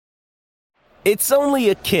It's only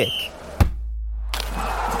a kick,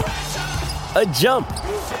 a jump,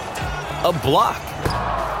 a block.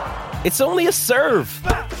 It's only a serve.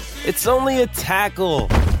 It's only a tackle,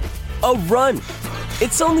 a run.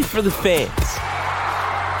 It's only for the fans.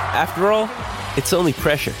 After all, it's only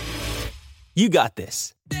pressure. You got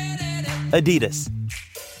this. Adidas.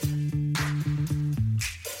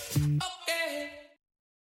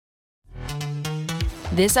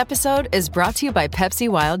 This episode is brought to you by Pepsi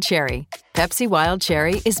Wild Cherry. Pepsi Wild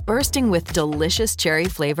Cherry is bursting with delicious cherry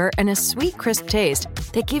flavor and a sweet, crisp taste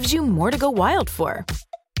that gives you more to go wild for.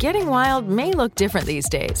 Getting wild may look different these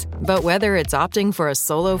days, but whether it's opting for a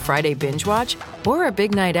solo Friday binge watch or a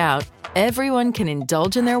big night out, everyone can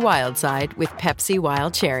indulge in their wild side with Pepsi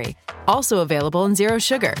Wild Cherry. Also available in Zero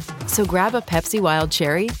Sugar. So grab a Pepsi Wild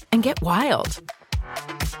Cherry and get wild.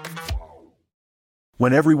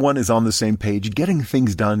 When everyone is on the same page, getting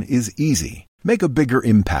things done is easy. Make a bigger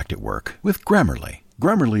impact at work with Grammarly.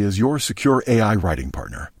 Grammarly is your secure AI writing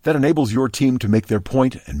partner that enables your team to make their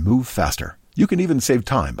point and move faster. You can even save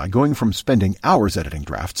time by going from spending hours editing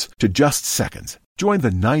drafts to just seconds. Join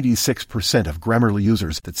the 96% of Grammarly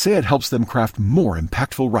users that say it helps them craft more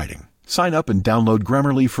impactful writing. Sign up and download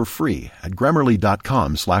Grammarly for free at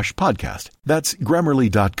Grammarly.com/podcast. That's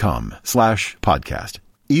Grammarly.com/podcast.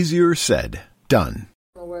 Easier said, done.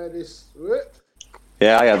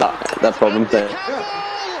 Yeah, I had that problem there. It's in!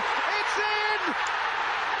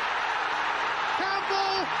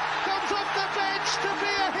 Campbell comes off the bench to be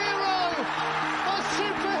a hero, a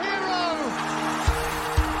superhero.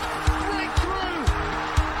 Breakthrough.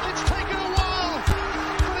 It's taken a while,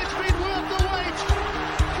 but it's been worth the wait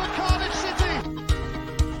for Cardiff City.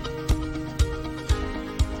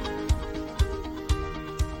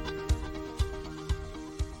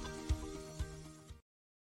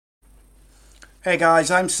 Hey guys,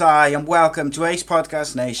 I'm Si and welcome to Ace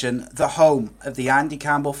Podcast Nation, the home of the Andy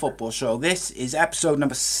Campbell Football Show. This is episode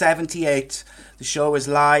number 78. The show is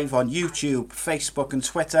live on YouTube, Facebook and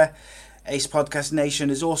Twitter. Ace Podcast Nation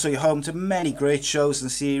is also your home to many great shows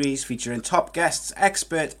and series featuring top guests,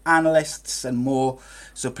 expert analysts and more.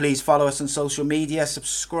 So please follow us on social media,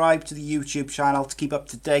 subscribe to the YouTube channel to keep up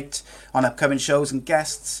to date on upcoming shows and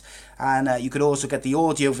guests. And you can also get the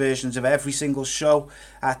audio versions of every single show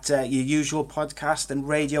at your usual podcast and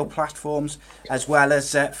radio platforms, as well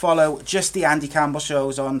as follow just the Andy Campbell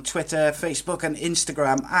shows on Twitter, Facebook and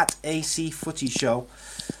Instagram at AC Footy Show.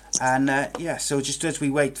 And so just as we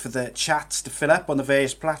wait for the chats to fill up on the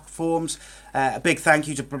various platforms, a big thank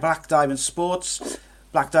you to Black Diamond Sports.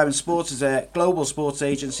 Black Diamond Sports is a global sports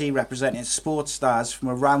agency representing sports stars from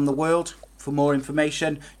around the world. For more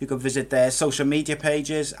information, you can visit their social media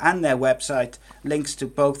pages and their website. Links to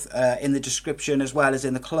both in the description as well as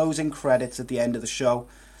in the closing credits at the end of the show.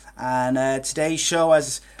 And today's show,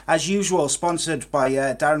 as usual, sponsored by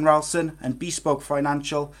Darren Ralston and Bespoke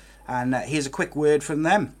Financial. And here's a quick word from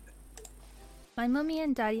them. My mummy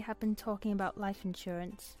and daddy have been talking about life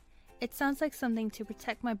insurance. It sounds like something to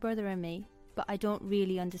protect my brother and me, but I don't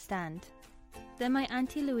really understand. Then my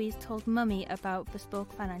Auntie Louise told Mummy about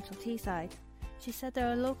Bespoke Financial Teesside. She said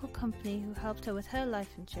they're a local company who helped her with her life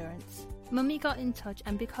insurance. Mummy got in touch,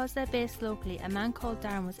 and because they're based locally, a man called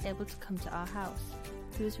Darren was able to come to our house.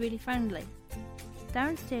 He was really friendly.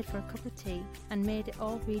 Darren stayed for a cup of tea and made it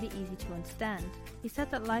all really easy to understand. He said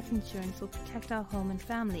that life insurance will protect our home and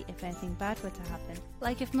family if anything bad were to happen.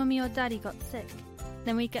 Like if Mummy or Daddy got sick,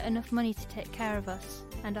 then we'd get enough money to take care of us,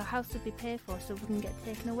 and our house would be paid for so it wouldn't get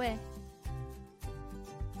taken away.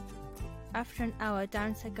 After an hour,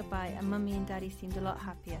 Darren said goodbye and Mummy and Daddy seemed a lot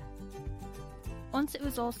happier. Once it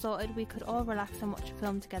was all sorted, we could all relax and watch a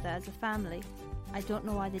film together as a family. I don't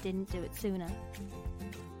know why they didn't do it sooner.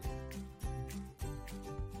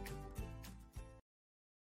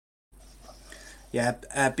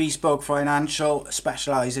 Bespoke Financial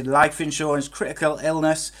specialise in life insurance, critical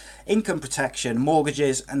illness, income protection,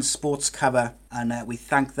 mortgages and sports cover. And we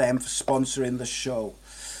thank them for sponsoring the show.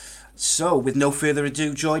 So, with no further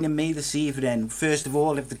ado, joining me this evening, first of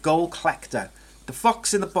all, if the goal collector, the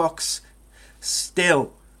fox in the box,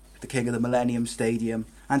 still the king of the Millennium Stadium,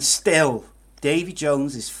 and still Davy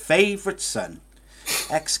Jones' favourite son,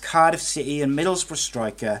 ex-Cardiff City and Middlesbrough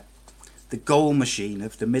striker, the goal machine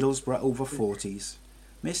of the Middlesbrough over 40s,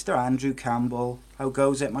 Mr. Andrew Campbell. How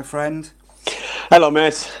goes it, my friend? Hello,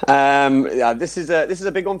 mate. This is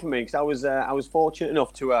a big one for me because I was fortunate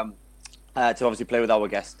enough to obviously play with our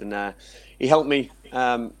guest, and he helped me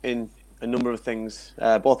in a number of things,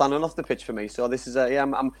 both on and off the pitch for me. So this is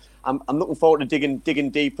I'm looking forward to digging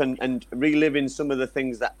deep and reliving some of the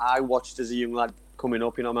things that I watched as a young lad coming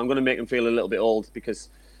up. You know, I'm going to make him feel a little bit old because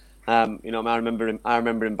You know, I remember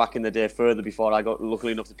him back in the day further before I got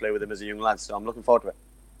lucky enough to play with him as a young lad. So I'm looking forward to it.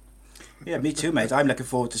 Yeah, me too, mate. I'm looking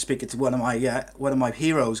forward to speaking to one of my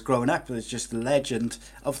heroes growing up. Who's just a legend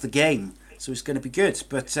of the game. So it's going to be good.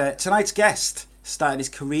 But tonight's guest started his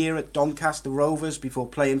career at Doncaster Rovers before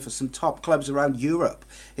playing for some top clubs around Europe,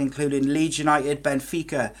 including Leeds United,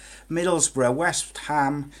 Benfica, Middlesbrough, West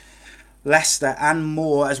Ham, Leicester and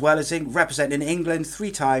more, as well as representing England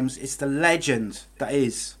 3 times. It's the legend that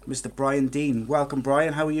is Mr. Brian Deane. Welcome,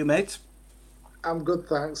 Brian. How are you, mate? I'm good,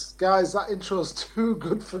 thanks. Guys, that intro's too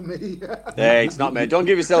good for me. Hey, it's not, mate. Don't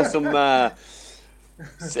give yourself some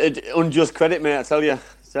unjust credit, mate. I tell you,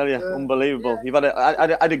 unbelievable. Yeah. You've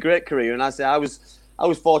had a great career, and I was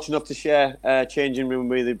fortunate enough to share changing room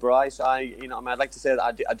with you, Bryce. I'd like to say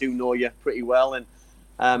that I do know you pretty well, and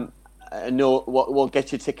I know what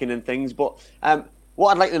gets you ticking and things. But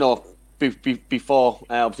what I'd like to know before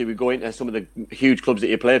obviously we go into some of the huge clubs that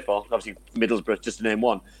you played for, obviously Middlesbrough, just to name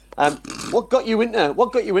one. What got you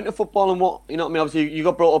into football, and what, you know what I mean? Obviously, you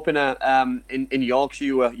got brought up in Yorkshire.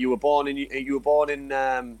 You were born in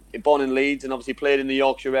Leeds, and obviously played in the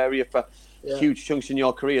Yorkshire area for huge chunks in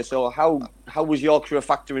your career. So how was Yorkshire a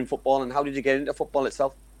factor in football, and how did you get into football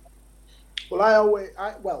itself?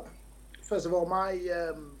 Well, first of all,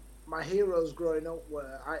 my heroes growing up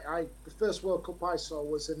were the first World Cup I saw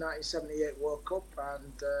was the 1978 World Cup,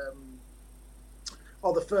 and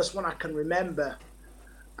the first one I can remember.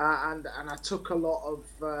 And I took a lot of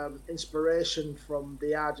inspiration from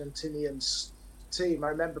the Argentinian team. I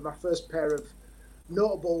remember my first pair of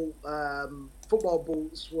notable football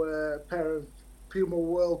boots were a pair of Puma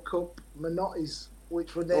World Cup Menottis,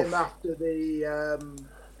 which were named after the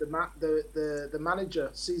manager,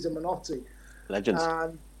 Cesar Menotti. Legends.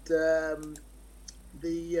 And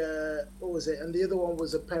what was it? And the other one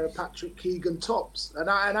was a pair of Patrick Keegan tops. And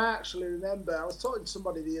I actually remember, I was talking to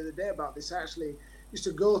somebody the other day about this. I actually used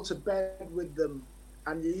to go to bed with them,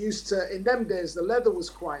 and you used to, in them days, the leather was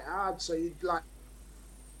quite hard, so you'd like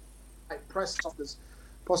press soft as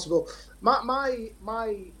possible. My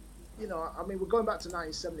you know, I mean, we're going back to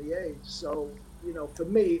 1978, so, you know, for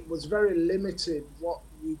me, it was very limited what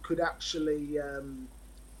you could actually,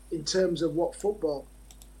 in terms of what football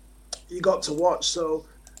you got to watch. So,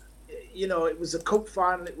 you know, it was a cup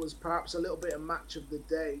final, it was perhaps a little bit of match of the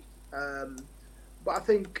day. But I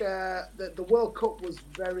think that the World Cup was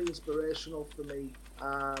very inspirational for me.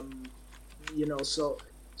 You know, so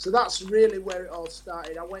that's really where it all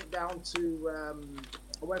started. I went down to,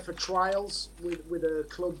 I went for trials with a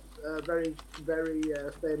club, very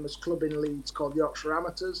famous club in Leeds called Yorkshire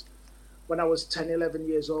Amateurs, when I was 10, 11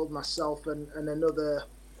 years old, myself and another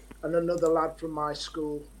lad from my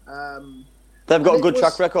school. They've got a good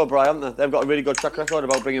track record, Brian, haven't they? They've got a really good track record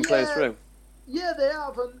about bringing players through. Yeah, they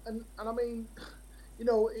have, and I mean, you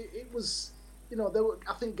know, it was, you know,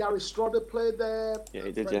 I think Gary Strodder played there. Yeah,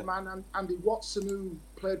 he did, man, and Andy Watson, who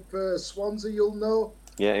played for Swansea, you'll know.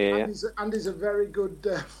 Yeah. Andy's a very good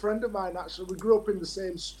friend of mine, actually. We grew up in the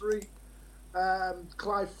same street.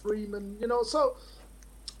 Clive Freeman, you know, so,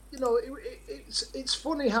 you know, it's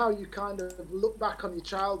funny how you kind of look back on your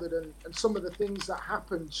childhood, and some of the things that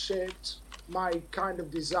happened shaped my kind of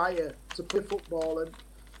desire to play football,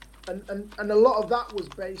 and a lot of that was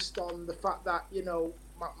based on the fact that, you know,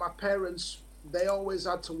 my parents, they always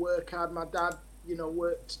had to work hard. My dad, you know,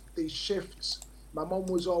 worked these shifts. My mum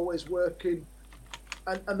was always working,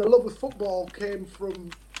 and the love of football came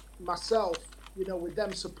from myself, you know, with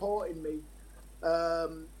them supporting me,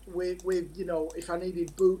 with you know, if I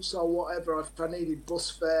needed boots or whatever, if I needed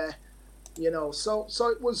bus fare, you know, so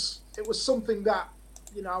it was something that,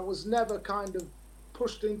 you know, I was never kind of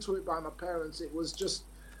pushed into it by my parents. It was just,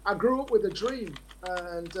 I grew up with a dream,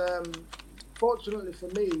 and fortunately for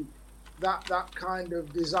me, that kind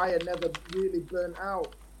of desire never really burnt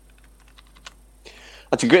out.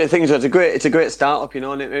 That's a great thing. So it's a great start-up, you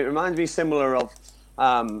know, and it reminds me similar of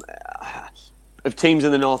teams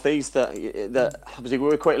in the northeast that obviously we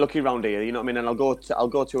were quite lucky around here, you know what I mean. And I'll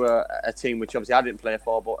go to a team which obviously I didn't play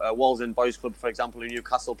for, but Wallsend Boys Club, for example, who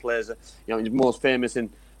Newcastle plays, you know, most famous in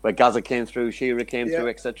where Gaza came through, Shearer came through,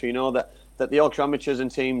 etc. You know that the Yorkshire Amateurs and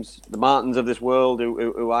teams, the Martins of this world,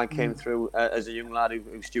 who I came through as a young lad, who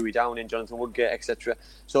Stewie Downing, Jonathan Woodgate, etc.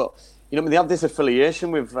 So, you know, they have this affiliation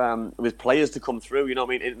with players to come through. You know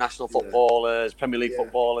what I mean? International footballers, Premier League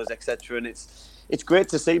footballers, etc. And it's great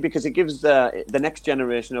to see, because it gives the next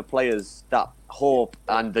generation of players that hope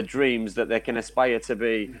and the dreams that they can aspire to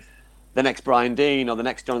be the next Brian Deane or the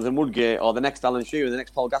next Jonathan Woodgate or the next Alan Shearer, the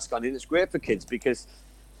next Paul Gascoigne. And it's great for kids, because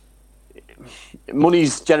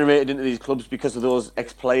money's generated into these clubs because of those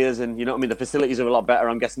ex-players, and you know what I mean. The facilities are a lot better,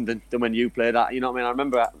 I'm guessing, than when you played at. You know what I mean. I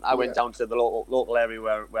remember I went down to the local area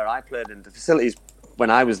where I played, and the facilities when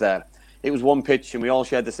I was there, it was one pitch, and we all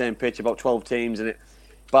shared the same pitch, about 12 teams, and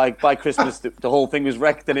by Christmas the whole thing was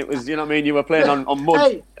wrecked, and it was, you know what I mean. You were playing on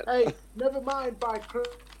mud. Hey, never mind by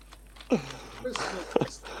Christmas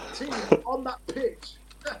team on that pitch.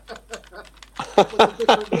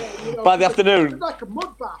 By the afternoon, it was like a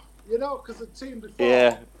mud bath, you know, because the team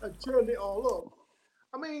before had turned it all up.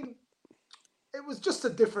 I mean, it was just a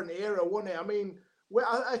different era, wasn't it? I mean,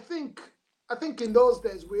 I think in those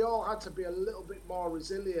days we all had to be a little bit more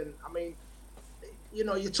resilient. I mean, you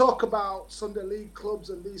know, you talk about Sunday League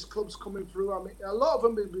clubs and these clubs coming through. I mean, a lot of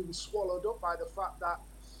them have been swallowed up by the fact that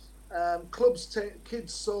clubs take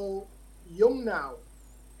kids so young now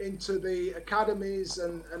into the academies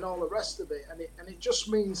and all the rest of it, and it just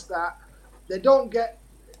means that they don't get.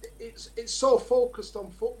 It's so focused on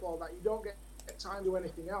football that you don't get time to do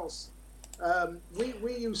anything else.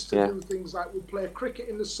 We used to do things like we'd play cricket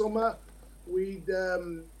in the summer. We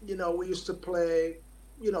used to play,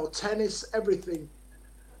 tennis, everything,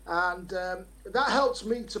 and that helped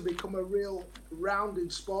me to become a real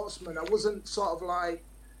rounded sportsman. I wasn't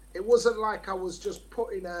it wasn't like I was just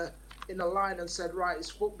put in a line and said, right, it's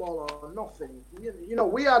football or nothing.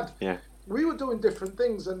 We were doing different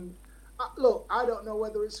things, and look, I don't know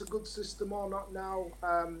whether it's a good system or not now.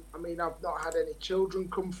 I mean, I've not had any children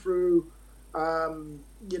come through, and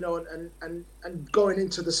going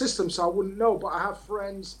into the system, so I wouldn't know. But I have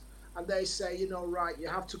friends, and they say, right, you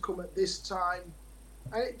have to come at this time,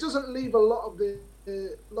 and it doesn't leave a lot of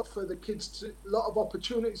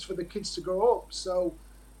opportunities for the kids to grow up. So,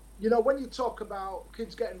 when you talk about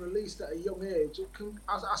kids getting released at a young age, it can,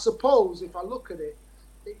 I suppose, if I look at it,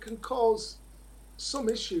 it can cause some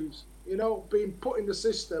issues. Being put in the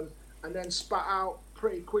system and then spat out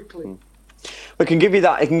pretty quickly. It can give you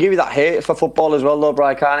that hate for football as well, though,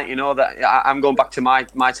 Brian, can't it? That I'm going back to my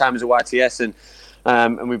time as a YTS,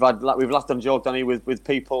 and we've laughed and joked on here with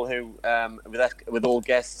people who with old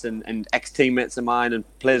guests and ex teammates of mine and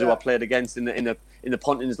players who I played against in the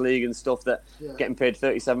Pontins League and stuff, that getting paid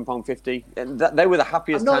 £37.50, and they were the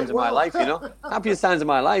happiest times of my life. Happiest times of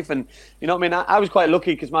my life, and you know what I mean. I was quite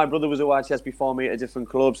lucky because my brother was a YTS before me at a different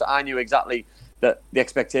club, so I knew exactly that the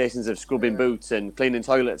expectations of scrubbing boots and cleaning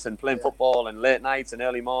toilets and playing football and late nights and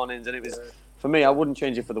early mornings, and it was for me. I wouldn't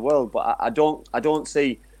change it for the world, but I don't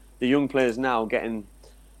see the young players now getting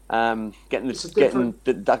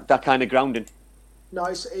that kind of grounding. No,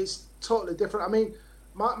 it's totally different. I mean,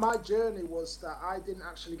 my journey was that I didn't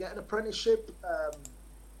actually get an apprenticeship.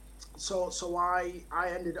 So I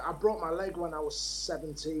broke my leg when I was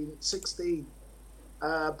 16.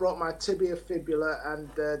 Broke my tibia fibula and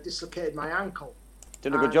dislocated my ankle.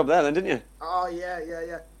 Did a good job there then, didn't you? Oh,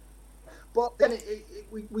 yeah. But then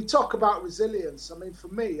we talk about resilience. I mean, for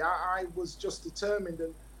me, I was just determined.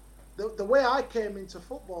 And the way I came into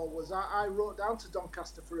football was I wrote down to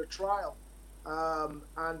Doncaster for a trial. And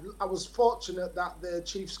I was fortunate that the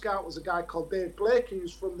chief scout was a guy called Dave Blake. He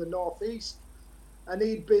was from the northeast, and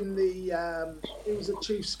he'd been he was a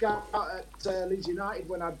chief scout at Leeds United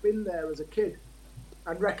when I'd been there as a kid,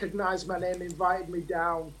 and recognised my name, invited me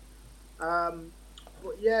down.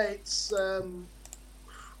 But yeah, it's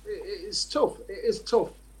tough. It is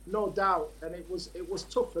tough, no doubt, and it was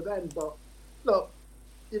tough for them. But look,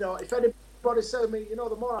 if anybody says to me,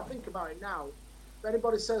 the more I think about it now, if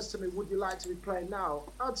anybody says to me, would you like to be playing now?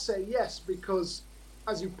 I'd say yes, because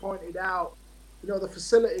as you pointed out, the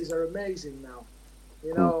facilities are amazing now.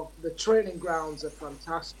 The training grounds are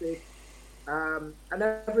fantastic, and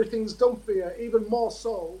everything's done for you, even more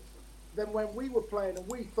so than when we were playing and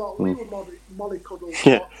we thought we were mollycoddled.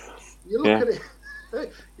 Yeah. You look at it,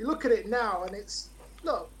 you look at it now, and it's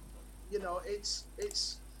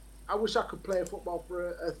I wish I could play football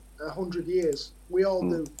for 100 years. We all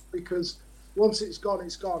do, because once it's gone,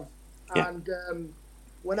 it's gone. Yeah. And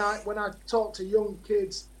when I talk to young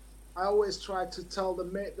kids, I always try to tell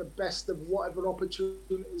them, make the best of whatever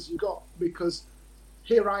opportunities you got, because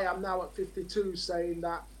here I am now at 52 saying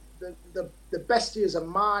that the best years of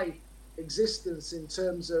my existence in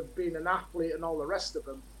terms of being an athlete and all the rest of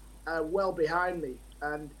them are well behind me,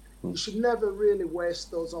 and you should never really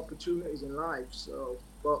waste those opportunities in life. So,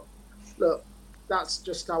 but look, that's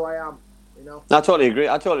just how I am. I totally agree,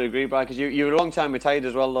 Brian, because you were a long time retired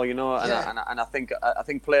as well, though, and I think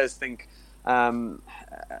players think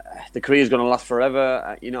the career is going to last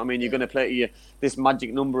forever. You're going to play this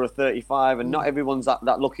magic number of 35, and not everyone's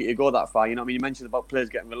that lucky to go that far. You mentioned about players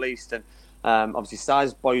getting released, and obviously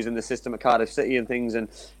size boys in the system at Cardiff City and things, and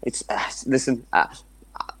it's listen.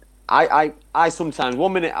 I sometimes,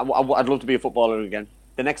 1 minute, I'd love to be a footballer again.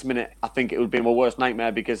 The next minute, I think it would be my worst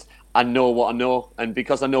nightmare because I know what I know. And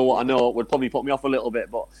because I know what I know, it would probably put me off a little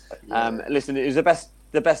bit. But listen, it was the best,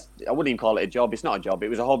 I wouldn't even call it a job. It's not a job. It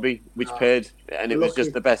was a hobby which paid. And it was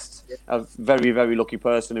just the best. A very, very lucky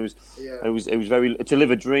person who was, it was very, to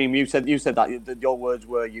live a dream. You said that your words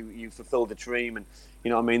were you fulfilled a dream. And you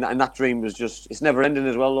know what I mean? And that dream was just, it's never ending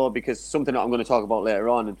as well, Lord, because something that I'm going to talk about later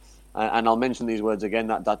on. And I'll mention these words again,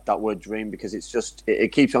 that word dream, because it's just,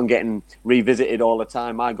 it keeps on getting revisited all the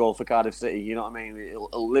time. My goal for Cardiff City, you know what I mean?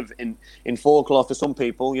 It'll live in folklore for some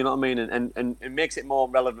people, you know what I mean? And it makes it more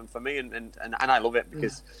relevant for me, and I love it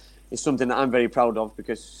because it's something that I'm very proud of,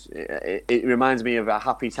 because it reminds me of a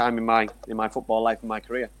happy time in my football life and my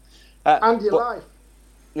career. And your life.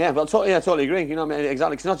 Yeah, but I totally agree. You know what I mean?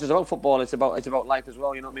 Exactly. It's not just about football, it's about life as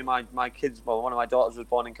well. You know what I mean? My kids, well, one of my daughters was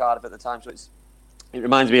born in Cardiff at the time, so it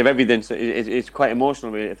reminds me of everything. So it's quite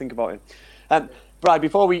emotional, really, to think about it. Brad,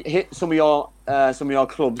 before we hit some of your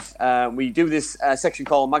clubs, we do this section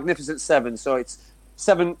called Magnificent Seven. So it's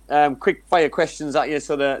 7 quick fire questions at you,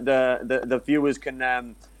 so the viewers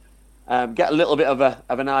can get a little bit of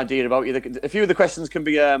an idea about you. A few of the questions can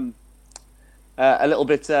be a little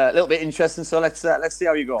bit interesting. So let's see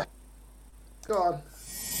how you go. Go on.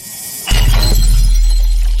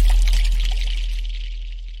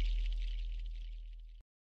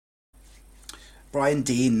 Brian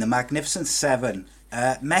Deane, the Magnificent Seven.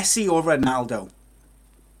 Messi or Ronaldo?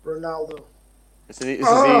 Ronaldo. This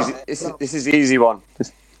is the easy one.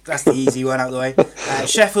 That's the easy one out of the way.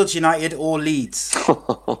 Sheffield United or Leeds?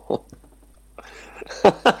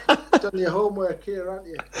 Done your homework here, haven't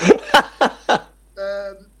you?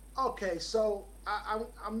 Okay, so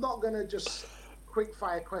I'm not going to just quick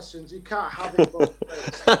fire questions. You can't have it both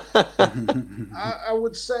ways. I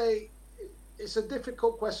would say it's a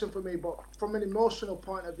difficult question for me, but from an emotional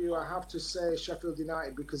point of view, I have to say Sheffield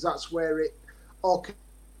United, because that's where it all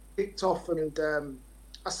kicked off, and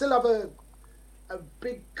I still have a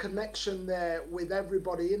big connection there with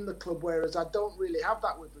everybody in the club, whereas I don't really have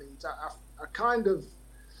that with Leeds. I kind of,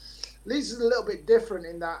 Leeds is a little bit different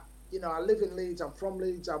in that, you know, I live in Leeds, I'm from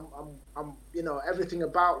Leeds, I'm you know, everything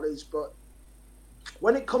about Leeds, but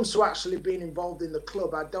when it comes to actually being involved in the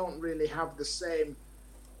club, I don't really have the same.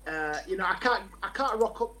 You know, I can't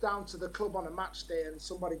rock up down to the club on a match day and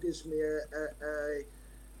somebody gives me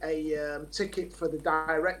a ticket for the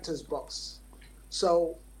director's box.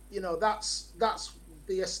 So, you know, that's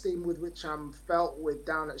the esteem with which I'm felt with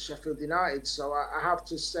down at Sheffield United. So I have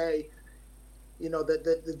to say, you know,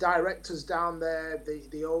 the directors down there,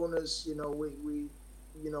 the owners, you know, we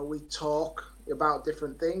talk about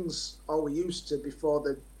different things, or we used to before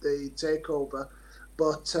the takeover,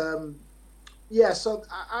 but. Yeah, so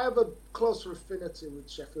I have a closer affinity with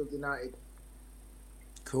Sheffield United.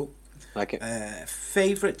 Cool. Like it.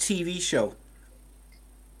 Favourite TV show?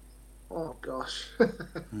 Oh gosh,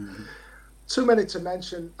 too many to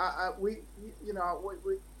mention. We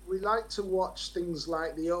like to watch things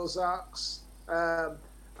like the Ozarks. I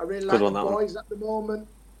really like The Boys at the moment.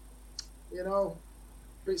 You know,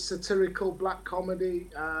 bit satirical, black comedy,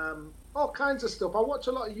 all kinds of stuff. I watch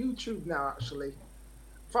a lot of YouTube now, actually.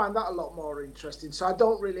 Find that a lot more interesting. So I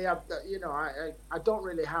don't really have that, you know, I don't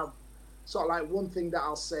really have sort of like one thing that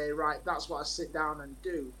I'll say, right, that's what I sit down and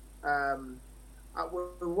do. We're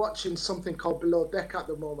watching something called Below Deck at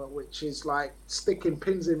the moment, which is like sticking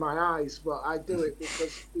pins in my eyes, but I do it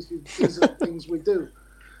because these are the things we do.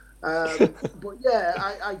 But yeah,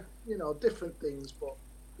 I you know, different things, but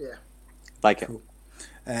yeah. Like it. Cool.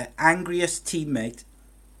 Angriest teammate?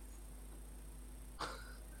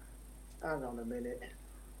 Hang on a minute.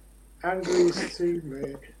 Angriest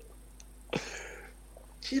teammate.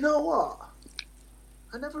 You know what?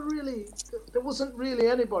 I never really. There wasn't really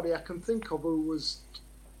anybody I can think of who was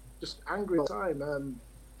just angry all the time.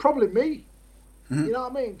 Probably me. Mm-hmm. You know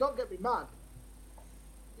what I mean? Don't get me mad.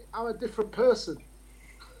 I'm a different person.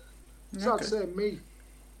 So I'd say me.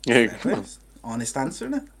 Yeah, honest answer,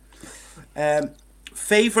 isn't it?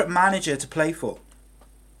 Favourite manager to play for?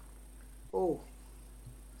 Oh,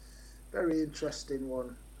 very interesting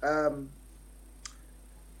one. And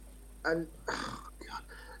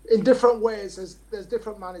in different ways, there's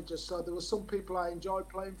different managers. So there were some people I enjoyed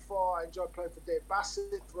playing for. I enjoyed playing for Dave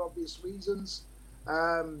Bassett for obvious reasons.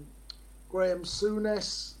 Graham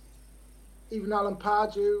Souness, even Alan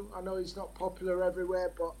Pardew. I know he's not popular everywhere,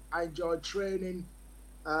 but I enjoyed training.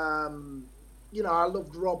 You know, I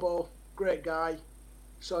loved Robbo, great guy.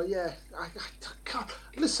 So yeah, I can't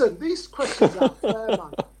listen. These questions are fair,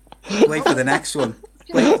 man. Wait for the next one.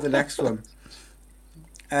 Wait for the next one.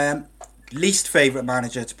 Least favourite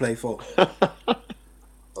manager to play for?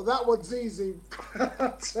 Oh, Well, that one's easy.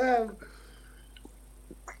 But,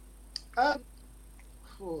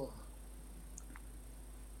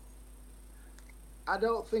 I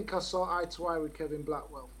don't think I saw eye to eye with Kevin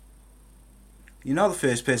Blackwell. You're not the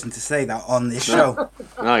first person to say that on this show.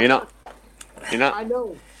 No, you're not. You're not. I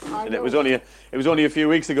know. And it was only a few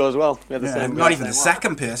weeks ago as well. We had the same. Not even the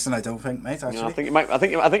second person, I don't think, mate. Actually, no, I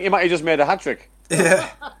think you might have just made a hat trick. Yeah.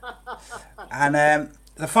 And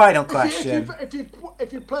the final question.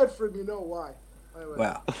 If you played for him, you know why. Anyway.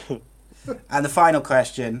 Well, and the final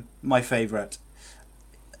question, my favourite.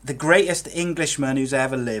 The greatest Englishman who's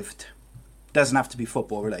ever lived. Doesn't have to be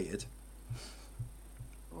football related.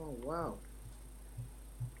 Oh, wow.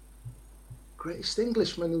 Greatest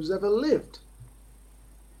Englishman who's ever lived.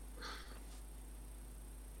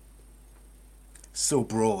 So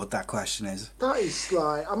broad that question is. That is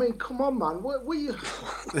like, I mean, come on, man. Where you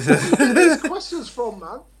these questions from,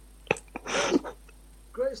 man?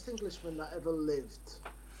 Greatest Englishman that ever lived.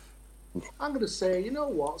 I'm going to say, you know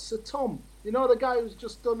what, Sir Tom. You know the guy who's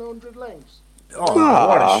just done 100 lengths? Oh,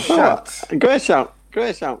 what a shout. Great shout.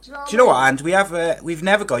 Great shout. Do you know what, and we've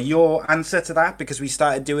never got your answer to that because we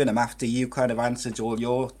started doing them after you kind of answered all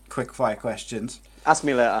your quick fire questions. Ask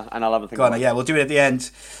me later and I'll have a think. Go on, yeah, we'll do it at the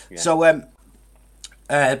end. Yeah. So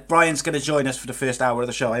Brian's going to join us for the first hour of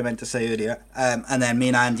the show, I meant to say earlier, and then me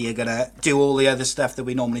and Andy are going to do all the other stuff that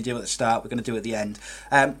we normally do at the start. We're going to do at the end.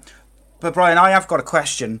 But Brian, I have got a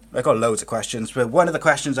question. I've got loads of questions, but one of the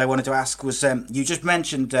questions I wanted to ask was, you just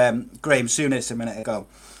mentioned Graham Souness a minute ago.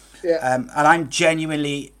 Yeah. And I'm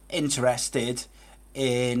genuinely interested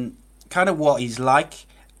in kind of what he's like,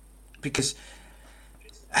 because,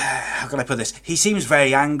 how can I put this? He seems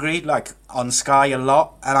very angry, like on Sky a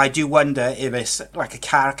lot, and I do wonder if it's like a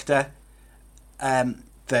character,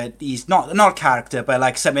 that he's not a character, but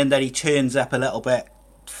like something that he turns up a little bit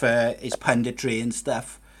for his punditry and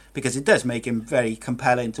stuff. Because it does make him very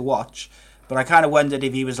compelling to watch. But I kind of wondered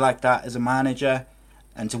if he was like that as a manager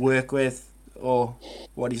and to work with, or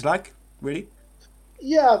what he's like, really.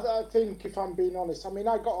 Yeah, I think if I'm being honest, I mean,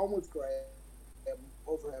 I got on with Graham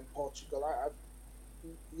over in Portugal. I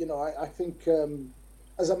think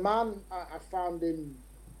as a man, I found him,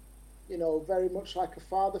 very much like a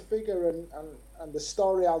father figure. And the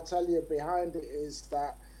story I'll tell you behind it is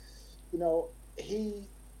that,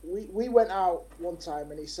 We went out one time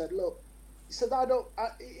and he said, look,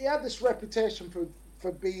 he had this reputation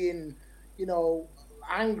for being,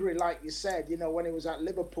 angry, like you said. When he was at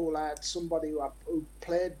Liverpool, I had somebody who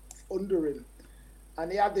played under him,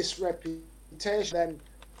 and he had this reputation. Then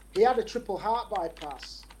he had a triple heart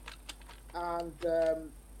bypass, and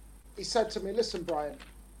he said to me, listen, Brian,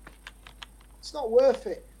 it's not worth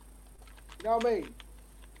it. You know what I mean?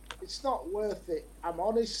 It's not worth it. I'm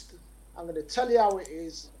honest. I'm going to tell you how it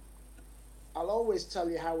is. I'll always tell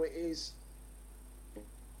you how it is.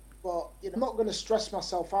 But I'm not going to stress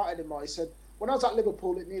myself out anymore. He said, when I was at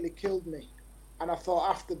Liverpool, it nearly killed me. And I thought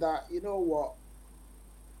after that, you know what?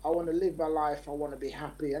 I want to live my life. I want to be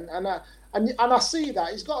happy. And I see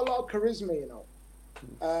that. He's got a lot of charisma,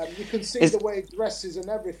 You can see the way he dresses and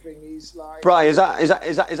everything. He's like... Brian, is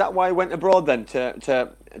that why he went abroad then?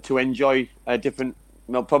 To enjoy a different...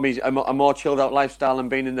 probably a more chilled out lifestyle and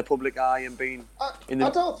being in the public eye and being in the... I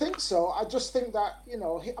don't think so. I just think that, he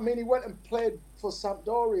went and played for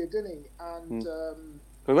Sampdoria, didn't he? And...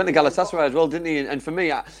 he went to Galatasaray as well, didn't he? And for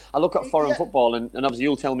me, I look at foreign football and obviously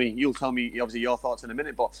you'll tell me obviously your thoughts in a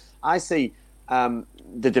minute, but I see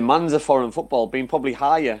the demands of foreign football being probably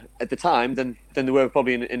higher at the time than they were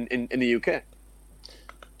probably in the UK.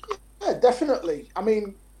 Yeah, definitely. I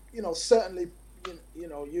mean, certainly,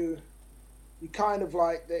 you kind of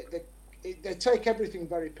like they take everything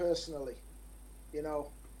very personally, and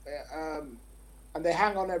they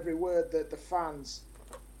hang on every word that the fans,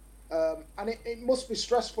 and it must be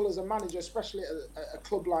stressful as a manager, especially at a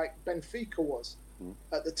club like Benfica was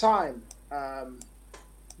at the time.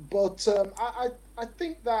 But I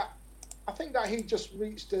think that he just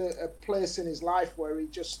reached a place in his life where he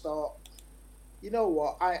just thought, you know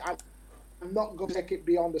what, I'm not going to take it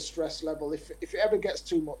beyond the stress level. If it ever gets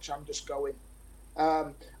too much, I'm just going.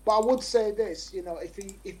 But I would say this,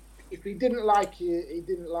 if he didn't like you, he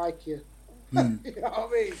didn't like you. You know what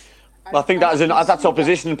I mean? Well, I think that's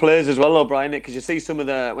opposition players as well, O'Brien, because you see some of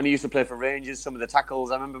when he used to play for Rangers, some of the tackles.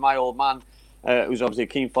 I remember my old man, who's obviously a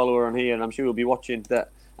keen follower on here, and I'm sure he'll be watching that.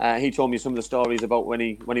 He told me some of the stories about when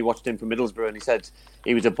he watched him from Middlesbrough, and he said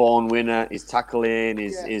he was a born winner. His tackling,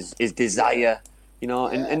 his desire,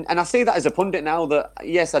 and I see that as a pundit now. That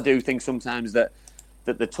yes, I do think sometimes that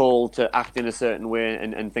they're told to act in a certain way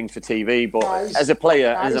and things for TV, but as a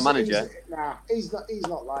player, as a manager, he's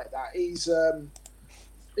not like that.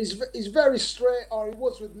 he's very straight, or he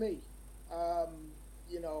was with me.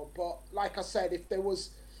 But like I said, if there was,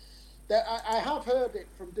 I have heard it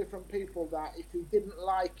from different people that if he didn't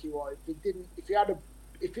like you, or if he had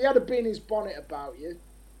a bee in his bonnet about you,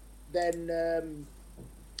 then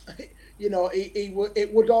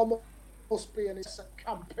it would almost be an innocent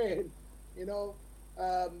campaign, and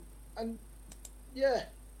yeah,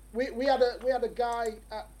 we had a guy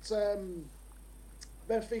at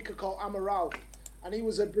Benfica called Amaral, and he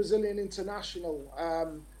was a Brazilian international.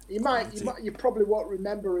 You probably won't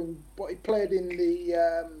remember him, but he played in the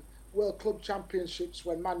World Club Championships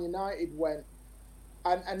when Man United went,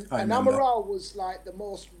 and Amaral was like the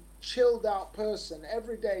most chilled out person.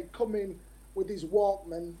 Every day he'd come in with his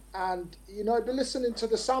Walkman, and he'd be listening to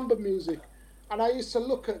the samba music, and I used to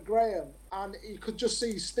look at Graham, and he could just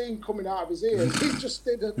see steam coming out of his ears. He just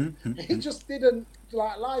didn't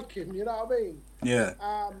like him. You know what I mean? Yeah.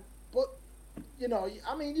 But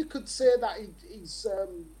you could say that he's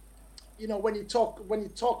when you talk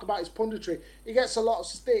about his punditry, he gets a lot of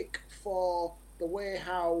stick for the way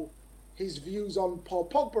how his views on Paul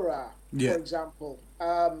Pogba are, for example.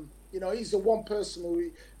 He's the one person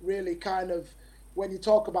who really kind of, when you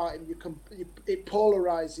talk about him, it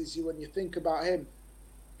polarizes you when you think about him.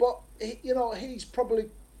 But he's probably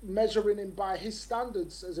measuring him by his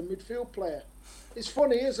standards as a midfield player. It's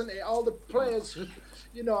funny, isn't it? All the players,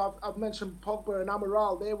 I've mentioned Pogba and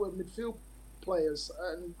Amaral, they were midfield players,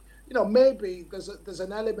 and maybe there's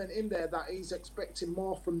an element in there that he's expecting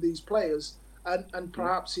more from these players, and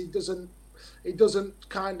perhaps he doesn't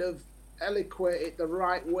kind of eloquate it the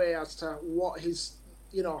right way as to what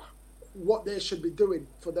what they should be doing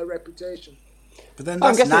for their reputation. But then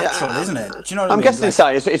that's natural, isn't it? Do you know what I mean? I'm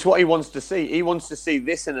guessing it's what he wants to see. He wants to see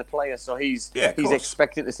this in a player, so he's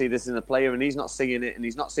expecting to see this in a player, and he's not seeing it, and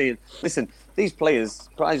he's not seeing. Listen, these players.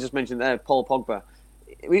 I just mentioned there, Paul Pogba.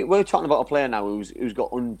 We're talking about a player now who's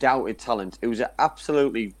got undoubted talent, who's an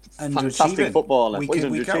absolutely fantastic footballer. He's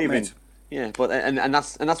underachieving. Yeah, but and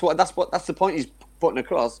that's the point he's putting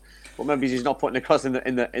across. But maybe he's not putting across in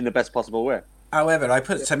the best possible way. However, I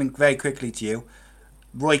put something very quickly to you.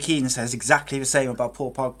 Roy Keane says exactly the same about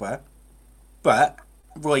Paul Pogba, but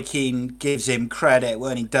Roy Keane gives him credit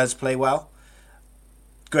when he does play well.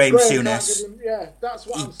 Graham Souness,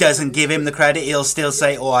 he doesn't give him the credit. He'll still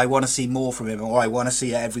say, "Oh, I want to see more from him," or "I want to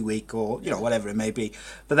see it every week," or whatever it may be.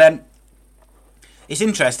 But then it's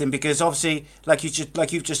interesting because obviously, like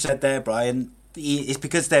you've just said there, Brian, it's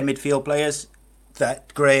because they're midfield players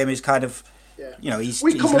that Graham is kind of, he's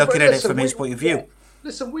looking at it from his point of view. Yeah.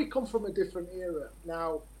 Listen, we come from a different era.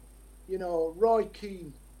 Now, Roy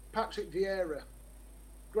Keane, Patrick Vieira,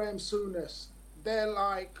 Graham Souness,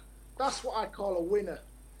 that's what I call a winner.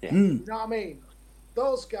 Yeah. You know what I mean?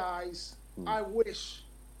 Those guys, I wish,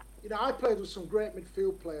 I played with some great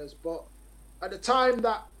midfield players, but at the time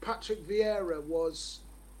that Patrick Vieira was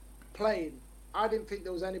playing, I didn't think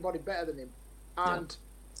there was anybody better than him. And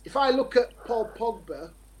if I look at Paul Pogba,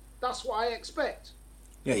 that's what I expect.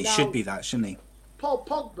 Yeah, he should be that, shouldn't he? Paul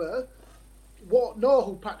Pogba won't know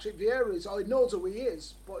who Patrick Vieira is, or he knows who he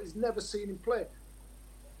is, but he's never seen him play.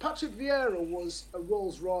 Patrick Vieira was a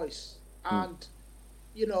Rolls Royce, and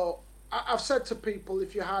I've said to people,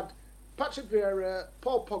 if you had Patrick Vieira,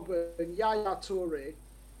 Paul Pogba, and Yaya Toure,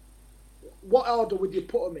 what order would you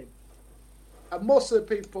put them in? And most of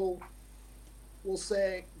the people will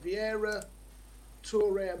say Vieira,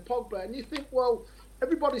 Toure, and Pogba, and you think, well,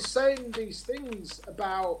 everybody's saying these things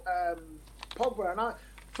about Pogba, and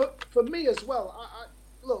for me as well, I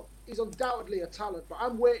look, he's undoubtedly a talent, but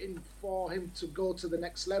I'm waiting for him to go to the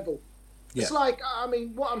next level. Yeah. It's like,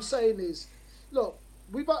 what I'm saying is, look,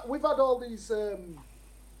 we've had all these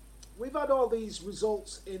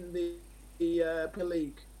results in the Premier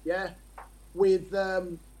League, with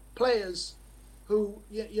players who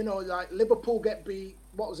like Liverpool get beat.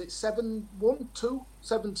 What was it? 7-1, 7-2.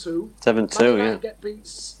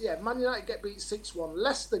 7-2. Man United get beat 6-1.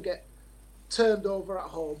 Leicester get turned over at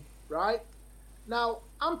home, right? Now,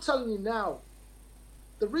 I'm telling you now,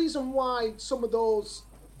 the reason why some of those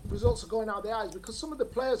results are going out of the eye is because some of the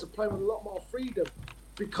players are playing with a lot more freedom,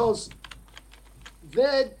 because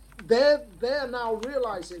they're now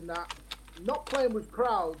realising that not playing with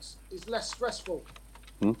crowds is less stressful.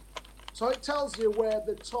 So it tells you where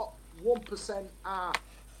the top 1% are,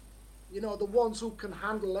 the ones who can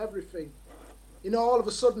handle everything. All of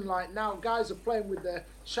a sudden, like now, guys are playing with their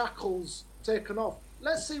shackles taken off.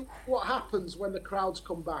 Let's see what happens when the crowds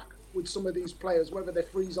come back with some of these players, whether they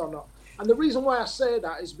freeze or not. And the reason why I say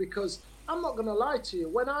that is because I'm not going to lie to you.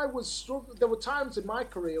 When I was struggling, there were times in my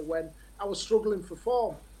career when I was struggling for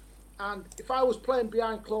form, And if I was playing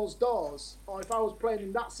behind closed doors, or if I was playing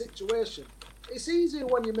in that situation, it's easier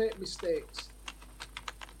when you make mistakes.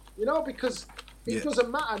 You know, because it doesn't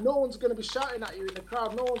matter. No one's going to be shouting at you in the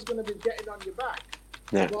crowd. No one's going to be getting on your back.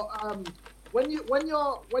 Yeah. But when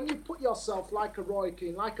you put yourself like a Roy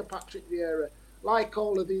Keane, like a Patrick Vieira, like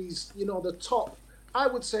all of these, you know, the top, I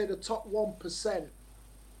would say the top 1%.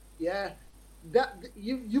 Yeah, that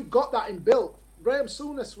you've got that inbuilt. Graham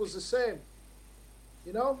Souness was the same.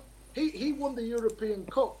 You know, he won the European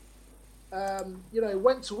Cup. You know, he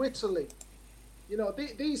went to Italy. You know,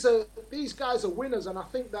 these guys are winners, and I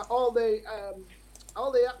think that all they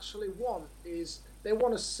actually want is they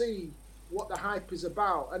want to see what the hype is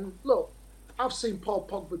about. And look, I've seen Paul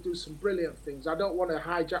Pogba do some brilliant things. I don't want to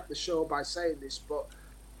hijack the show by saying this, but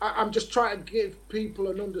I'm just trying to give people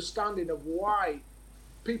an understanding of why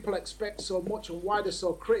people expect so much and why they're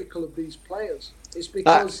so critical of these players. It's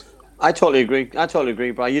because I totally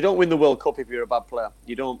agree, Brian. You don't win the World Cup if you're a bad player.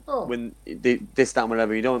 You don't win this, that,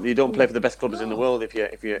 whatever. You don't play for the best clubs in the world if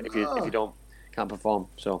you can't perform.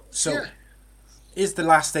 So is the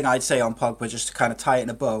last thing I'd say on Pogba, just to kind of tie it in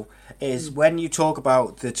a bow, is when you talk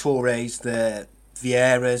about the Torres, the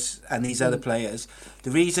Vieiras, and these other players,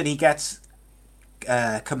 the reason he gets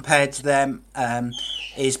compared to them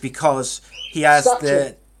is because he has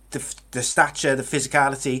the stature, the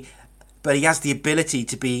physicality, but he has the ability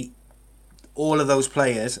to be all of those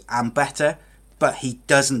players and better, but he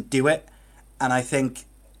doesn't do it. And I think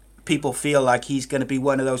people feel like he's going to be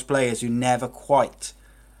one of those players who never quite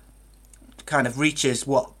kind of reaches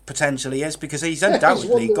what potential he is, because he's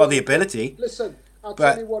undoubtedly got the ability. Listen, I'll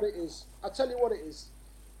tell you what it is.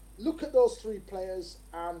 Look at those three players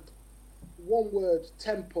and one word,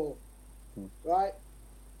 tempo. Right?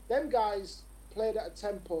 Them guys played at a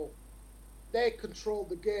tempo. They controlled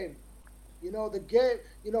the game. You know, the game,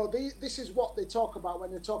 you know, this is what they talk about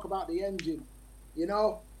when they talk about the engine. You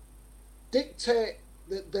know, dictate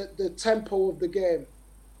the tempo of the game.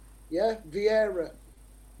 Yeah? Vieira.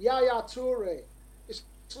 Yaya Toure. It's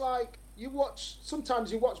like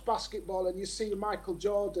sometimes you watch basketball and you see Michael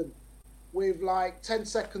Jordan with like 10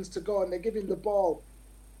 seconds to go and they give him the ball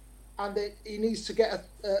and he needs to get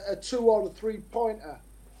a 2 or a 3-pointer.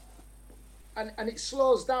 And it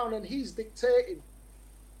slows down and he's dictating.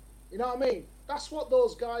 You know what I mean? That's what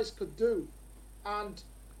those guys could do. And,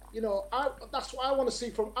 you know, that's what I want to see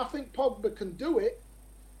from... I think Pogba can do it,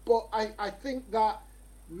 but I think that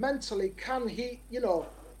mentally, can he, you know...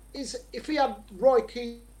 if he had Roy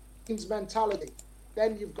Keane's mentality,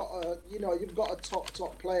 then you've got a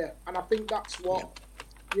top player. And I think that's what,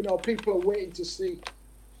 you know, people are waiting to see.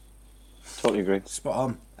 Totally agree.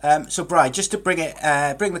 Spot on. So, Brian, just to bring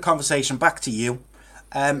the conversation back to you,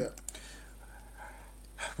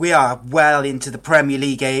 we are well into the Premier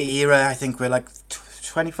League era. I think we're like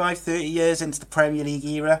 25, 30 years into the Premier League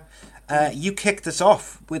era. You kicked us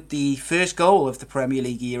off with the first goal of the Premier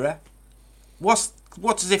League era. What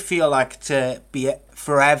does it feel like to be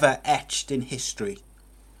forever etched in history?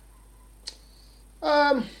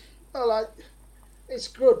 Well, it's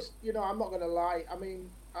good. You know, I'm not going to lie. I mean,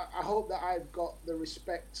 I hope that I've got the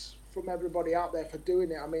respect from everybody out there for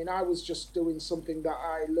doing it. I mean, I was just doing something that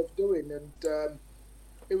I love doing, and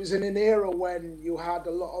it was in an era when you had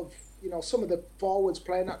a lot of, you know, some of the forwards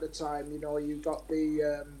playing at the time. You know, you got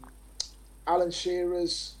the Alan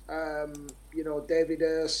Shearers, you know, David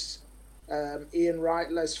Hurst, Ian Wright,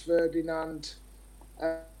 Les Ferdinand,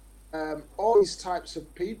 all these types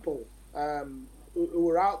of people who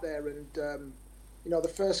were out there, and you know, the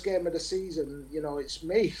first game of the season, you know, it's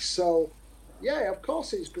me. So, yeah, of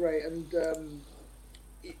course it's great. And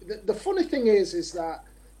the funny thing is that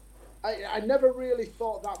I never really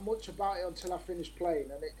thought that much about it until I finished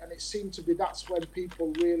playing, and it seemed to be that's when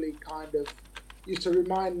people really kind of used to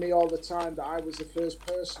remind me all the time that I was the first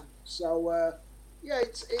person. So yeah,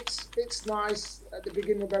 it's nice at the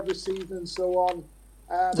beginning of every season and so on.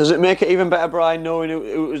 Does it make it even better, Brian, knowing who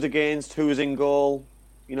it was against, who was in goal?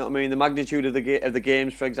 You know what I mean? The magnitude of the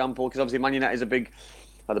games, for example, because obviously Man United is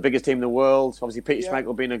the biggest team in the world. Obviously, Peter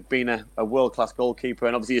Schmeichel being a world-class goalkeeper,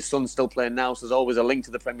 and obviously his son's still playing now, so there's always a link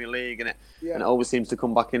to the Premier League, and it always seems to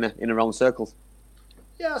come back in a round circle.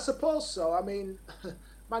 Yeah, I suppose so. I mean,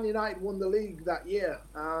 Man United won the league that year,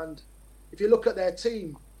 and if you look at their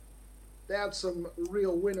team, they had some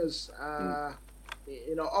real winners.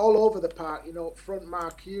 You know, all over the park. You know, up front,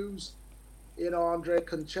 Mark Hughes. You know, Andre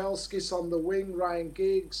Kanchelskis on the wing, Ryan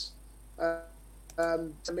Giggs.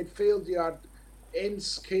 Midfield, you had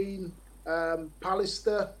Ince, Keane,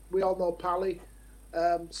 Pallister. We all know Pally.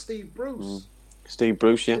 Steve Bruce. Steve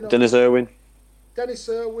Bruce, yeah. You know, Dennis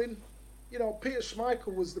Irwin. Peter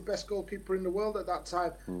Schmeichel was the best goalkeeper in the world at that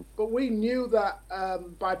time. But we knew that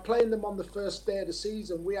by playing them on the first day of the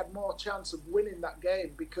season, we had more chance of winning that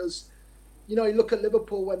game because, you look at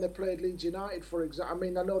Liverpool when they played Leeds United, for example. I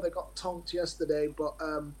mean, I know they got tonked yesterday, but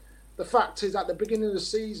the fact is at the beginning of the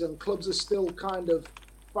season, clubs are still kind of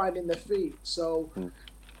finding their feet. So, I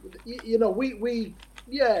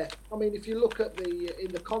mean, if you look at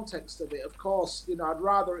in the context of it, of course, I'd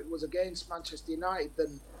rather it was against Manchester United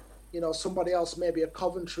than, somebody else, maybe a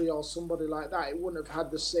Coventry or somebody like that. It wouldn't have had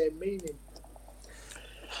the same meaning.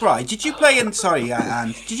 Right, did you play in, sorry,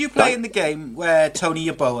 Anne, did you play in the game where Tony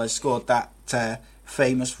Yeboah scored that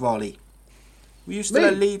famous volley? Were you still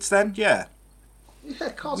at Leeds then? Yeah. Yeah,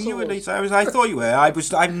 of course. Were you at Leeds? I thought you were.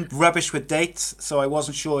 I'm rubbish with dates, so I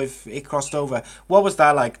wasn't sure if it crossed over. What was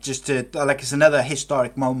that like? It's another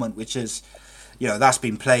historic moment, which is, that's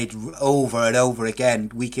been played over and over again,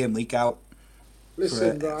 week in, week out.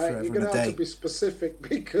 Listen, you're going to have to be specific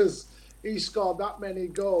because he scored that many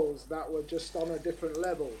goals that were just on a different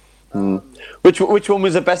level. Which one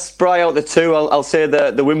was the best, Bri, out of the two? I'll say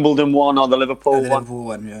the Wimbledon one or the Liverpool one. The Liverpool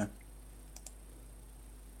one, yeah.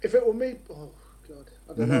 If it were me,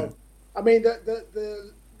 I don't know. I mean,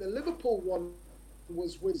 the Liverpool one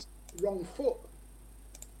was with wrong foot.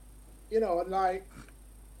 And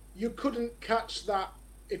you couldn't catch that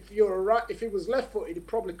if you're right. If he was left-footed, he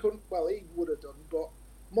probably couldn't. Well, he would have done, but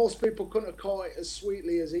most people couldn't have caught it as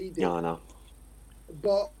sweetly as he did. No.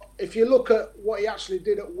 But if you look at what he actually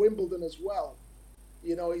did at Wimbledon as well,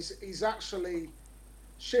 he's actually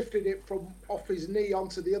shifted it from off his knee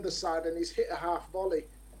onto the other side, and he's hit a half volley.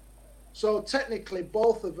 So technically,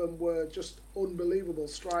 both of them were just unbelievable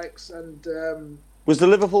strikes. And was the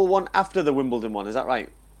Liverpool one after the Wimbledon one? Is that right?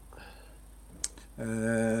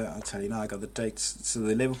 I'll tell you now. I got the dates. So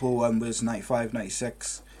the Liverpool one was 95,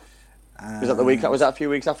 96. Was that the week? Was that a few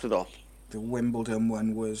weeks after though? The Wimbledon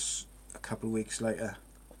one was a couple of weeks later.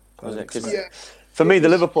 Was it? For me, the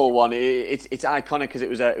Liverpool one, it's iconic because it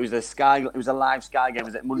was a live Sky game.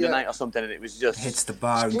 Was it Monday night or something? And it was just hits the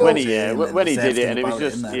bar when he did it, and it was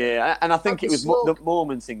just and I think it was the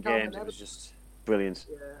moments in games. It was just brilliant.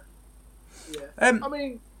 Yeah. I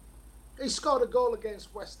mean, he scored a goal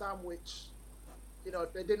against West Ham, which,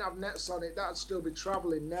 if they didn't have nets on it, that'd still be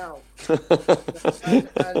travelling now. and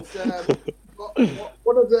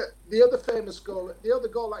one of the other famous goal, the other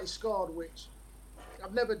goal that he scored, which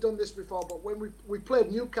I've never done this before, but when we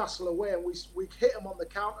played Newcastle away and we hit them on the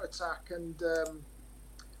counter attack, and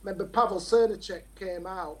remember Pavel Srnicek came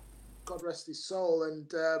out, God rest his soul,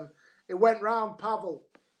 and it went round Pavel,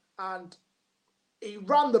 and he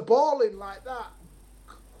ran the ball in like that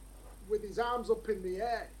with his arms up in the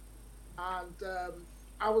air, and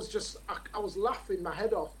I was laughing my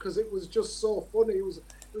head off because it was just so funny. It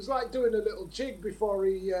was like doing a little jig before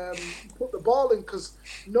he put the ball in because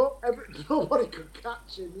nobody could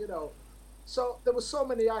catch him, So there were so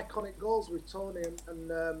many iconic goals with Tony,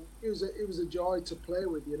 and it was a joy to play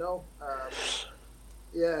with,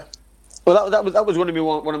 Yeah. Well, that was going to be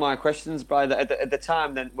one of my questions, Brian. At the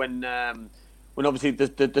time, then when obviously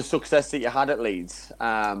the success that you had at Leeds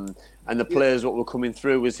and the players what were coming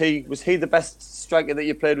through, was he the best striker that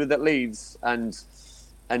you played with at Leeds?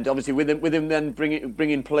 And obviously with him then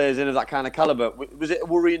bringing players in of that kind of calibre, was it a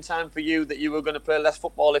worrying time for you that you were going to play less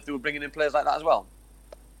football if they were bringing in players like that as well?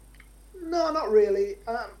 No, not really.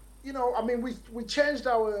 I mean, we changed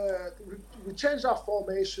our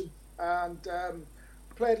formation and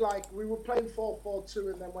played we were playing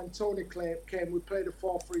 4-4-2, and then when Tony came, we played a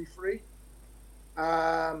 4-3-3.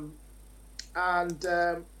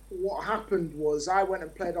 What happened was I went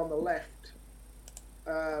and played on the left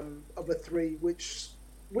of a three, which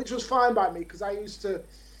was fine by me because I used to.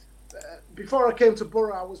 Before I came to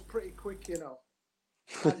Borough, I was pretty quick,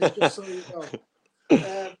 Just so you know.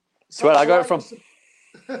 So where I got it from.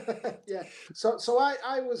 Yeah. So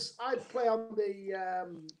I'd play on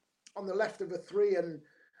the left of a three, and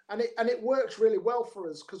it worked really well for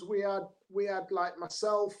us because we had like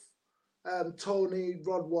myself, Tony,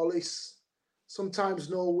 Rod Wallace, sometimes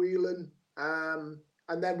Noel Whelan,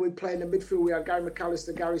 and then we'd play in the midfield. We had Gary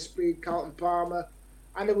McAllister, Gary Speed, Carlton Palmer,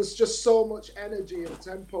 and there was just so much energy and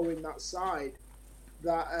tempo in that side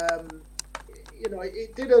that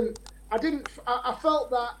it didn't. I felt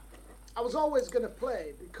that I was always going to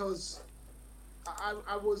play because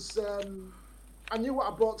I was. I knew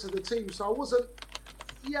what I brought to the team, so I wasn't.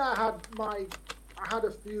 Yeah, I had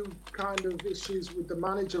a few kind of issues with the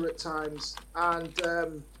manager at times, and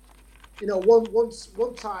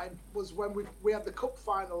one time was when we had the cup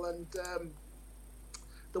final, and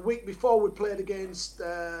the week before we played against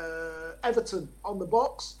Everton on the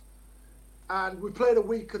box, And we played a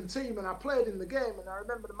weakened team, and I played in the game, and I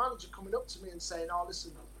remember the manager coming up to me and saying, "Oh,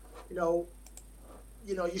 listen, you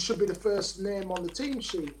should be the first name on the team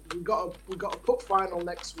sheet. We got a cup final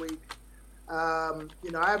next week. I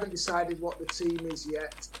haven't decided what the team is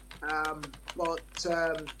yet, but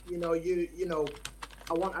I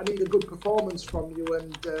need a good performance from you,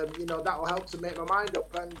 and that will help to make my mind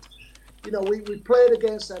up." And we played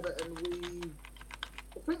against Everton.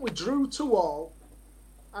 I think we drew 2-2,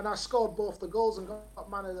 and I scored both the goals and got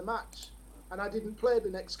man of the match. And I didn't play the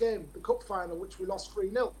next game, the cup final, which we lost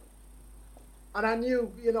 3-0. And I knew,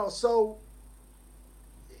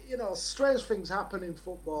 strange things happen in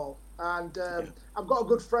football. And I've got a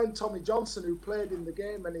good friend, Tommy Johnson, who played in the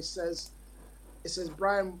game, and he says,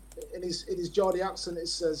 Brian, in his Geordie accent, it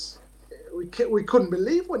says, we couldn't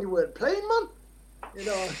believe when you weren't playing, man.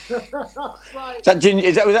 Like, is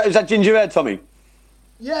that Gingerhead, Tommy?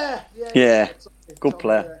 Yeah. Good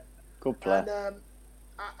player. Good player.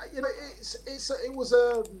 And it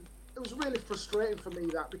was really frustrating for me,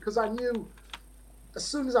 that, because I knew as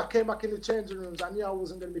soon as I came back in the changing rooms, I knew I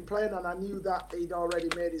wasn't going to be playing, and I knew that he'd already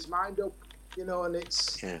made his mind up. And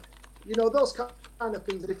it's those kind of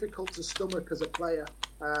things are difficult to stomach as a player.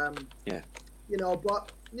 But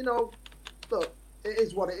look, it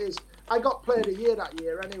is what it is. I got played a year that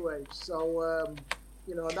year anyway, so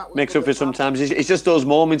that was makes up for sometimes. It's just those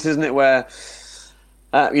moments, isn't it, where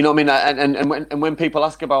you know what I mean? And when people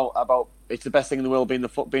ask about it's the best thing in the world being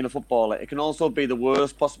a footballer, it can also be the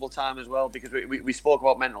worst possible time as well, because we spoke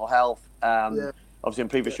about mental health. Obviously in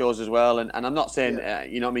previous shows as well, and I'm not saying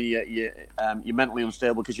you're mentally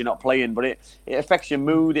unstable because you're not playing, but it affects your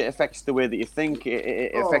mood, it affects the way that you think,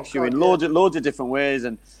 it affects you in loads of different ways,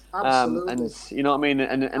 and you know what I mean,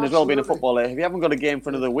 and as well, being a footballer, if you haven't got a game for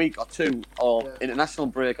another week or two, or international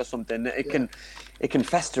break or something, it can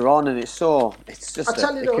fester on, and it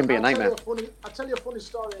can be a nightmare. I'll tell you a funny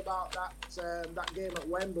story about that game at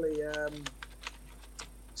Wembley.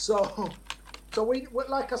 So we,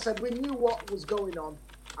 like I said, we knew what was going on,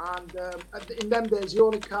 and in them days you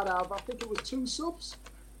only can't have, I think it was 2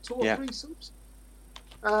 or 3 subs.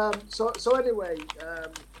 So anyway,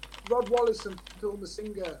 Rod Wallace and Phil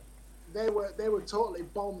Masinga, they were totally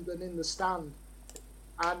bombed and in the stand,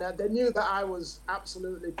 and they knew that I was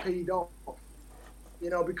absolutely peed off,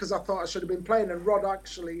 because I thought I should have been playing, and Rod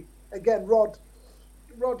actually, again, Rod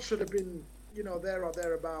should have been, there or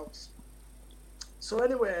thereabouts. So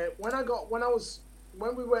anyway, when we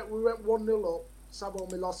went 1-0 up, Savo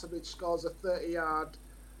Milosevic scores a 30-yard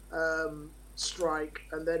strike,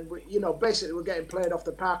 and then basically we're getting played off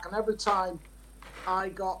the park. And every time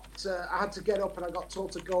I had to get up and I got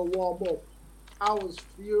told to go warm up, I was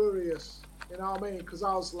furious. You know what I mean? Because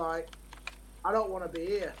I was like, I don't want to be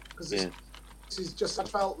here, because this is just, I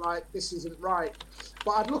felt like this isn't right.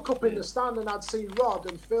 But I'd look up in the stand and I'd see Rod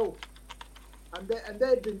and Phil, and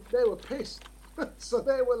they were pissed. So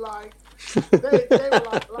they were like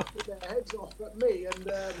laughing their heads off at me, and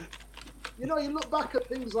you look back at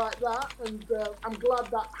things like that, and I'm glad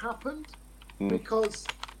that happened, because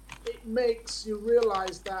it makes you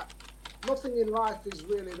realise that nothing in life is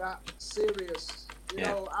really that serious.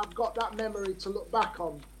 I've got that memory to look back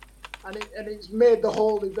on, and it's made the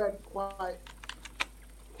whole event quite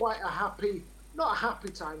a happy, not a happy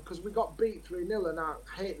time, because we got beat 3-0, and I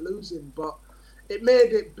hate losing, but it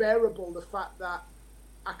made it bearable, the fact that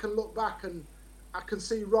I can look back and I can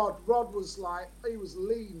see Rod. Rod was like, he was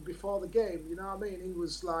lean before the game, you know what I mean? He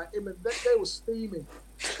was like, him and they were steaming.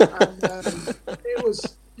 And it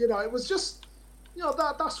was just,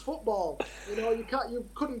 that's football. You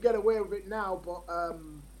couldn't get away with it now, but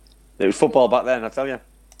it was football back then, I tell you.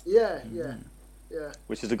 Yeah.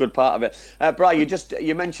 Which is a good part of it. Brian,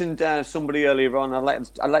 you mentioned somebody earlier on.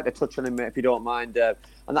 I'd like to touch on him if you don't mind,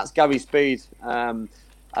 and that's Gary Speed. And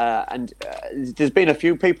there's been a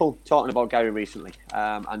few people talking about Gary recently,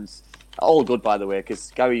 and all good, by the way,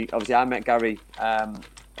 because Gary, obviously, I met Gary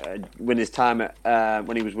when his time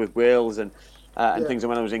when he was with Wales and things, and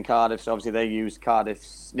when I was in Cardiff. So obviously they used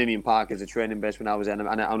Cardiff's Ninian Park as a training base when I was in,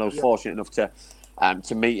 and I was fortunate enough to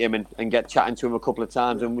meet him and get chatting to him a couple of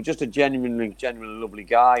times, and we're just a genuinely lovely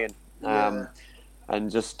guy, and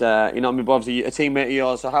just obviously a teammate of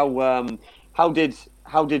yours. So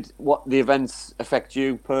how did what the events affect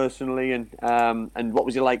you personally, and what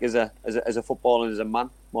was you like as a footballer and as a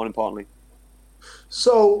man, more importantly?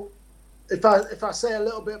 So if I say a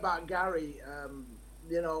little bit about Gary,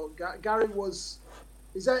 Gary was,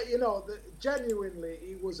 genuinely,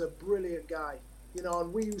 he was a brilliant guy,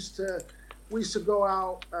 and we used to go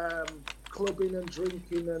out clubbing and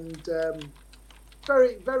drinking, and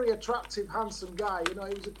very, very attractive, handsome guy. He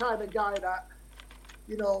was the kind of guy that,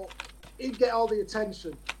 he'd get all the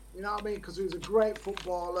attention. You know what I mean? Because he was a great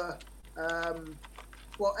footballer.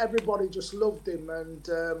 But everybody just loved him.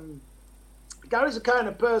 And Gary's the kind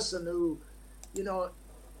of person who, you know,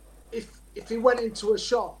 if he went into a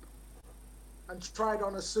shop and tried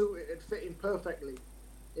on a suit, it'd fit him perfectly.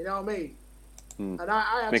 You know what I mean? And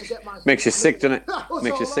I had to get my... Makes you sick, doesn't it?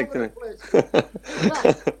 Makes you sick, doesn't it?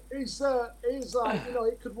 Yeah, he's like, you know,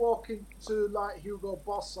 he could walk into like Hugo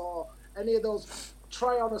Boss or any of those,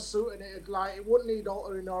 try on a suit and it wouldn't need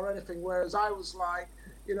altering or anything. Whereas I was like,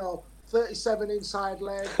 you know, 37 inside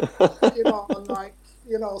leg, you know, and like,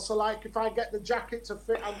 you know, so like if I get the jacket to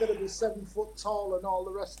fit, I'm going to be 7 foot tall and all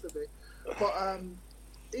the rest of it. But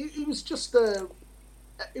he was just,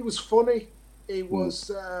 it was funny. He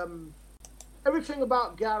was, everything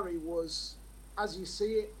about Gary was, as you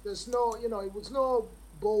see it, there's no, you know, it was no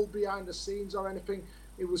bull behind the scenes or anything.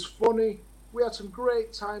 It was funny. We had some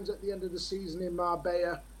great times at the end of the season in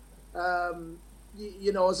Marbella.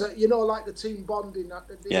 You know, like the team bonding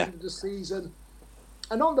at the end of the season,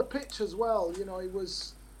 and on the pitch as well. You know, it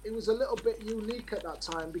was a little bit unique at that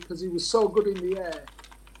time because he was so good in the air.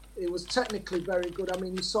 He was technically very good. I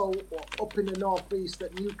mean, you saw up in the northeast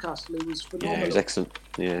at Newcastle, he was phenomenal. Yeah, he was excellent.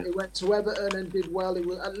 Yeah, he went to Everton and did well.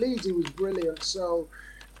 At Leeds, he was brilliant. So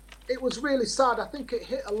it was really sad. I think it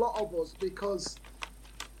hit a lot of us because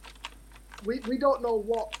we don't know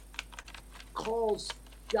what caused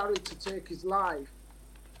Gary to take his life,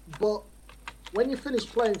 but when you finish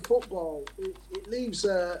playing football, it leaves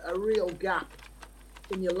a real gap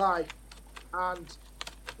in your life. And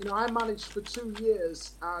you know, I managed for 2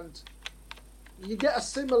 years, and you get a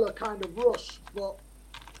similar kind of rush, but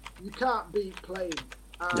you can't beat playing.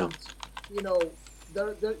 And you know,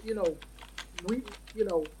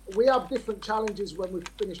 we have different challenges when we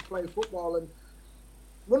finish playing football. And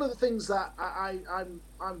one of the things that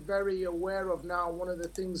I'm very aware of now, one of the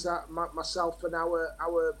things that myself and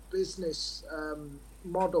our business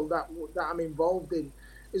model that I'm involved in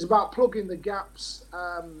is about plugging the gaps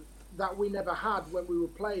that we never had when we were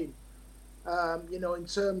playing. You know, in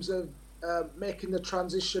terms of making the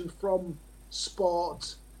transition from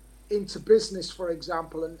sport into business, for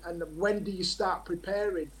example, and when do you start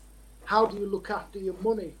preparing? How do you look after your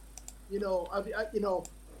money? You know, are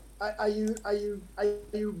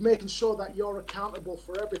you making sure that you're accountable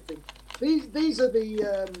for everything? These are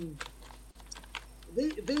the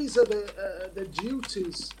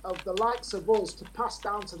duties of the likes of us to pass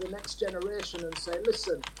down to the next generation and say,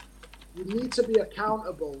 listen, you need to be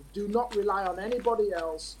accountable. Do not rely on anybody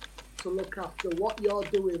else to look after what you're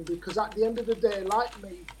doing, because at the end of the day, like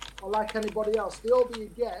me or like anybody else, the older you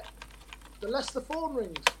get, the less the phone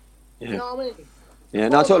rings. You know what I mean? Yeah,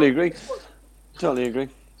 no, I totally agree. Totally agree.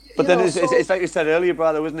 But then it's like you said earlier,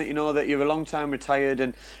 brother, wasn't it? You know, that you're a long time retired,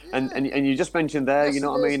 and you just mentioned there, you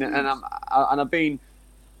know what I mean? And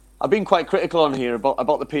I've been quite critical on here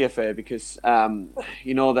about the PFA because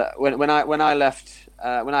you know that when I left,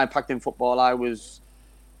 when I packed in football, I was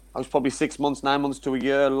probably 6 months, 9 months to a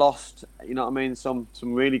year lost. You know what I mean? Some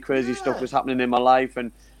really crazy stuff was happening in my life,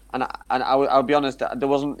 and I'll be honest, it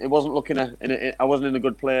wasn't looking I wasn't in a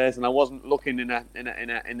good place, and I wasn't looking in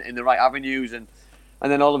the right avenues, and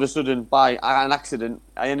then all of a sudden, by an accident,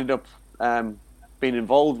 I ended up being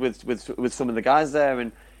involved with some of the guys there,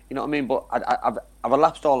 and you know what I mean. But I've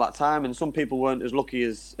elapsed all that time, and some people weren't as lucky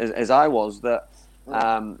as I was that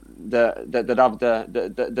that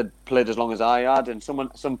played as long as I had, and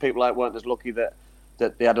some people weren't as lucky that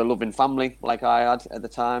they had a loving family like I had at the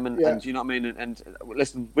time, and you know what I mean. And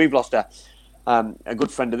listen, we've lost a good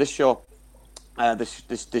friend of this show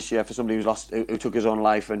this year for somebody who took his own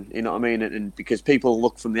life, and you know what I mean. And because people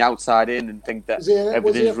look from the outside in and think that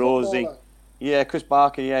everything's rosy. Yeah, Chris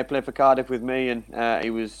Barker. Yeah, he played for Cardiff with me, and he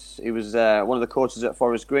was one of the coaches at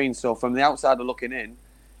Forest Green. So from the outsider looking in,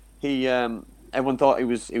 he everyone thought he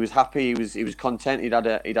was happy. He was content. He'd had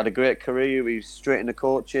a great career. He was straight into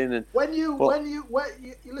coaching. And when you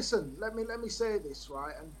listen, let me say this,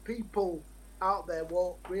 right, and people out there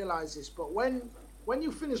won't realise this, but when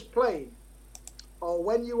you finish playing, or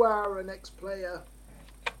when you are an ex-player,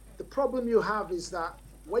 the problem you have is that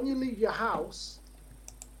when you leave your house,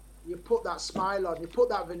 you put that smile on, you put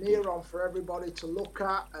that veneer on for everybody to look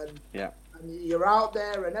at, and you're out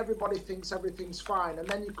there, and everybody thinks everything's fine, and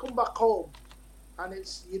then you come back home, and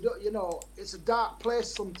it's it's a dark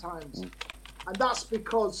place sometimes, and that's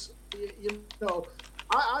because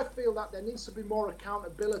I feel that there needs to be more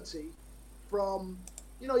accountability from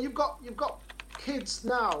you've got kids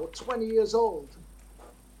now 20 years old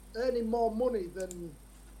earning more money than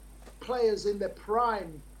players in their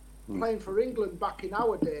prime playing for England back in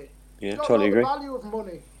our day. Yeah, Don't totally know agree. the value of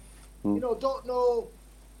money. Don't know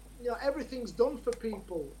everything's done for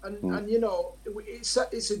people, and it's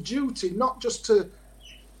a duty not just to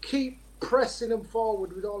keep pressing them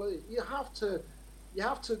forward with all of it. You have to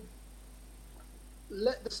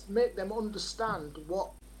make them understand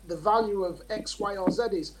what the value of X, Y, or Z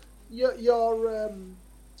is. Your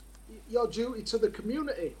duty to the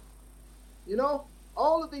community.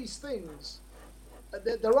 All of these things,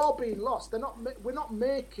 they're all being lost. We're not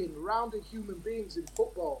making rounded human beings in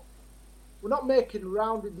football. We're not making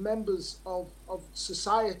rounded members of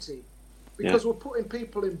society, because we're putting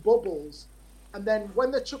people in bubbles, and then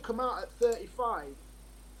when they chuck them out at 35,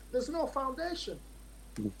 there's no foundation.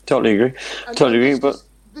 Totally agree. But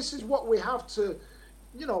this is what we have to,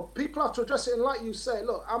 people have to address it. And like you say,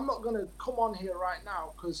 look, I'm not going to come on here right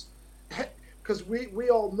now because we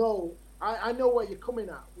all know. I know where you're coming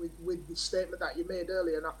at with the statement that you made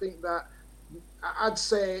earlier, and I think that I'd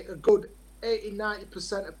say a good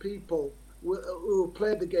 80-90% of people who have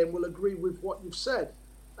played the game will agree with what you've said.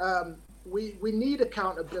 We need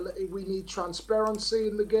accountability. We need transparency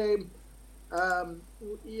in the game.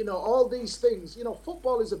 All these things.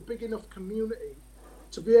 Football is a big enough community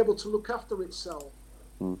to be able to look after itself.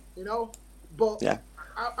 But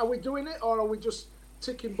are we doing it, or are we just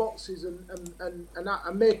ticking boxes and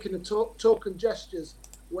making the token gestures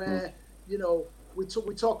where we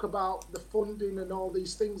talk about the funding and all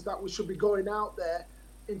these things that we should be going out there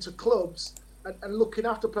into clubs and looking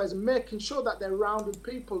after players and making sure that they're rounded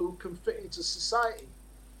people who can fit into society.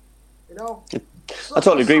 I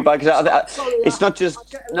totally agree, because it's not just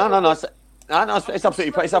it's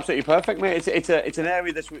absolutely perfect, mate. It's an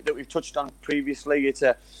area that we've touched on previously. It's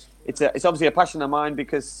obviously a passion of mine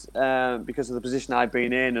because of the position I've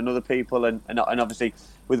been in and other people, and obviously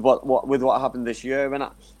with what happened this year. And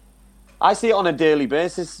I see it on a daily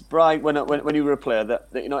basis, Brian, when you were a player, that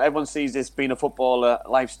everyone sees this being a footballer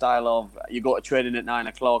lifestyle of you go to training at 9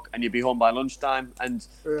 o'clock and you be home by lunchtime, and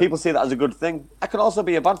people see that as a good thing. That can also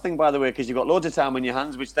be a bad thing, by the way, because you've got loads of time on your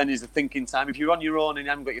hands, which then is the thinking time. If you're on your own and you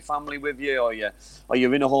haven't got your family with you, or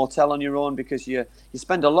you're in a hotel on your own, because you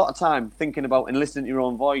spend a lot of time thinking about and listening to your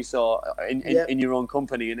own voice or in your own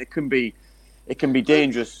company, and it can be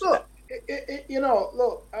dangerous. Look,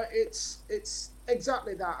 it's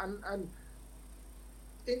exactly that, and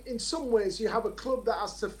in some ways you have a club that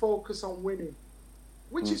has to focus on winning,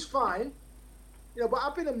 which is fine, but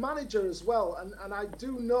I've been a manager as well, and I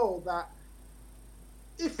do know that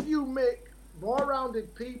if you make more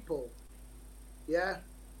rounded people,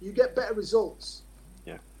 you get better results.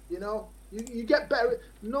 You get better,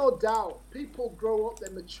 no doubt. People grow up,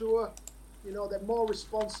 they're mature, they're more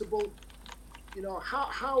responsible.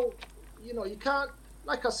 How you can't,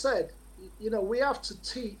 like I said, we have to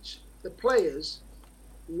teach the players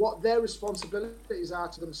what their responsibilities are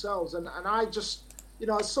to themselves. And I just,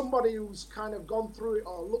 as somebody who's kind of gone through it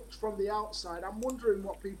or looked from the outside, I'm wondering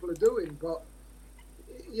what people are doing. But,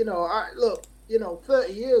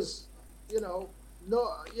 30 years,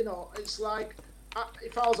 it's like,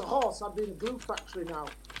 if I was a horse, I'd be in a glue factory now.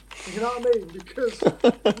 You know what I mean? Because,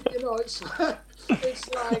 it's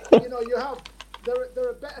like, you have, there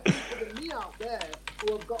are better people than me out there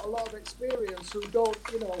who have got a lot of experience, who don't,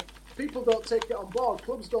 people don't take it on board,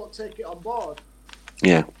 clubs don't take it on board.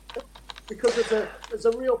 Yeah. Because there's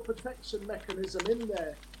a real protection mechanism in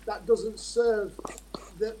there that doesn't serve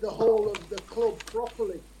the whole of the club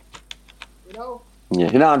properly. Yeah,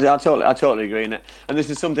 I totally agree in it. And this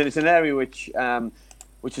is something, it's an area which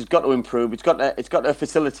has got to improve. It's got to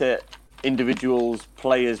facilitate individuals,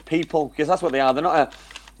 players, people, because that's what they are.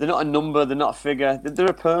 They're not a number, they're not a figure. They're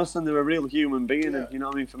a person, they're a real human being,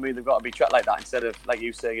 and for me, they've got to be treated like that instead of, like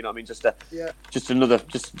you say,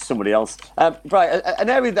 just somebody else. Right, an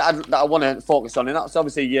area that I want to focus on, and that's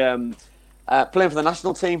obviously playing for the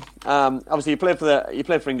national team. Obviously, you played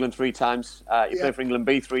for England 3 times. You played for England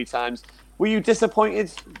B 3 times. Were you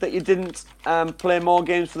disappointed that you didn't play more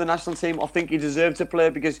games for the national team, or think you deserved to play?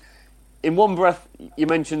 Because in one breath, you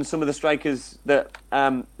mentioned some of the strikers that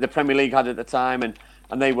the Premier League had at the time, and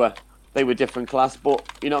they were different class. But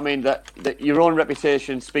you know what I mean, that your own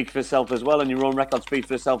reputation speaks for itself as well, and your own record speaks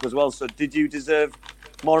for itself as well. So did you deserve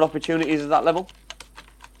more opportunities at that level?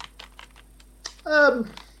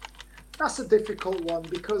 That's a difficult one,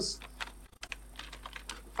 because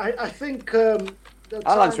I think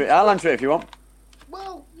I'll answer it if you want.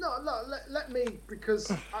 Well, no, let me,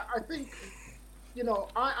 because I think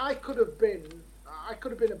I could have been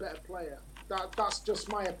a better player. That's just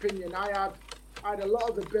my opinion. I had a lot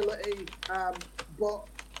of ability, but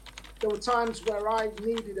there were times where I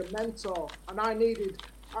needed a mentor, and I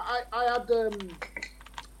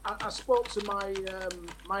spoke to my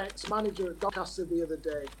ex-manager at Doncaster the other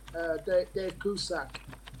day, Dave Cusack,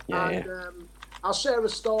 I'll share a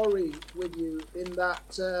story with you in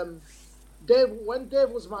that Dave, when Dave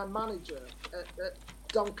was my manager at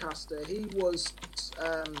Doncaster, he was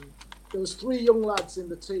there was 3 young lads in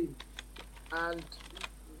the team, and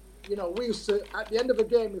we used to, at the end of a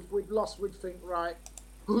game, if we'd lost, we'd think, right,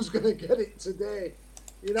 who's going to get it today?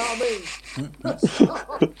 You know what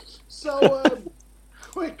I mean? so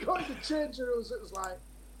we got to change the rules. It was like,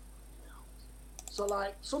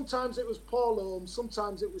 sometimes it was Paul Holmes,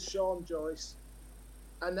 sometimes it was Sean Joyce.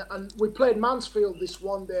 And we played Mansfield this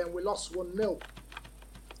one day and we lost 1-0.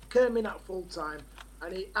 Came in at full time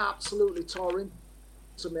and he absolutely tore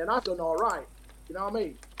into me, and I've done all right. You know what I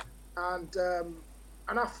mean?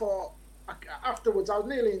 And I thought, afterwards, I was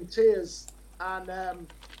nearly in tears, and I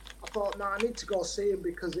thought, no, I need to go see him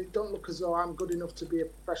because it don't look as though I'm good enough to be a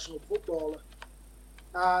professional footballer.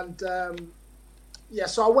 And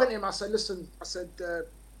so I went to him. I said, listen, I said,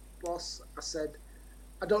 boss, I said,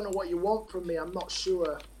 I don't know what you want from me. I'm not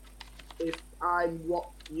sure if I'm what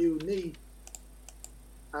you need.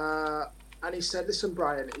 And he said, listen,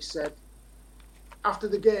 Brian, he said, after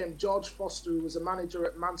the game, George Foster, who was a manager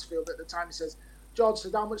at Mansfield at the time, he says, George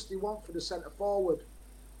said, how much do you want for the centre forward?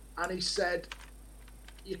 And he said,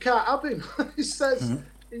 you can't have him. He says,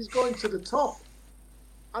 he's going to the top.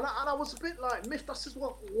 And I was a bit like miffed. I said,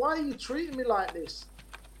 well, why are you treating me like this?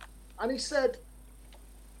 And he said,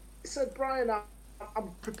 Brian,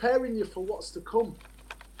 I'm preparing you for what's to come.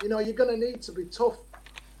 You're going to need to be tough,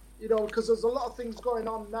 because there's a lot of things going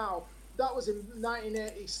on now. That was in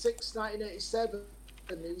 1986, 1987.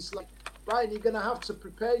 And he's like, Brian, you're going to have to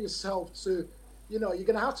prepare yourself to, you're going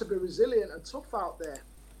to have to be resilient and tough out there.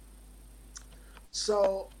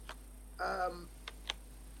 So I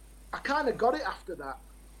kind of got it after that.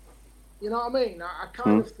 You know what I mean? I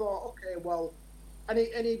kind of thought, okay, well, and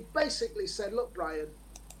he basically said, look, Brian,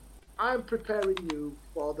 I'm preparing you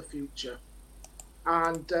for the future.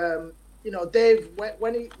 And, Dave,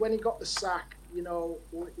 when he got the sack, we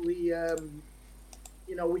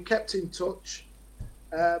kept in touch.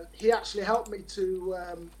 He actually helped me to,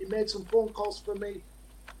 he made some phone calls for me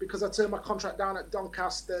because I turned my contract down at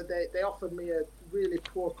Doncaster. They offered me a really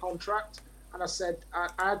poor contract. And I said, I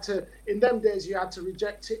had to, in them days, you had to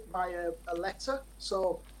reject it by a letter.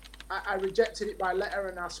 So I rejected it by letter,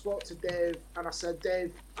 and I spoke to Dave, and I said,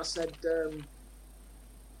 Dave, I said,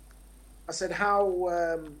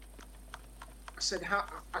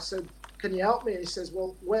 can you help me? And he says,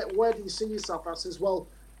 well, where do you see yourself? I says, well,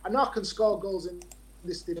 I know I can score goals in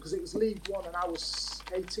this team because it was League One, and I was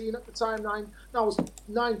 18 at the time. I was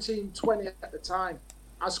 19, 20 at the time.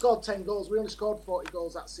 I scored 10 goals. We only scored 40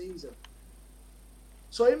 goals that season.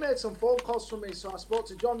 So he made some phone calls for me. So I spoke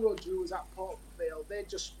to John Rudge, who was at Port Vale. They'd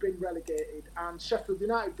just been relegated, and Sheffield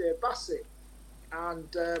United, Dave Bassett.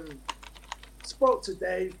 And spoke to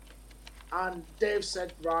Dave, and Dave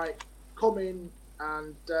said, right, come in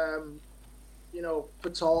and, for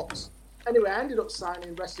talks. Anyway, I ended up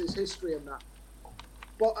signing, rest is history and that.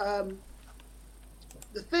 But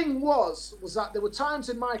the thing was that there were times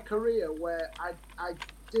in my career where I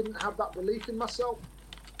didn't have that belief in myself.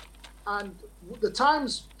 And the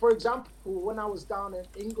times, for example, when I was down in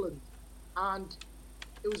England, and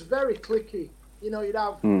it was very cliquey. You'd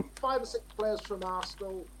have 5 or 6 players from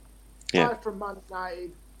Arsenal, 5 from Man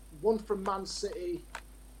United, 1 from Man City,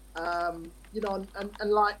 and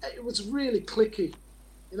like, it was really cliquey.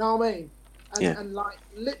 You know what I mean? And like,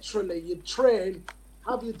 literally, you'd train,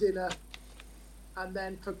 have your dinner, and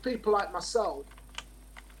then for people like myself,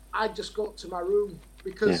 I'd just go up to my room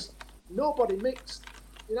because nobody mixed.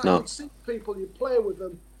 You'd see people, you'd play with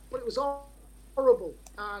them, but it was horrible.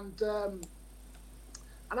 And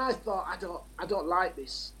I thought, I don't like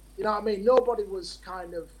this. You know what I mean? Nobody was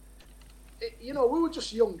kind of, we were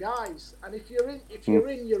just young guys. And if you're in,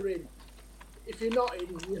 you're in. If you're not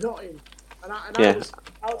in, you're not in. And I was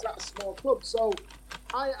at a small club, so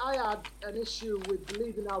I had an issue with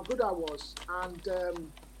believing how good I was. And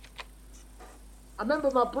I remember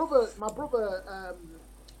my brother.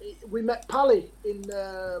 We met Pally in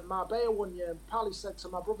Marbella one year, and Pally said to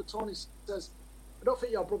my brother Tony, says, I don't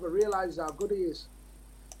think your brother realises how good he is.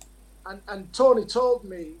 And Tony told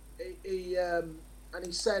me, he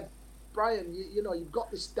said, Brian, you've got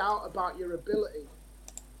this doubt about your ability,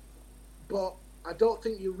 but I don't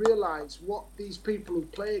think you realise what these people who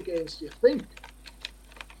play against you think.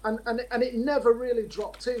 And it never really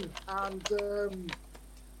dropped in. And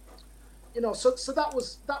so that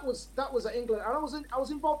was at England, and I was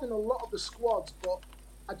involved in a lot of the squads, but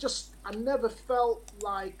I never felt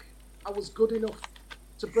like I was good enough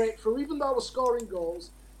to break through, even though I was scoring goals.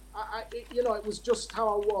 It was just how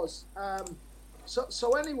I was.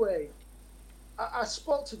 So anyway, I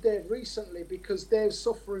spoke to Dave recently because Dave's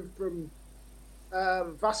suffering from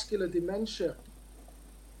vascular dementia,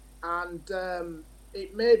 and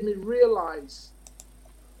it made me realise,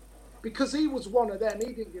 because he was one of them,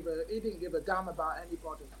 he didn't give a damn about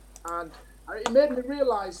anybody, and it made me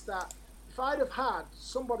realise that if I'd have had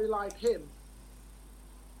somebody like him,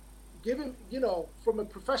 give him, from a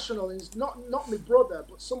professional, he's not my brother,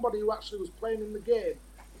 but somebody who actually was playing in the game,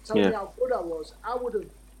 telling me how good I was, I would have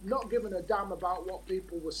not given a damn about what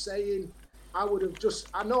people were saying. I would have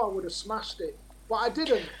smashed it, but I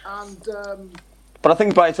didn't. And but I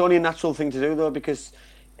think, it's only a natural thing to do though, because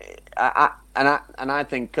I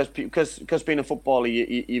think because being a footballer,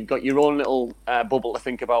 you've got your own little bubble to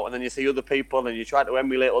think about, and then you see other people and you try to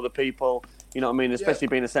emulate other people. You know what I mean? Especially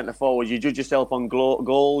being a centre forward, you judge yourself on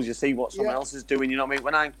goals. You see what someone else is doing. You know what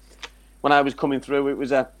I mean? When I was coming through, it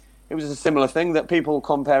was a similar thing, that people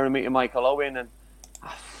comparing me to Michael Owen, and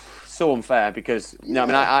so unfair, because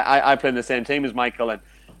I played in the same team as Michael and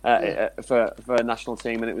for a national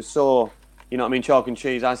team, and it was so. You know what I mean? Chalk and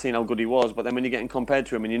cheese. I've seen how good he was, but then when you're getting compared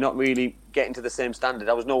to him and you're not really getting to the same standard,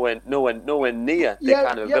 I was nowhere near the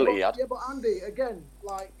kind of ability he had. Yeah, but Andy, again,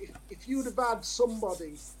 like if you'd have had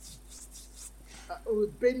somebody who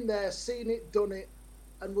had been there, seen it, done it,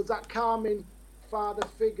 and was that calming father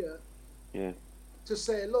figure, to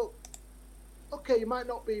say, look, okay, you might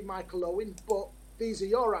not be Michael Owen, but these are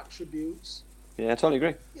your attributes. Yeah, I totally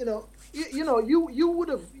agree. You would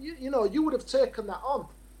have taken that on.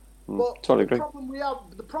 But totally the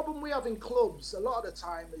problem we have in clubs a lot of the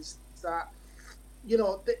time is that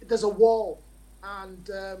there's a wall, and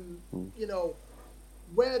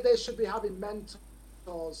where they should be having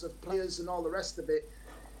mentors of players and all the rest of it,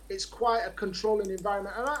 it's quite a controlling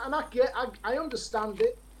environment, and I understand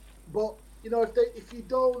it, but if you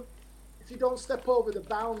don't step over the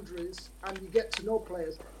boundaries and you get to know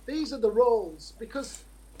players, these are the roles, because.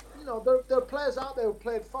 There are players out there who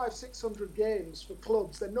played 500-600 games for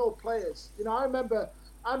clubs. They're no players. I remember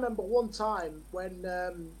one time when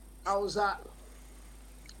I was at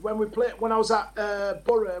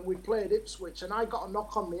Borough and we played Ipswich, and I got a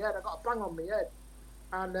knock on my head. I got a bang on my head,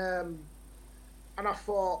 and I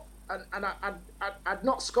thought, and I'd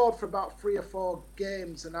not scored for about 3 or 4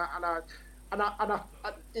 games, and I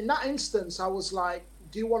in that instance I was like,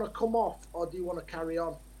 do you want to come off or do you want to carry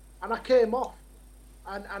on? And I came off.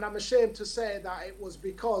 And I'm ashamed to say that it was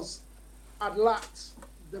because I'd lacked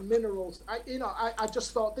the minerals. I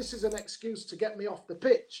just thought this is an excuse to get me off the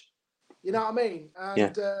pitch. You know what I mean?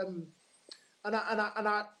 And there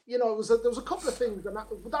was a couple of things, and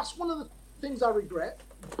that's one of the things I regret.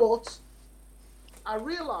 But I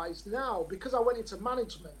realised now, because I went into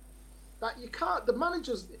management, that you can't. The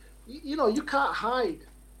managers, you can't hide.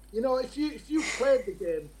 If you played the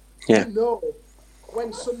game, you know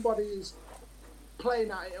when somebody is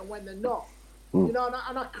playing at it and when they're not, and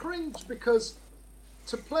I cringe, because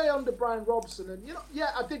to play under Brian Robson, and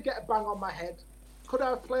I did get a bang on my head. Could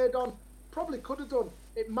I have played on? Probably could have done.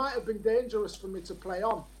 It might have been dangerous for me to play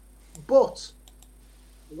on, but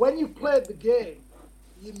when you've played the game,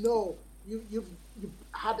 you've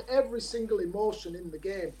had every single emotion in the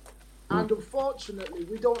game, and unfortunately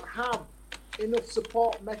we don't have enough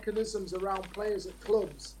support mechanisms around players at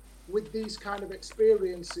clubs with these kind of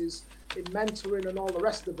experiences in mentoring and all the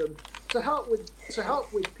rest of them to help with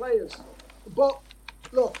players. But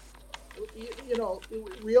look,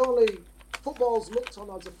 football's looked on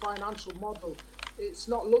as a financial model. It's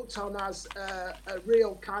not looked on as a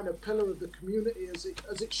real kind of pillar of the community as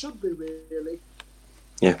it should be, really.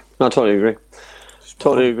 Yeah, I totally agree.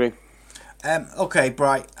 Totally agree. Okay,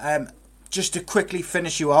 Bright. Just to quickly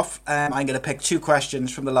finish you off, I'm going to pick 2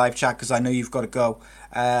 questions from the live chat because I know you've got to go.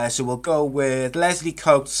 So we'll go with Leslie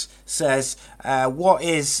Coates says,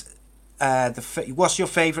 what's your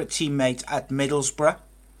favourite teammate at Middlesbrough?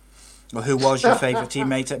 Or who was your favourite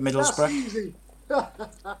teammate at Middlesbrough?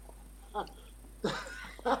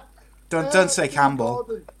 Don't say Campbell.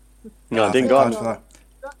 No, Deane Gordon.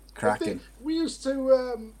 Cracking. We used to,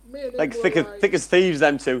 me and him like thick as thieves,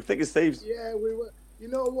 them two. Thick as thieves. Yeah, we were. You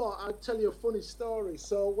know what? I'll tell you a funny story.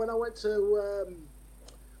 So when I went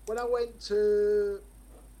to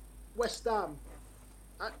West Ham,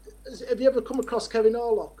 have you ever come across Kevin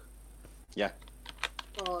Orlock? Yeah.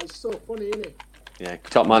 Oh, it's so funny, isn't he? Yeah,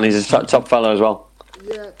 top man. He's a top fellow as well.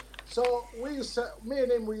 Yeah. So me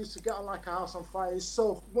and him, we used to get on like a house on fire. He's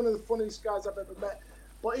one of the funniest guys I've ever met.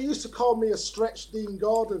 But he used to call me a stretched Deane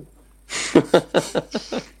Gordon.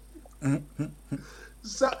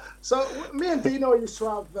 So me and Dino used to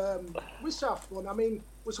have fun. I mean,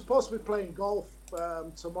 we're supposed to be playing golf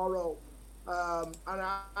tomorrow, and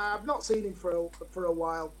I've not seen him for a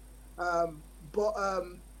while. But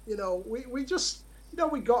you know, we just, you know,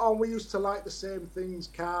 we got on. We used to like the same things,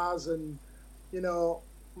 cars, and you know,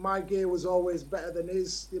 my gear was always better than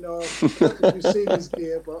his. You know, I don't think you've seen his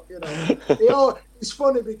gear, but you know, it's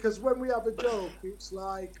funny because when we have a joke, it's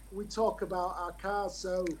like we talk about our cars.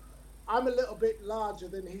 So I'm a little bit larger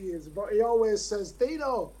than he is, but he always says,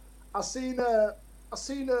 "Dino, I seen a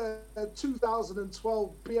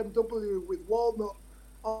 2012 BMW with walnut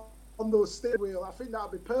on the steering wheel. I think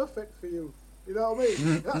that'd be perfect for you." You know what I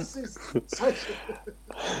mean? That's his session.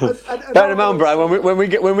 Don't remember, Brian,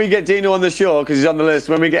 when we get Dino on the show, because he's on the list,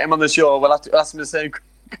 when we get him on the show, we'll have to ask him the same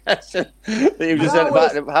question that you just said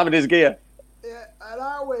about having his gear. Yeah, and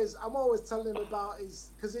I'm always telling him about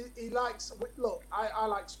his, because he likes, look, I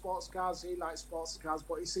like sports cars, he likes sports cars,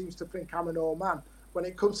 but he seems to think I'm an old man when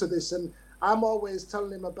it comes to this. And I'm always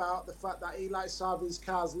telling him about the fact that he likes to have his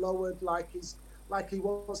cars lowered, like he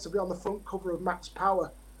wants to be on the front cover of Max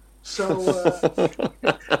Power. So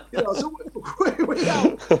you know, so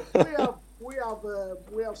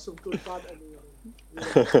we have some good banter. You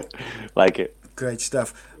know. Like it. Great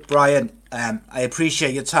stuff, Brian. I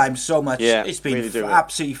appreciate your time so much. Yeah, it's been really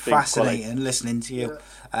absolutely fascinating listening to you,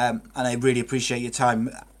 and I really appreciate your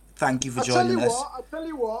time. Thank you for joining us. I'll tell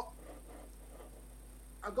you what.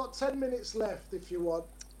 I've got 10 minutes left if you want.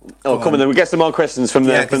 Oh, come on then. We'll get some more questions from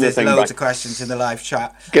the thing. There's loads of questions in the live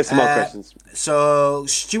chat. Get some more questions. So,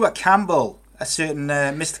 Stuart Campbell, a certain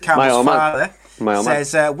Mr. Campbell's father,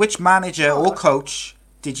 says, which manager or coach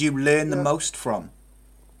did you learn the most from?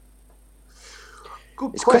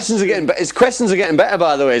 His questions are getting better,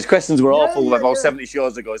 by the way. His questions were awful about 70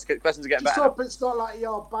 shows ago. His questions are getting better. Just hope it's not like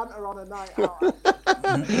your banter on a night out.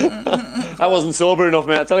 I wasn't sober enough,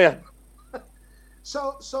 mate, I tell you.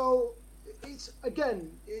 So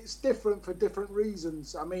it's different for different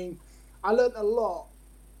reasons. I mean, I learned a lot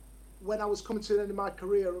when I was coming to the end of my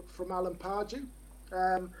career from Alan Pardew.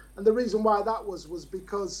 And the reason why that was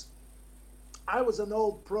because I was an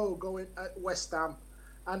old pro going at West Ham.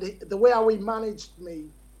 And the way how he managed me,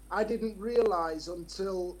 I didn't realise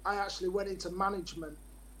until I actually went into management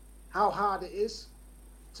how hard it is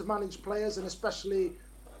to manage players, and especially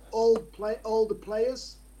older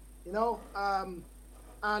players, you know.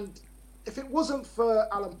 And if it wasn't for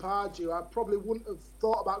Alan Pardew, I probably wouldn't have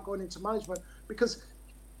thought about going into management, because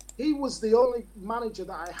he was the only manager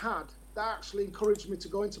that I had that actually encouraged me to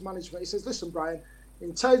go into management. He says, "Listen, Brian,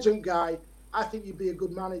 intelligent guy, I think you'd be a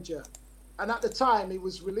good manager." And at the time, he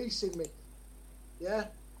was releasing me. Yeah.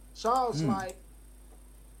 So I was like,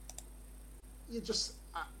 "You just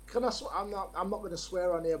can I? I'm not going to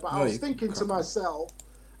swear on here, but I was thinking to myself,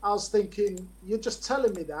 you're just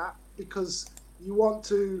telling me that because you want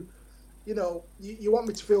to, you know, you want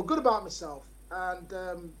me to feel good about myself." And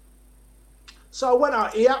so I went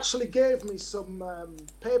out. He actually gave me some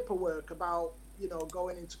paperwork about, you know,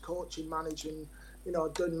 going into coaching, managing, you know,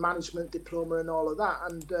 doing management diploma and all of that.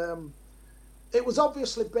 And it was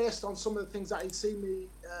obviously based on some of the things that he'd seen me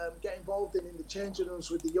get involved in the changing rooms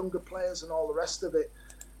with the younger players and all the rest of it.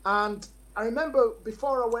 And I remember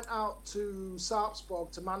before I went out to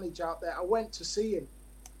Sarpsborg to manage out there, I went to see him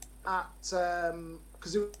at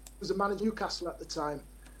because he was a manager of Newcastle at the time,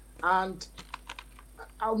 and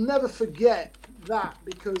I'll never forget that,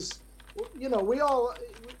 because you know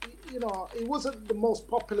he wasn't the most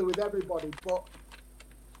popular with everybody, but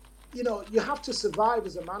you know, you have to survive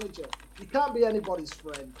as a manager. You can't be anybody's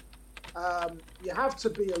friend. You have to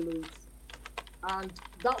be aloof, and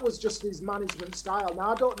that was just his management style.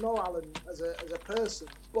 Now I don't know Alan as a person,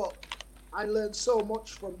 but I learned so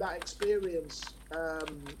much from that experience.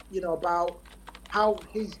 You know, about how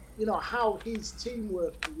his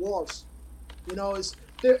teamwork was. You know,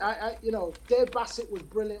 Dave Bassett was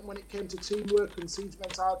brilliant when it came to teamwork and siege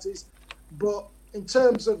mentalities, but in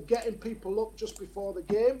terms of getting people up just before the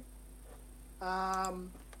game,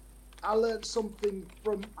 I learned something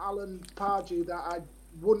from Alan Pardew that I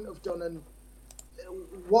wouldn't have done. And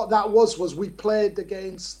what that was we played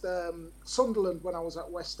against Sunderland when I was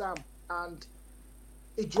at West Ham, and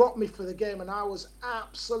he dropped me for the game, and I was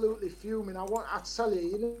absolutely fuming. I tell you,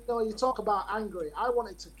 you know, you talk about angry. I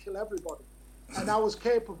wanted to kill everybody, and I was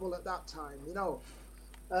capable at that time, you know.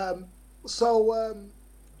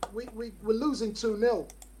 We were losing 2-0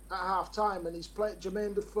 at half time, and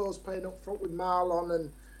Jermaine Defoe's playing up front with Marlon,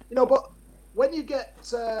 and you know. But when you get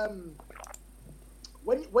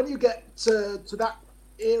when you get to that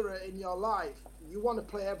era in your life, you want to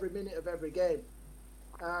play every minute of every game,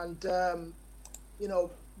 and you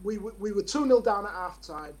know, we were 2-0 down at half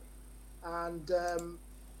time, and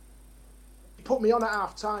he put me on at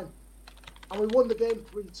half time, and we won the game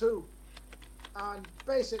 3-2. And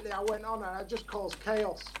basically, I went on and I just caused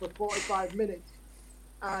chaos for 45 minutes.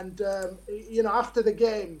 And, after the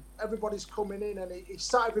game, everybody's coming in and he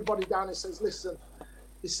sat everybody down and says, listen,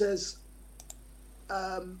 he says,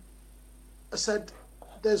 I said,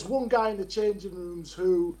 there's one guy in the changing rooms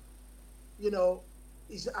who, I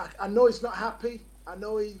know he's not happy. I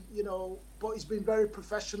know but he's been very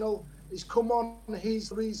professional. He's come on. He's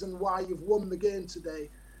the reason why you've won the game today.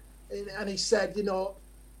 And he said,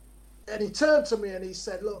 and he turned to me and he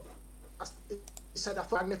said, look, he said, I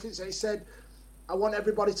thought magnificent. He said, I want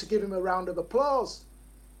everybody to give him a round of applause.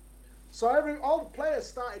 So all the players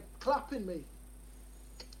started clapping me,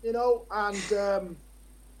 and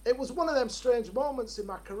it was one of them strange moments in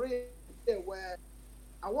my career where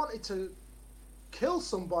I wanted to kill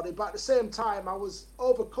somebody, but at the same time I was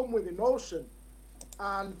overcome with emotion,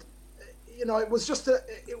 and it was just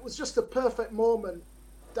a perfect moment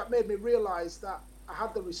that made me realise that I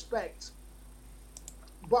had the respect,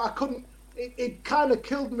 but I couldn't. It kind of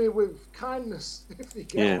killed me with kindness, if you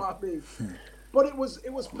get what I mean. But it was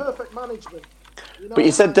perfect management. But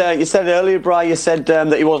you said earlier, Bri, you said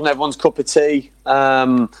that he wasn't everyone's cup of tea.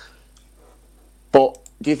 But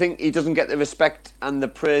do you think he doesn't get the respect and the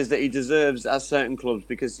praise that he deserves at certain clubs?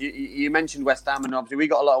 Because you mentioned West Ham, and obviously we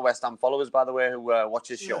got a lot of West Ham followers, by the way, who watch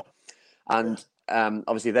this show, and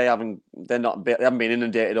obviously they haven't been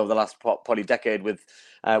inundated over the last probably decade with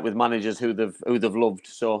managers who they've loved.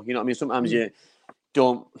 So sometimes you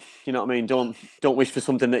don't don't wish for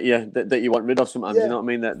something that you want rid of. Sometimes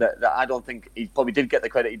that I don't think he probably did get the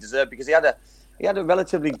credit he deserved, because he had a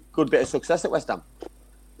relatively good bit of success at West Ham.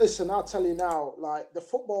 Listen, I'll tell you now, like the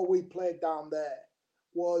football we played down there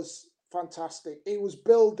was fantastic. He was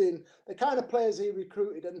building the kind of players he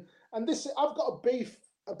recruited, and this I've got a beef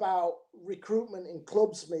about recruitment in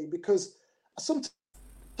clubs, because sometimes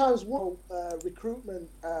recruitment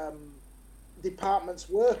departments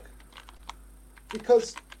work.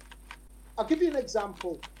 Because I'll give you an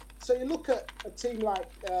example. So you look at a team like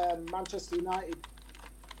Manchester United,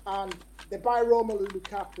 and they buy Romelu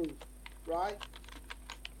Lukaku, right?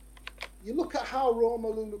 You look at how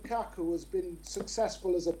Romelu Lukaku has been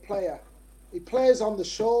successful as a player. He plays on the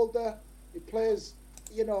shoulder. He plays,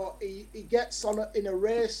 he gets on in a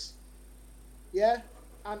race,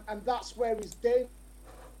 and that's where he's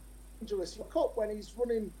dangerous. Look up when he's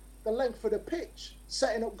running the length of the pitch,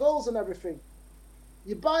 setting up goals and everything.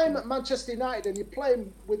 You buy him at Manchester United and you play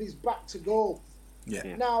him with his back to goal.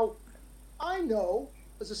 Yeah. Now, I know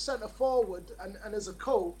as a centre forward and as a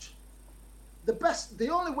coach, the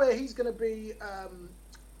only way he's going to be,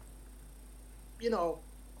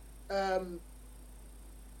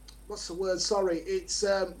 what's the word? Sorry, it's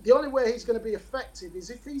the only way he's going to be effective is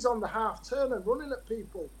if he's on the half turn and running at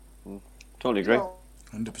people. Totally agree.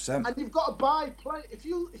 100%. And you've got to buy play. If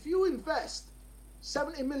you invest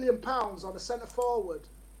 £70 million on a centre forward,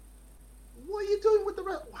 what are you doing with the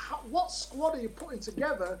rest? What squad are you putting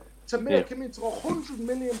together to make him into £100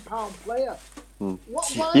 million player?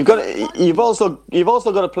 You've also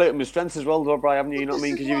got to play it with strengths as well, though, Brian, haven't you? You know what I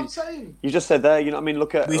mean? Because you just said there, you know what I mean?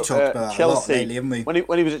 Look at we talked about Chelsea, a lot lately, haven't we?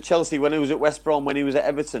 When he was at Chelsea, when he was at West Brom, when he was at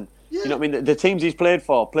Everton. Yeah. You know what I mean? The teams he's played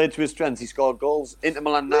to his strengths. He scored goals. Inter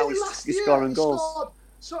Milan now he's scoring goals.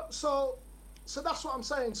 So that's what I'm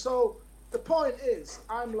saying. So the point is,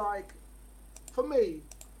 I'm like, for me,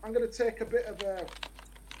 I'm going to take a bit of a.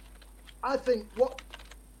 I think what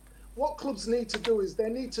clubs need to do is they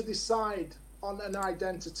need to decide on an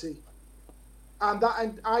identity, and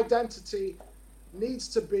that identity needs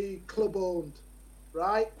to be club owned,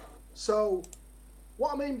 right? So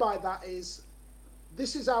what I mean by that is,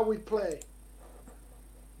 this is how we play.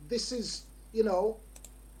 This is,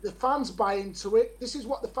 the fans buy into it. This is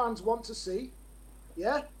what the fans want to see.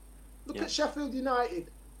 Yeah? Look at Sheffield United,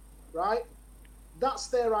 right? That's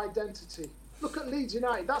their identity. Look at Leeds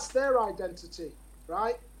United. That's their identity,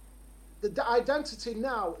 right? The identity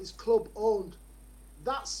now is club owned.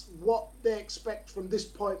 That's what they expect from this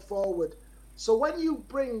point forward. So when you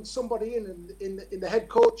bring somebody in the head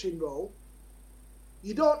coaching role,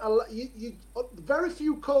 you don't allow, very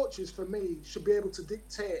few coaches for me should be able to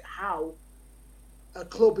dictate how a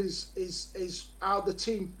club is how the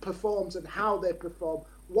team performs and how they perform,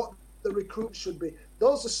 what the recruits should be.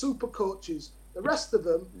 Those are super coaches. The rest of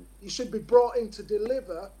them, you should be brought in to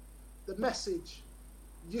deliver the message.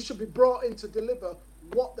 You should be brought in to deliver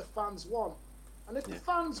what the fans want. And if the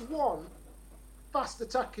fans want fast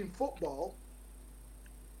attacking football,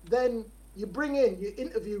 then you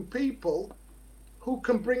interview people who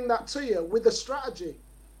can bring that to you with a strategy.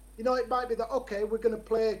 It might be that, okay, we're going to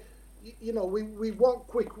play, we want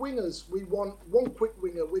quick wingers. We want one quick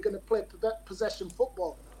winger. We're going to play possession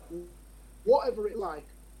football. whatever it's like.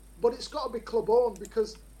 But it's got to be club owned,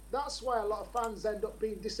 because that's why a lot of fans end up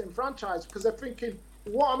being disenfranchised, because they're thinking,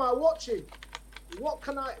 what am I watching? What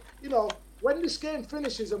can I, when this game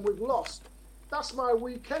finishes and we've lost, that's my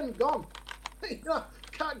weekend gone.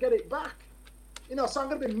 Can't get it back. So I'm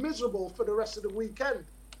going to be miserable for the rest of the weekend.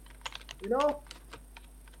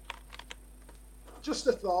 Just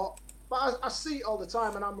a thought. But I see it all the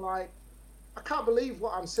time, and I'm like, I can't believe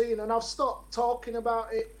what I'm seeing, and I've stopped talking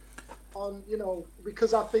about it on,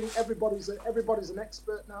 because I think everybody's an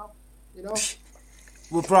expert now,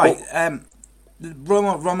 Well, right,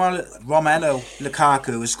 Romelu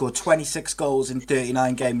Lukaku has scored 26 goals in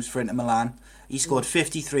 39 games for Inter Milan. He scored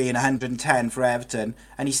 53 and 110 for Everton,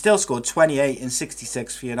 and he still scored 28 and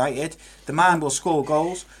 66 for United. The man will score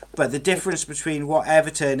goals, but the difference between what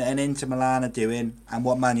Everton and Inter Milan are doing and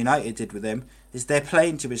what Man United did with him is they're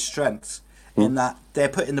playing to his strengths, in that they're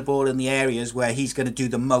putting the ball in the areas where he's going to do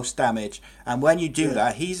the most damage. And when you do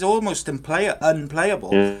that, he's almost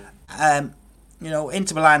unplayable.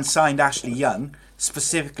 Inter Milan signed Ashley Young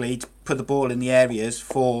specifically to put the ball in the areas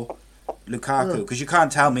for Lukaku, because you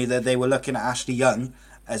can't tell me that they were looking at Ashley Young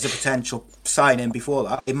as a potential signing before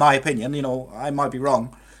that. In my opinion, I might be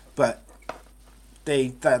wrong, but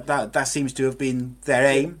that seems to have been their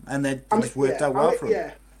aim, and it's worked out well for them.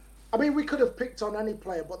 Yeah, I mean, we could have picked on any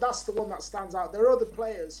player, but that's the one that stands out. There are other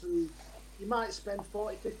players who you might spend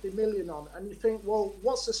 40, 50 million on, and you think, well,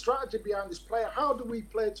 what's the strategy behind this player? How do we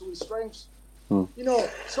play to his strengths?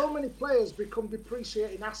 So many players become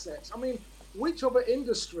depreciating assets. I mean, which other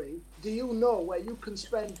industry do you know where you can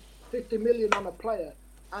spend 50 million on a player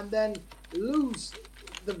and then lose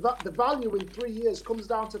the value in 3 years comes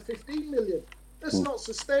down to 15 million? That's not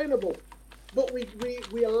sustainable. But we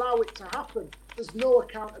allow it to happen. There's no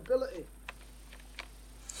accountability.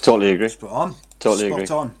 Totally agree. Spot on. Totally agree.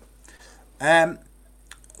 Spot on.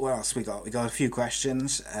 What else we got? We got a few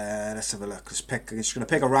questions. Let's have a look. I'm just going to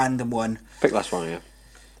pick a random one. Pick last one, yeah.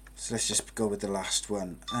 So let's just go with the last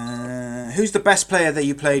one. Who's the best player that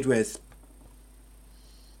you played with?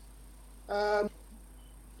 That's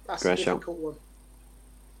great a difficult one.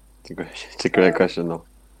 It's a great question, though.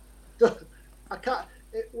 I can't.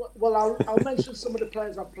 I'll mention some of the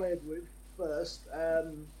players I've played with first.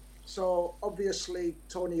 So obviously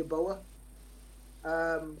Tony Yeboah,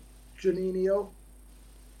 Juninho,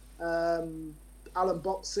 Alan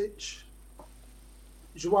Boksic,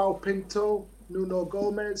 Joao Pinto, Nuno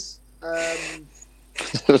Gomez.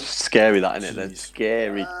 Scary, that, isn't it? That's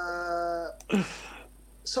scary.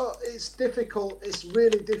 So it's difficult. It's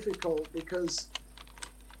really difficult because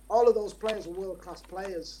all of those players are world-class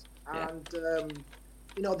players. And,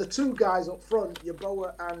 the two guys up front,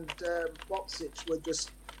 Yeboah and Boksic, were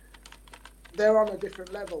just, they're on a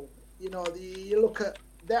different level. You look at,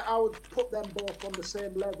 I would put them both on the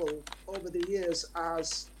same level over the years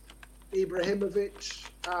as Ibrahimovic,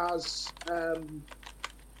 as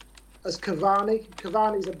Cavani.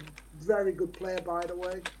 Cavani's a very good player, by the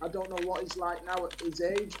way. I don't know what he's like now at his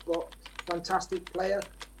age, but fantastic player.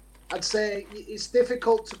 I'd say it's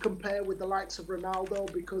difficult to compare with the likes of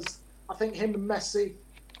Ronaldo, because I think him and Messi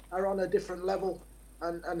are on a different level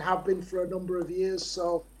and have been for a number of years.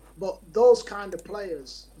 So, but those kind of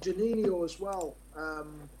players, Juninho as well. I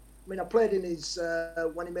played in his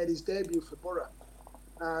when he made his debut for Borough,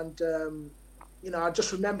 and I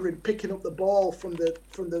just remember him picking up the ball from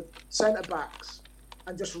the centre backs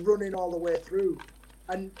and just running all the way through,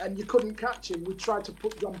 and you couldn't catch him. We tried to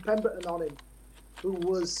put John Pemberton on him, who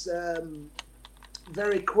was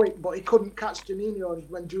very quick, but he couldn't catch Juninho. And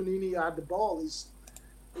when Juninho had the ball,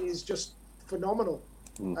 he's just phenomenal.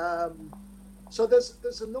 So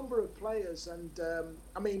there's a number of players, and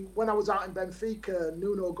when I was out in Benfica,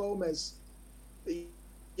 Nuno Gomez, I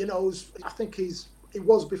think he's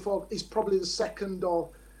probably the second, or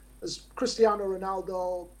as Cristiano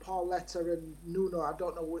Ronaldo, Paul Letta, and Nuno. I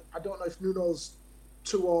don't know if Nuno's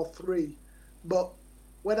 2 or 3, but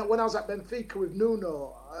when I was at Benfica with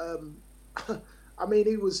Nuno,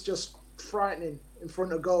 he was just frightening in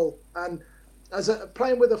front of goal. And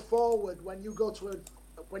playing with a forward, when you go to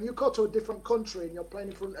a different country and you're playing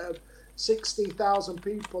in front of 60,000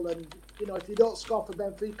 people, and if you don't score for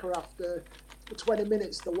Benfica after 20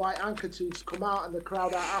 minutes, the white handkerchiefs come out and the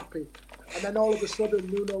crowd are happy, and then all of a sudden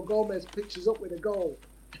Nuno Gomez pitches up with a goal.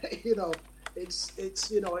 It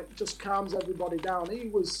just calms everybody down. He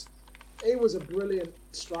was a brilliant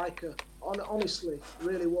striker. Honestly,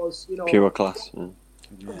 really was. Pure class.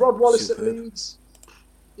 Rod Wallace Superb. at Leeds.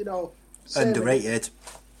 Underrated.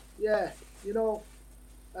 Yeah,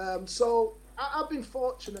 so I've been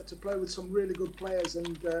fortunate to play with some really good players,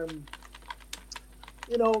 and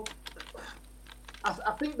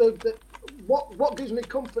I think what gives me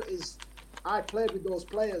comfort is I played with those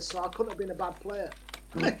players, so I couldn't have been a bad player.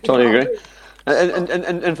 Totally agree.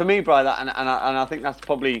 And for me, Brian, and I think that's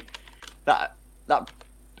probably that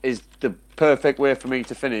is the perfect way for me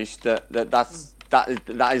to finish. That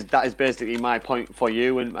is basically my point for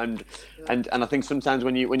you. And I think sometimes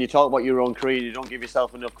when you talk about your own career, you don't give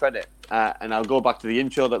yourself enough credit. And I'll go back to the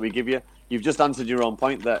intro that we give you. You've just answered your own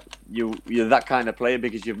point that you're that kind of player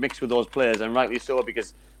because you've mixed with those players, and rightly so,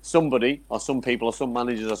 because somebody or some people or some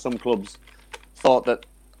managers or some clubs thought that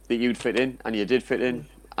you'd fit in, and you did fit in,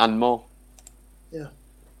 and more. Yeah,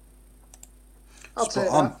 I'll Spot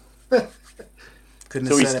take on. that. Couldn't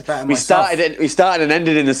have said it better we myself. started and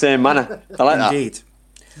ended in the same manner. I like Indeed.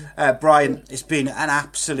 Brian, it's been an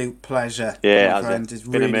absolute pleasure. Yeah, my friend. It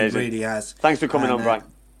been really, amazing. really has. Thanks for coming on, Brian.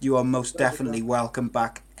 You are most definitely welcome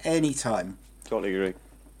back anytime. Totally agree.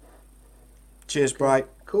 Cheers, Brian.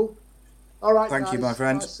 Cool. All right, Thank guys. you, my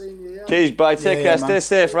friend. Nice seeing you, yeah. Cheers, Brian. Take care. man. Stay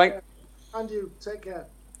safe, right? And you, take care.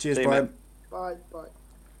 Cheers, See you, Brian. mate. Bye. Bye.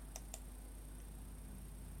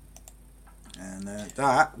 And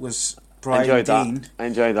that was Brian Enjoyed Deane. that. I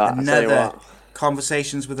enjoyed that. I tell you Another what.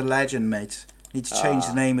 Conversations with a Legend, mate. Need to change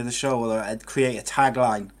the name of the show or I'd create a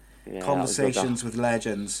tagline. Yeah, Conversations with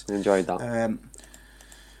Legends. I enjoyed that.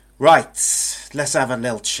 Right, let's have a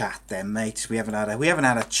little chat then, mate. We haven't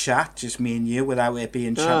had a chat, just me and you, without it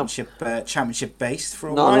being championship based for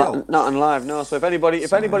a while. Not on live, no. So if anybody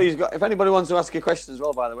wants to ask a question as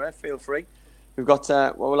well, by the way, feel free. We've got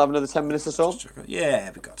we'll have another 10 minutes or so.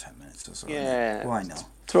 Yeah, we've got 10 minutes or so. Yeah, why not?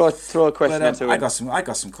 Throw a question or two. I got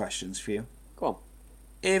some questions for you. Go on.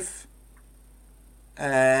 If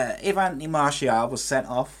Anthony Martial was sent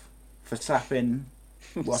off for slapping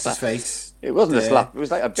what's his face? It wasn't a slap. It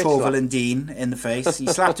was like a bitch slap. Torval and Deane in the face. He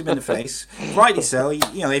slapped him in the face. Rightly so.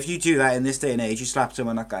 You know, if you do that in this day and age, you slap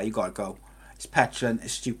someone like that, you got to go. It's petulant.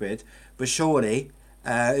 It's stupid. But surely,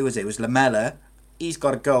 it was Lamella. He's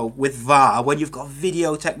got to go with VAR. When you've got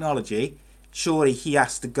video technology, surely he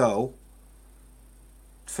has to go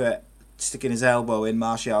for sticking his elbow in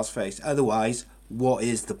Martial's face. Otherwise, what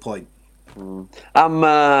is the point? I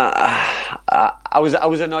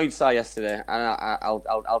was annoyed, Si, yesterday, and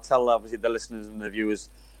I'll tell obviously the listeners and the viewers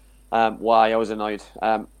why I was annoyed.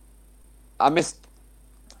 I missed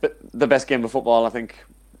the best game of football, I think,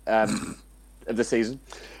 of the season.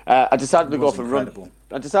 I decided to go for a run.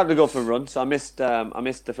 So I missed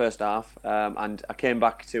the first half, and I came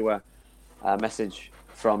back to a message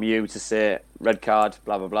from you to say red card,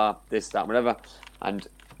 blah blah blah, this, that, whatever, and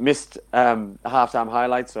missed a half-time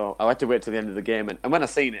highlight. So I had to wait till the end of the game, and when I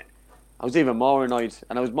seen it, I was even more annoyed,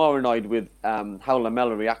 and I was more annoyed with how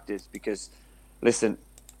Lamella reacted, because listen,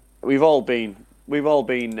 we've had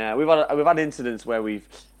incidents where we've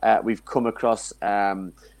come across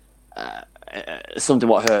something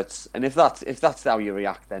what hurts, and if that's how you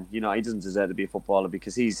react, then you know he doesn't deserve to be a footballer,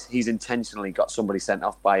 because he's intentionally got somebody sent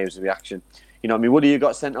off by his reaction. You know what I mean? Would he have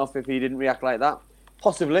got sent off if he didn't react like that?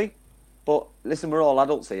 Possibly, but listen, we're all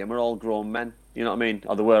adults here, and we're all grown men. You know what I mean?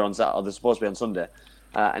 Or they were on Saturday, or they're supposed to be on Sunday,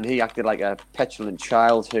 and he acted like a petulant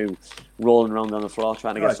child who rolling around on the floor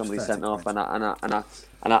trying to get somebody sent off. And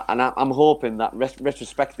I'm hoping that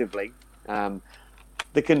retrospectively,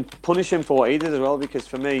 they can punish him for what he did as well, because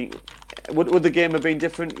for me, would the game have been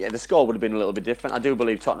different? Yeah, the score would have been a little bit different. I do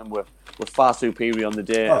believe Tottenham were far superior on the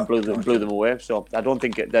day and blew them away. So I don't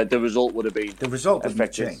think the result would have been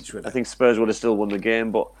affected. Change, would it? I think Spurs would have still won the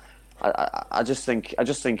game, but I just think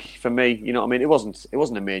for me, you know what I mean, it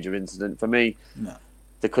wasn't a major incident for me. No.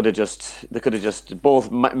 They could have just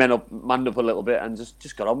both manned up a little bit and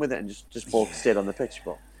just got on with it and just both stayed on the pitch,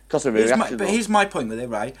 but. Here's my point with it,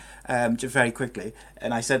 right? Just very quickly,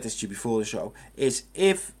 and I said this to you before the show, is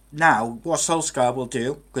if now what Solskjaer will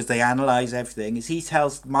do, because they analyse everything, is he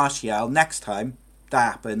tells Martial next time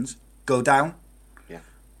that happens, go down. Yeah.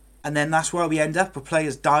 And then that's where we end up with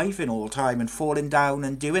players diving all the time and falling down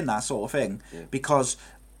and doing that sort of thing. Yeah. Because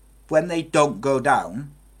when they don't go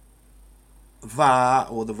down, VAR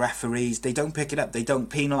or the referees, they don't pick it up, they don't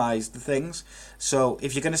penalise the things. So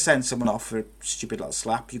if you're going to send someone off for a stupid little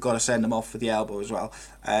slap, you've got to send them off for the elbow as well.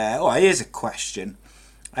 Here's a question.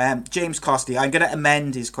 James Costy, I'm going to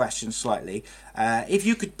amend his question slightly. If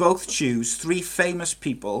you could both choose 3 famous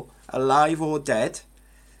people, alive or dead,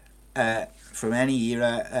 from any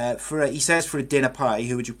era, he says for a dinner party,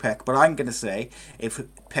 who would you pick? But I'm going to say,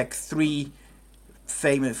 pick 3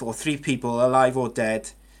 famous or 3 people, alive or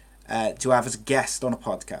dead, to have as a guest on a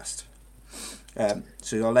podcast.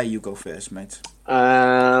 So I'll let you go first, mate.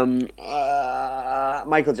 Michael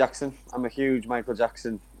Jackson. I'm a huge Michael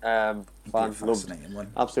Jackson fan. Fascinating one.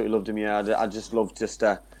 Absolutely loved him. Yeah, I just loved just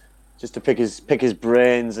just to pick his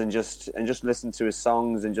brains and just listen to his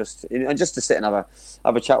songs and just to sit and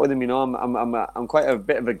have a chat with him. You know, I'm quite a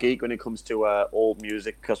bit of a geek when it comes to old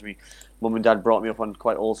music, because my mum and dad brought me up on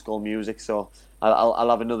quite old school music. So I'll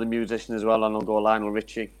have another musician as well, and I'll go Lionel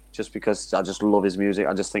Richie, just because I just love his music.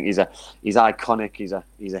 I just think he's iconic. He's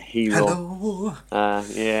a hero. Hello.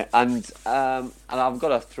 Yeah, and I've got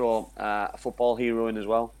to throw a football hero in as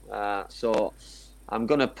well. So I'm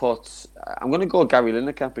gonna go Gary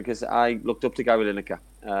Lineker, because I looked up to Gary Lineker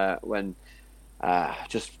when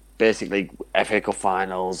just basically FA Cup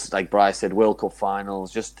finals, like Bryce said, World Cup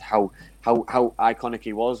finals, just how iconic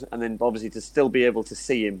he was, and then obviously to still be able to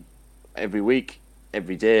see him every week,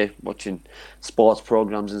 every day, watching sports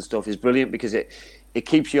programs and stuff is brilliant, because it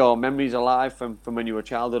keeps your memories alive from when you were a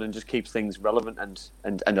childhood, and just keeps things relevant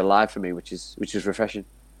and alive for me, which is refreshing.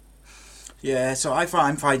 Yeah, so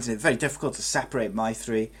I'm finding it very difficult to separate my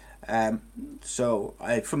three. So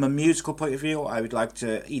from a musical point of view, I would like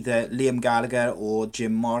to either Liam Gallagher or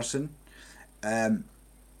Jim Morrison. Then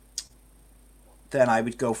I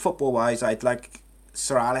would go football-wise, I'd like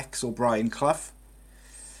Sir Alex or Brian Clough.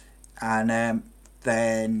 And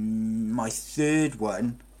then my third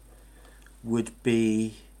one would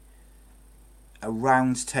be a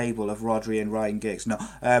round table of Rodri and Ryan Giggs. No,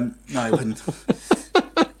 I wouldn't.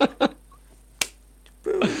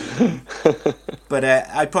 But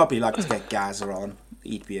I'd probably like to get Gaza on.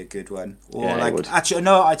 He'd be a good one. Or yeah, actually,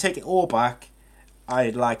 no, I take it all back.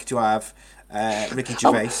 I'd like to have Ricky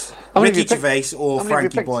Gervais, or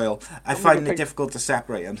Frankie Boyle. I find it difficult to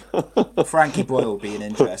separate them. Frankie Boyle would be an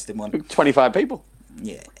interesting one. 25 people.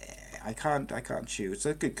 Yeah, I can't choose. It's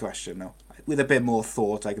a good question though. With a bit more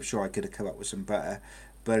thought, I'm sure I could have come up with some better.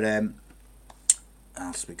 But what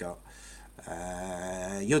else we got?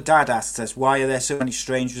 Your dad asks us, why are there so many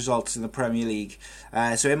strange results in the Premier League?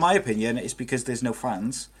 So in my opinion, it's because there's no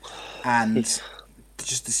fans, and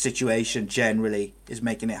just the situation generally is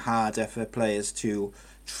making it harder for players to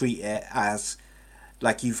treat it as,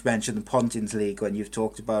 like you've mentioned the Pontins League when you've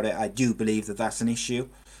talked about it. I do believe that that's an issue,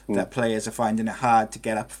 that players are finding it hard to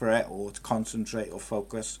get up for it or to concentrate or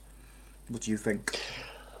focus. What do you think?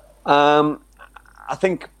 I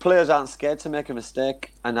think players aren't scared to make a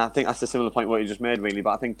mistake, and I think that's a similar point what you just made, really.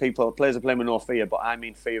 But I think players are playing with no fear, but I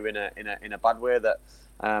mean fear in a bad way. That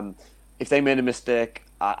if they made a mistake,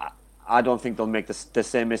 I don't think they'll make the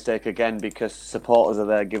same mistake again, because supporters are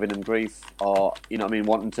there giving them grief, or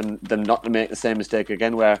wanting them not to make the same mistake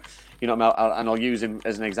again. Where and I'll use him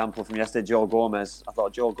as an example from yesterday, Joe Gomez. I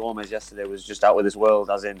thought Joe Gomez yesterday was just out of this world,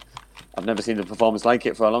 as in I've never seen a performance like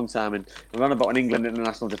it for a long time. And we're on about an England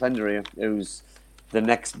international defender here who's the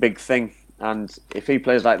next big thing, and if he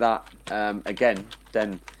plays like that again,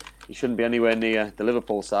 then he shouldn't be anywhere near the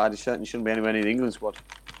Liverpool side. He certainly shouldn't be anywhere near the England squad.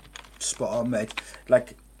 Spot on, mate.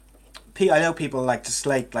 Like, I know people like to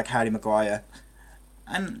slate like Harry Maguire,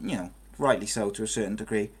 and rightly so to a certain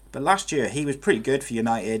degree. But last year he was pretty good for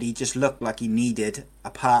United. He just looked like he needed a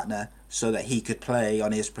partner so that he could play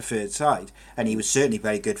on his preferred side, and he was certainly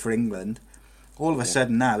very good for England. All of a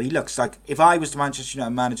sudden now, he looks like, if I was the Manchester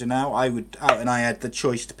United manager now, and I had the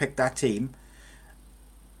choice to pick that team,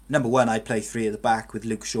 number one, I'd play three at the back with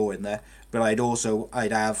Luke Shaw in there, but I'd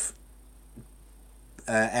have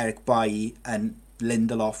Eric Bailly and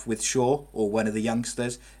Lindelof with Shaw, or one of the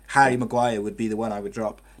youngsters. Harry Maguire would be the one I would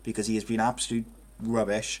drop, because he has been absolute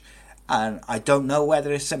rubbish, and I don't know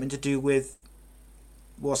whether it's something to do with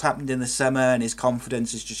what's happened in the summer and his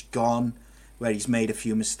confidence is just gone, where he's made a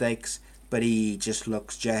few mistakes. But he just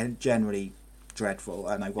looks generally dreadful,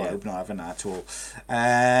 and I hope not having that at all.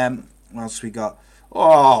 What else we got?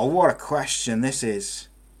 Oh, what a question this is.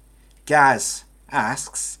 Gaz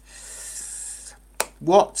asks,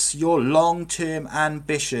 what's your long-term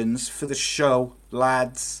ambitions for the show,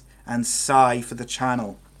 lads, and Si for the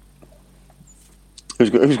channel? Who's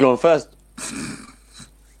going first?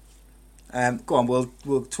 Go on,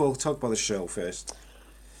 we'll talk about the show first.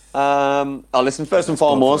 Listen. First and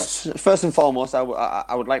foremost,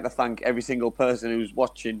 I would like to thank every single person who's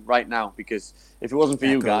watching right now, because if it wasn't for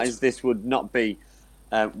you guys, this would not be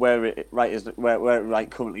where it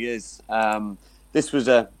currently is.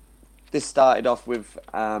 This started off with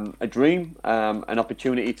a dream, an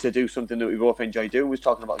opportunity to do something that we both enjoy doing. We was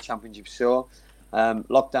talking about the Championship show.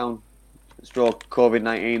 Lockdown, stroke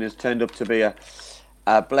COVID-19 has turned up to be a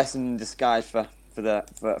blessing in disguise for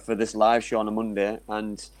this live show on a Monday,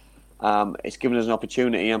 and it's given us an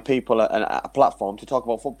opportunity and people a platform to talk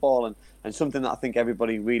about football and something that I think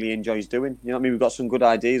everybody really enjoys doing. You know what I mean? We've got some good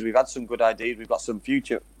ideas. We've had some good ideas. We've got some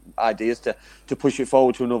future ideas to push it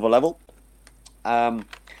forward to another level. And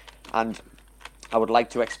I would like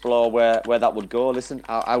to explore where that would go. Listen,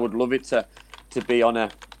 I would love it to be on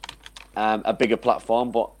a bigger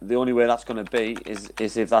platform, but the only way that's going to be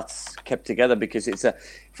is if that's kept together, because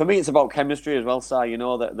for me it's about chemistry as well, Si. You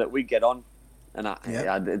know, that we get on,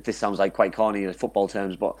 and this sounds like quite corny in football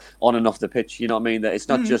terms, but on and off the pitch, you know what I mean? That it's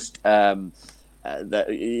not just that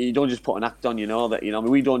you don't just put an act on. You know that, you know, I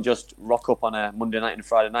mean, we don't just rock up on a Monday night and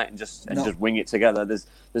Friday night and just wing it together.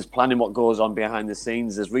 There's planning what goes on behind the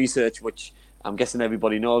scenes. There's research, which I'm guessing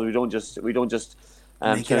everybody knows. We don't just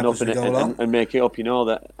turn up and make it up. You know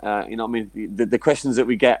that. You know what I mean? The questions that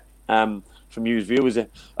we get from you as viewers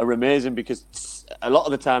are amazing, because a lot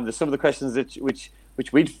of the time there's some of the questions which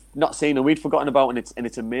we'd not seen and we'd forgotten about, and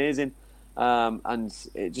it's amazing, and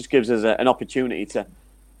it just gives us an opportunity to.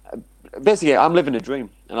 Basically, I'm living a dream,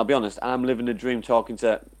 and I'll be honest, I'm living a dream talking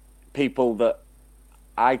to people that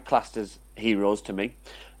I classed as heroes to me,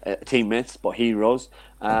 teammates, but heroes,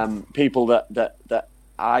 people that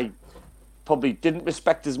I probably didn't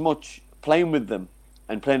respect as much playing with them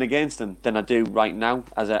and playing against them than I do right now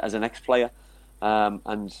as an ex-player,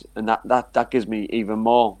 and that gives me even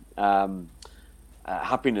more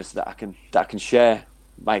happiness that I can share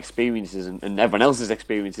my experiences and everyone else's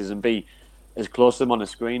experiences and be as close to them on a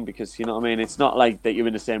screen, because, you know what I mean, it's not like that you're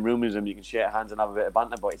in the same room as them, you can shake hands and have a bit of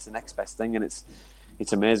banter, but it's the next best thing, and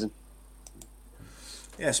it's amazing.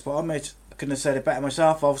 Yeah, spot on, mate. I couldn't have said it better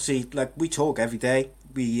myself. Obviously, like, we talk every day.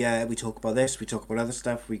 We talk about this, we talk about other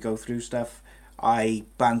stuff, we go through stuff. I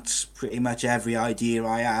bounce pretty much every idea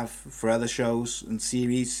I have for other shows and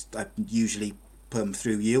series. I usually put them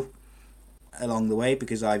through you along the way,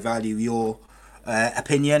 because I value your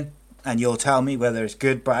opinion, and you'll tell me whether it's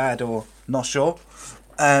good, bad, or not sure.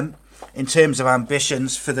 In terms of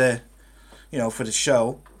ambitions for the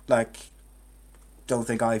show, like, don't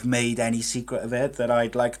think I've made any secret of it, that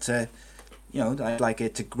I'd like to, I'd like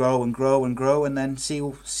it to grow and grow and grow, and then see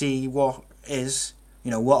what is,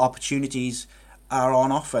 what opportunities are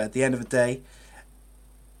on offer. At the end of the day,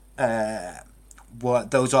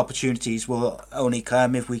 what those opportunities will only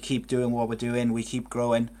come if we keep doing what we're doing, we keep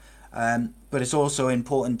growing. But it's also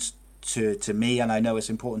important to me, and I know it's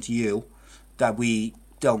important to you, that we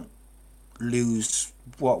don't lose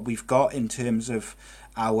what we've got in terms of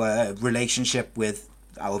our relationship with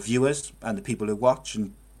our viewers and the people who watch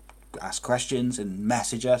and ask questions and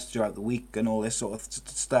message us throughout the week and all this sort of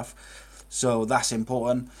stuff. So that's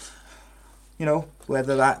important.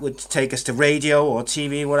 Whether that would take us to radio or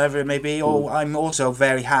TV, whatever it may be. Or I'm also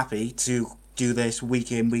very happy to do this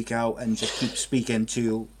week in, week out, and just keep speaking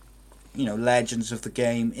to, legends of the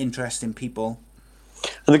game, interesting people.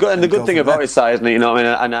 And the good thing about it, Si, isn't it? You know what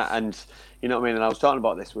I mean? And you know what I mean? And I was talking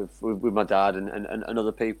about this with my dad and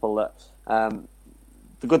other people, that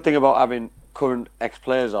the good thing about having current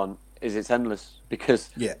ex-players on is it's endless, because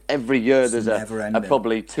every year there's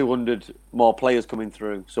probably 200 more players coming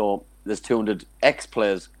through. So there's 200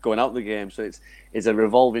 ex-players going out the game. So it's a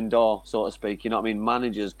revolving door, so to speak. You know what I mean?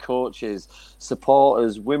 Managers, coaches,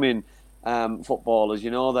 supporters, women, footballers. You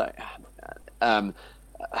know that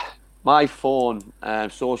my phone,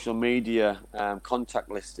 social media, contact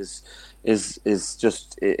list is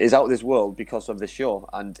out of this world because of the show,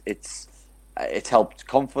 and it's helped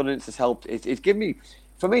confidence. It's helped. It's given me,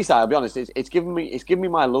 for me, Si, I'll be honest. It's given me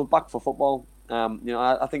my love back for football.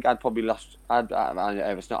 I think I'd probably lost. I've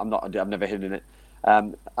never hidden it.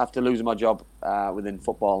 After losing my job within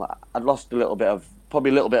football, I'd lost a little bit of love,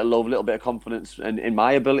 a little bit of confidence in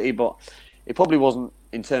my ability, but it probably wasn't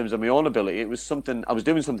in terms of my own ability. It was something I was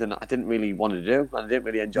doing something that I didn't really want to do, and I didn't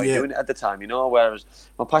really enjoy doing it at the time. Whereas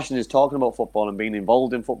my passion is talking about football and being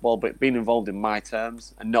involved in football, but being involved in my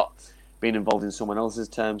terms and not being involved in someone else's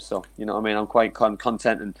terms. So I'm quite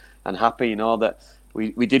content and happy. That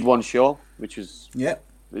we did one show, which was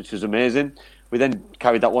amazing. We then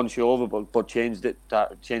carried that one show over, but changed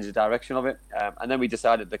the direction of it, and then we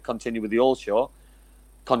decided to continue with the old show,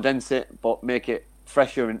 condense it, but make it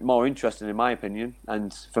fresher and more interesting, in my opinion.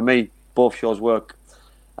 And for me, both shows work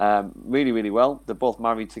really, really well. They're both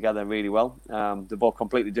married together really well. They're both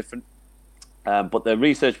completely different, but the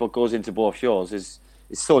research what goes into both shows is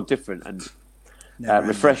so different and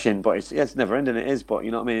refreshing. But it's never ending. It is, but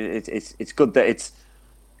you know what I mean. It's good that it's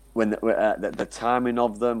when the timing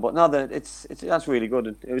of them. But no, that's really good.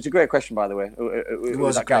 And it was a great question, by the way. It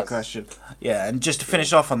was a great question. Yeah, and just to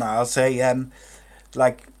finish off on that, I'll say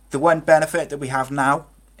the one benefit that we have now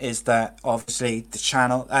is that obviously the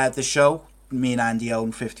channel, the show, me and Andy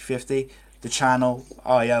own 50-50. The channel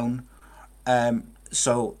I own.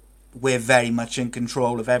 So we're very much in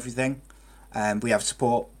control of everything. We have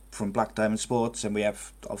support from Black Diamond Sports, and we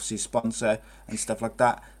have obviously sponsor and stuff like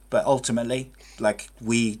that. But ultimately,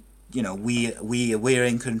 we we're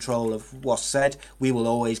in control of what's said. We will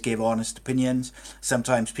always give honest opinions.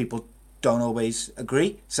 Sometimes people don't always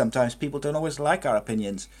agree. Sometimes people don't always like our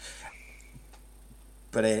opinions.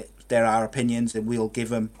 But they're our opinions, and we'll give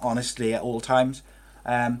them honestly at all times.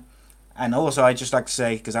 And also, I'd just like to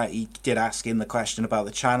say, because he did ask in the question about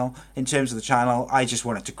the channel. In terms of the channel, I just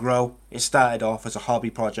want it to grow. It started off as a hobby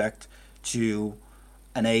project to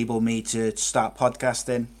enable me to start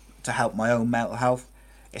podcasting, to help my own mental health.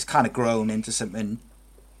 It's kind of grown into something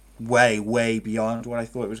way, way beyond what I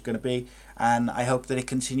thought it was going to be. And I hope that it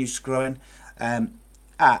continues growing.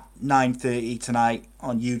 At 9:30 tonight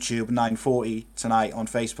on YouTube, 9:40 tonight on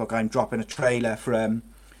Facebook, I'm dropping a trailer for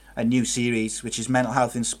a new series, which is Mental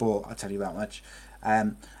Health in Sport. I'll tell you that much.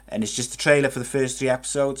 And it's just a trailer for the first 3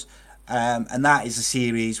 episodes. And that is a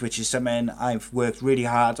series which is something I've worked really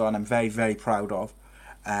hard on. I'm very, very proud of.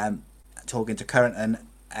 Talking to current and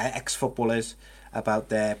ex-footballers about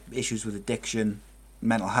their issues with addiction,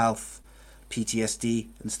 mental health, PTSD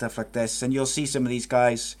and stuff like this. And you'll see some of these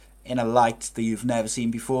guys in a light that you've never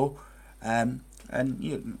seen before.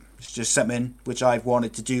 It's just something which I've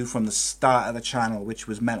wanted to do from the start of the channel, which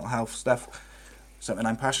was mental health stuff, something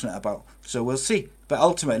I'm passionate about. So we'll see. But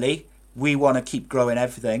ultimately, we want to keep growing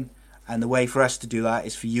everything, and the way for us to do that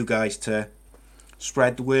is for you guys to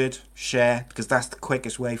spread the word, share, because that's the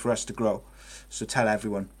quickest way for us to grow. So tell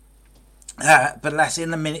everyone. But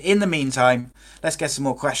in the meantime, let's get some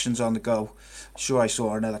more questions on the go. Sure, I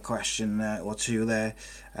saw another question or two there.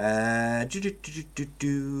 I'm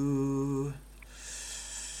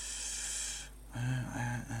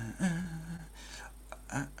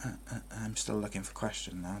still looking for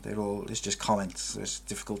questions now. It's just comments. It's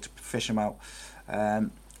difficult to fish them out.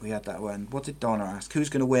 We had that one. What did Donna ask? Who's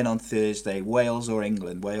going to win on Thursday, Wales or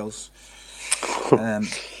England? Wales.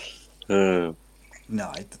 No,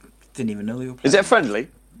 I didn't even know they were playing. Is it friendly?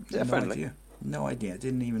 Idea. No idea. I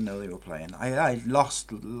didn't even know they were playing. I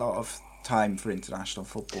lost a lot of time for international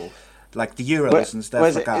football, like the Euros and stuff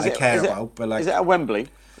like that. I care about, but like, is it at Wembley?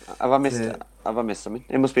 Have I missed something?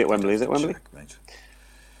 It must be at Wembley. Is it Wembley?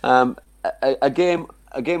 Check, a game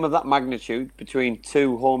of that magnitude between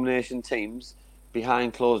 2 home nation teams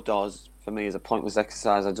behind closed doors for me is a pointless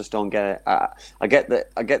exercise. I just don't get it. I get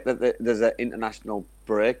that there's an international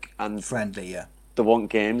break and friendly, yeah. They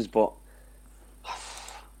want games, but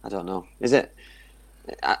I don't know. Is it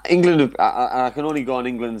England? I can only go on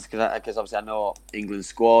England's because obviously I know England's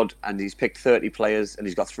squad, and he's picked 30 players, and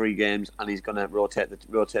he's got 3 games, and he's going to rotate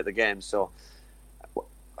the games. So,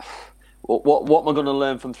 what am I going to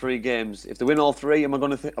learn from 3 games? If they win all 3, am I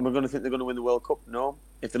going to think they're going to win the World Cup? No.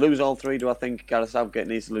 If they lose all 3, do I think Gareth Southgate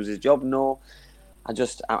needs to lose his job? No.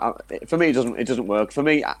 For me, it doesn't work. For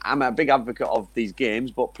me, I'm a big advocate of these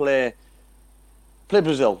games, but play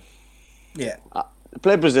Brazil. Yeah.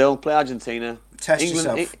 Play Brazil, play Argentina. Test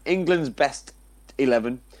yourself. England's best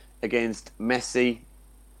 11 against Messi,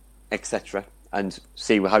 etc., and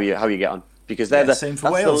see how you get on. Because they're same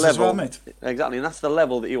for Wales as well, mate. Exactly, and that's the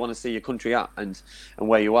level that you want to see your country at, and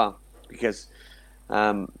where you are. Because you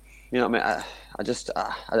know what I mean. I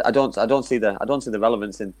don't see the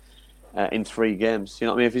relevance in 3 games. You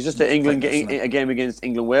know what I mean. If it's just a game against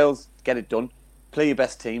England Wales, get it done. Play your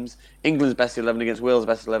best teams. England's best 11 against Wales'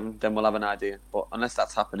 best 11, then we'll have an idea. But unless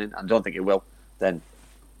that's happening, I don't think it will, then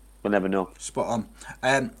we'll never know. Spot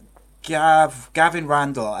on. Gavin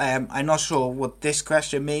Randall, I'm not sure what this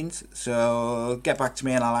question means, so get back to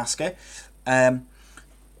me and I'll ask it.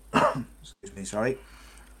 Excuse me, sorry.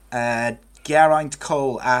 Geraint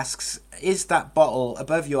Cole asks, is that bottle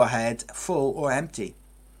above your head full or empty?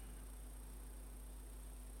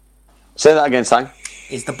 Say that again, Si.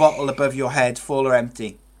 Is the bottle above your head full or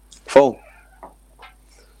empty? Full.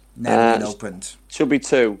 Never been opened. Should be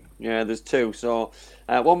 2. Yeah, there's 2. So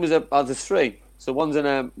one was there's 3. So one's in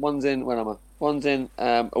where am I? One's in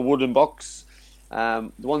a wooden box.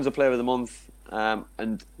 The one's a player of the month,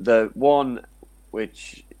 and the one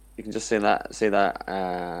which you can just see that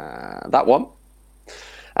one.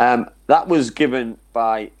 That was given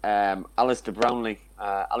by Alistair Brownlee.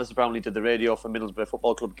 Alistair Brownlee did the radio for Middlesbrough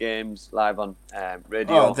Football Club games live on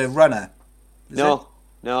radio. Oh, the runner. No.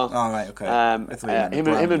 Oh, right, okay.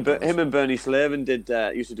 Him and Bernie Slavin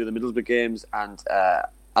used to do the Middlesbrough games, and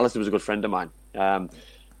Alistair was a good friend of mine.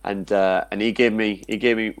 And he gave me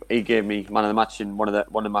man of the match in one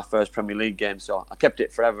of my first Premier League games. So I kept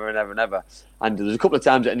it forever and ever and ever. And there was a couple of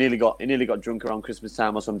times that I nearly got drunk around Christmas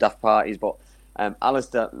time or some daft parties. But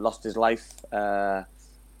Alistair lost his life. I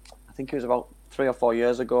think it was about 3 or 4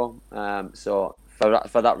 years ago. So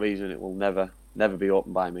for that reason, it will never be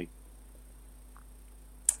opened by me.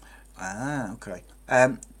 Ah, okay.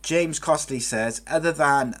 James Costley says, other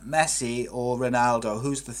than Messi or Ronaldo,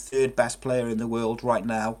 who's the third best player in the world right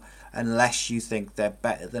now? Unless you think they're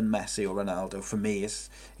better than Messi or Ronaldo. For me,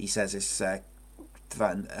 he says it's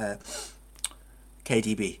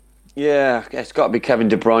KDB. Yeah, it's got to be Kevin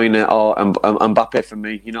De Bruyne or Mbappe for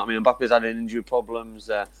me. You know what I mean? Mbappe's had injury problems.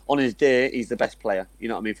 On his day, he's the best player. You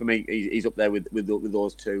know what I mean? For me, he's up there with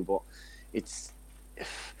those two. But it's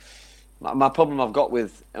my problem I've got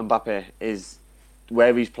with Mbappe is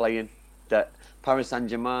where he's playing. That Paris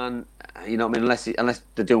Saint-Germain, you know what I mean? Unless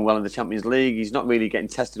they're doing well in the Champions League, he's not really getting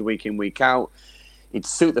tested week in, week out. He'd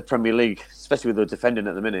suit the Premier League, especially with the defending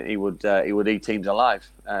at the minute. He would eat teams alive.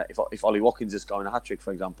 If Ollie Watkins is scoring a hat trick,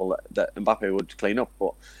 for example, that Mbappe would clean up.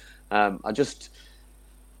 But I just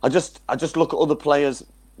look at other players,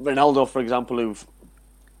 Ronaldo, for example, who've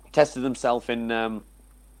tested themselves in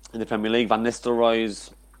the Premier League. Van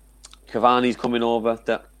Nistelrooy's, Cavani's coming over.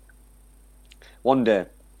 That one day,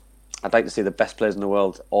 I'd like to see the best players in the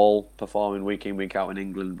world all performing week in, week out in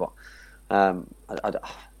England. But I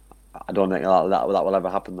don't think that will ever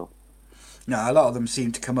happen, though. No, a lot of them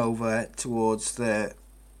seem to come over towards the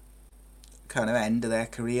kind of end of their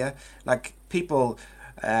career. Like, people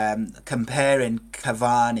comparing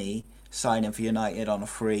Cavani signing for United on a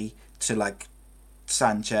free to, like,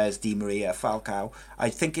 Sanchez, Di Maria, Falcao. I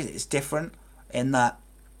think it's different in that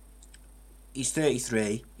he's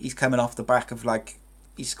 33. He's coming off the back of, like,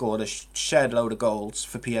 he scored a shed load of goals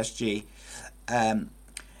for PSG.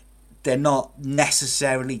 They're not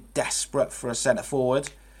necessarily desperate for a centre-forward,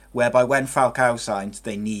 whereby when Falcao signed,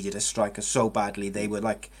 they needed a striker so badly, they were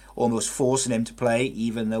like almost forcing him to play,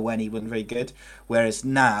 even though when he wasn't very good. Whereas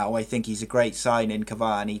now, I think he's a great signing,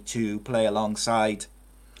 Cavani, to play alongside.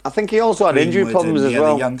 I think he also had injury problems as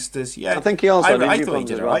well. The youngsters, yeah. I think he also had injury problems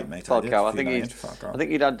he did as well. Right, mate. Falcao. I think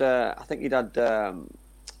he'd had.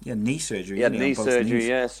 Yeah, knee surgery. He had knee surgery, knees.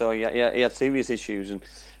 Yeah. So he had serious issues, and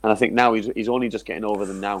I think now he's only just getting over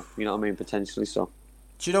them now. You know what I mean? Potentially so.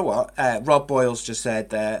 Do you know what? Rob Boyles just said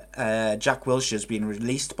that Jack Wilshere's been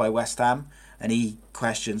released by West Ham, and he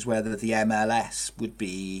questions whether the MLS would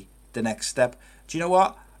be the next step. Do you know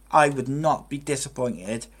what? I would not be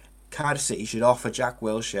disappointed. Cardiff City should offer Jack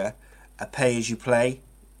Wilshere a pay-as-you-play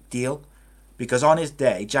deal, because on his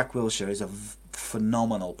day, Jack Wilshere is a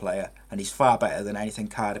phenomenal player, and he's far better than anything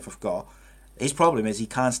Cardiff have got. His problem is he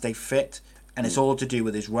can't stay fit, and it's all to do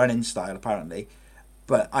with his running style, apparently.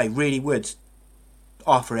 But I really would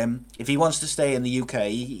offer him, if he wants to stay in the UK,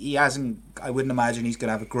 he hasn't. I wouldn't imagine he's going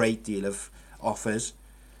to have a great deal of offers.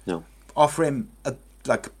 No. Offer him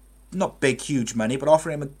not big, huge money, but offer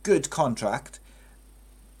him a good contract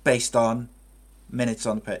based on minutes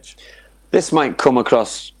on the pitch. This might come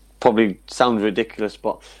across, probably sounds ridiculous,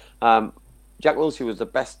 but Jack Wilshere was the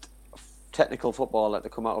best technical footballer to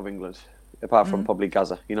come out of England, apart from probably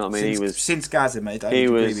Gaza. You know what I mean? Since Gaza, mate. He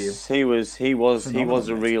was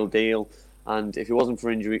a real deal. And if it wasn't for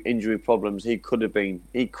injury problems, he could have been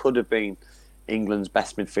England's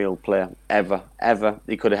best midfield player ever.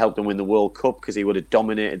 He could have helped them win the World Cup because he would have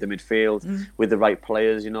dominated the midfield with the right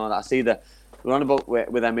players. You know, I see that. We were on about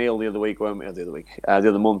with Emil the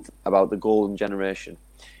other month about the golden generation.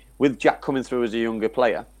 With Jack coming through as a younger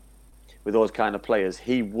player, with those kind of players,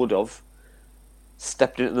 he would have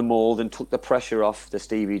stepped into the mould and took the pressure off the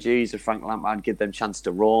Stevie G's, the Frank Lampard, give them a chance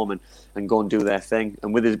to roam and go and do their thing.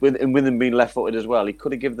 And with them being left-footed as well, he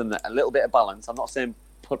could have given them a little bit of balance. I'm not saying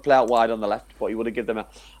play out wide on the left, but he would have given them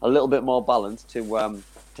a little bit more balance to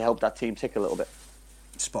help that team tick a little bit.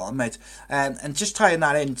 Spot on, mate. And just tying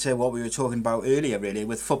that into what we were talking about earlier, really,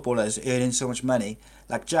 with footballers earning so much money,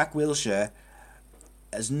 like Jack Wilshere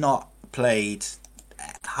has not played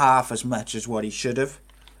half as much as what he should have,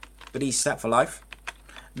 but he's set for life.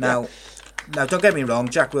 Now, don't get me wrong,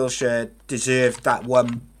 Jack Wilshere deserved that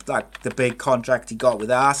one, like the big contract he got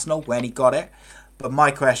with Arsenal when he got it. But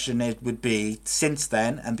my question would be, since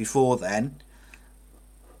then and before then,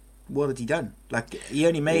 what had he done? Like,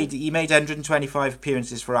 he made 125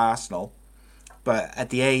 appearances for Arsenal, but at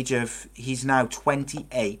the age of, he's now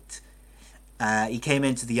 28. He came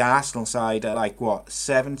into the Arsenal side at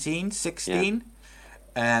 17, 16.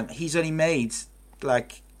 Yeah. He's only made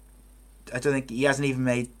I don't think he hasn't even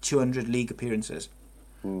made 200 league appearances.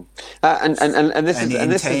 And this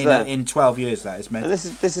is in 12 years, that is, mate. And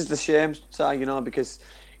this is the shame, you know, because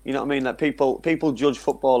you know what I mean, that people judge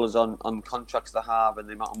footballers on contracts they have and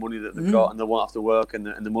the amount of money that they've got, and they won't have to work, and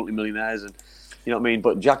the multi-millionaires, and you know what I mean.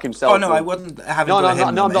 But Jack himself. Oh no, I wouldn't have. No,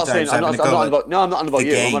 I'm not saying. I'm not on about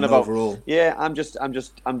you. I'm on about overall. Yeah, I'm just.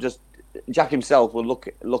 Jack himself will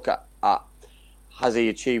look at. Has he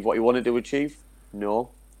achieved what he wanted to achieve?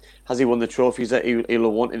 No. Has he won the trophies that he'll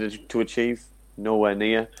have wanted to achieve? Nowhere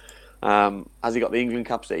near. Has he got the England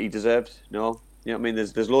caps that he deserved? No. You know what I mean?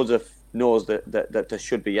 There's loads of no's that there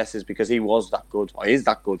should be yeses, because he was that good, or is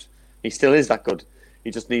that good. He still is that good. He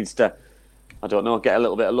just needs to, I don't know, get a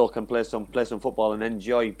little bit of luck and play some football and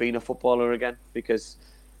enjoy being a footballer again. Because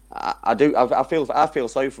I feel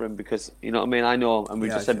sorry for him, because you know what I mean. I know, and we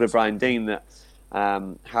just said with Brian Deane that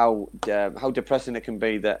how depressing it can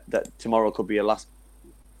be that tomorrow could be your last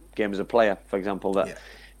game as a player, for example. That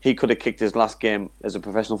he could have kicked his last game as a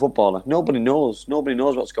professional footballer. Nobody knows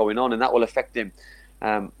what's going on, and that will affect him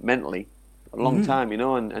mentally a long time, you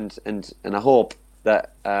know. And I hope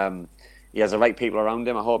that he has the right people around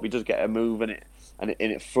him. I hope he does get a move and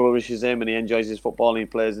it flourishes him, and he enjoys his football and he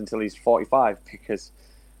plays until he's 45, because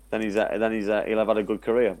then he'll have had a good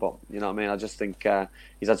career. But you know what I mean. I just think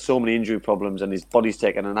he's had so many injury problems, and his body's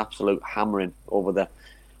taken an absolute hammering over the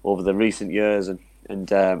recent years, and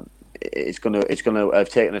it's gonna have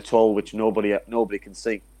taken a toll which nobody can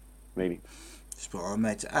see, maybe. Spot on,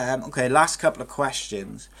 mate. Okay, last couple of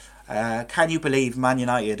questions. Can you believe Man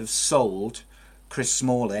United have sold Chris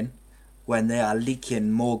Smalling when they are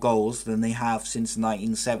leaking more goals than they have since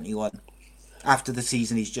 1971 after the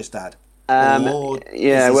season he's just had?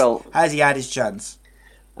 Has he had his chance?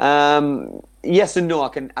 Yes and no. I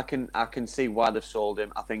can see why they've sold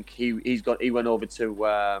him. I think he went over to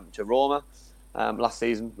Roma last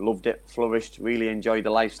season, loved it, flourished, really enjoyed the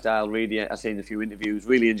lifestyle. Really, I seen a few interviews.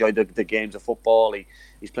 Really enjoyed the games of football.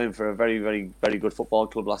 He's playing for a very, very, very good football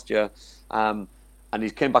club last year, and he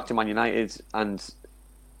came back to Man United and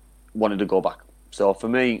wanted to go back. So for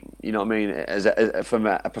me, you know what I mean, from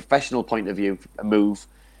a professional point of view, a move,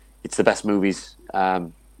 it's the best move it's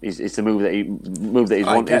the move that he's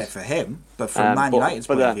wanted. I get it for him, but from Man United's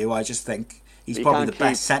point of view, I just think he's probably the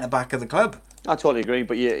best centre back of the club. I totally agree,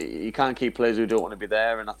 but you can't keep players who don't want to be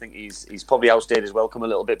there, and I think he's probably outstayed his welcome a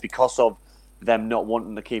little bit because of them not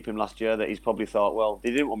wanting to keep him last year. That he's probably thought, well,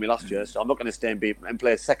 they didn't want me last year, so I'm not going to stay and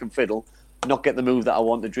play second fiddle, not get the move that I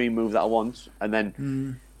want, the dream move that I want, and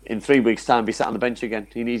then in 3 weeks' time be sat on the bench again.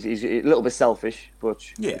 He's a little bit selfish, but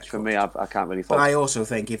for me, I can't really fault. But I also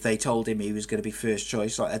think if they told him he was going to be first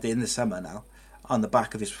choice in the summer now, on the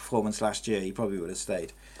back of his performance last year, he probably would have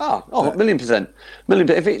stayed. But,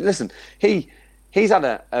 1,000,000%. If he's had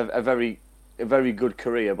a very good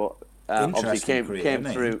career, but obviously came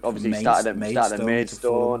through. Obviously started at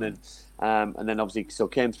Maidstone, and then obviously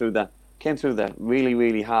came through the really,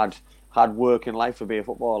 really hard work in life for being a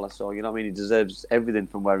footballer. So you know what I mean. He deserves everything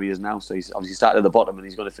from where he is now. So he's obviously started at the bottom, and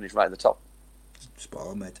he's going to finish right at the top. Spot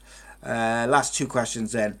on, mate. Last two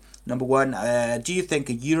questions then. Number one, do you think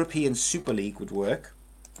a European Super League would work?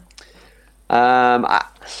 Part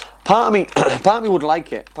of me would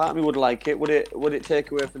like it. Would it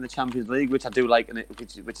take away from the Champions League, which I do like, and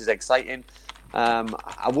which is exciting.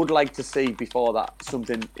 I would like to see before that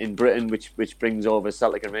something in Britain which brings over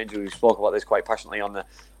Celtic and Rangers. We spoke about this quite passionately on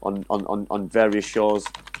various shows.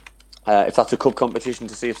 If that's a cup competition,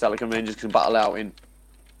 to see if Celtic and Rangers can battle out in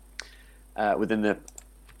within the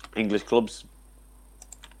English clubs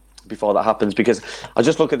before that happens. Because I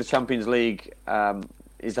just look at the Champions League.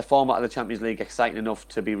 Is the format of the Champions League exciting enough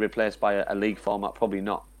to be replaced by a league format? Probably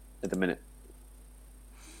not at the minute.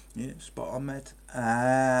 Yeah, spot on, mate.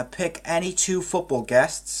 Pick any two football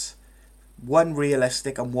guests, one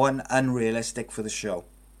realistic and one unrealistic for the show.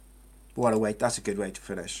 What a way! That's a good way to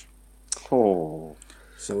finish. Oh.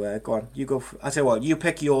 So go on, you go. I tell you what, you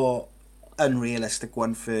pick your unrealistic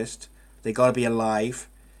one first. They got to be alive.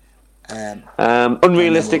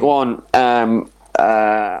 Unrealistic one.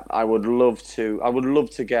 I would love to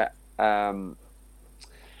get Ronaldo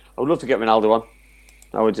on.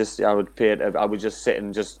 I would just sit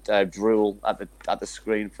and just drool at the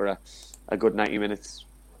screen for a good 90 minutes,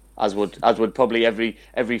 as would probably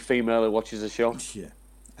every female who watches the show.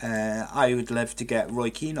 Yeah, I would love to get Roy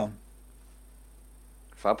Keane on.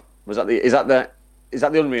 Fab. Is that the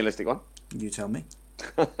unrealistic one? You tell me.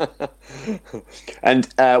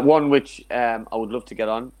 And one which I would love to get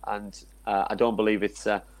on, and I don't believe it's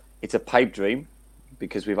a pipe dream,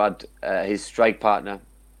 because we've had his strike partner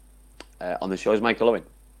on the show is Michael Owen.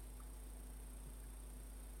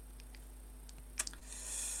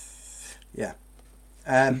 Yeah.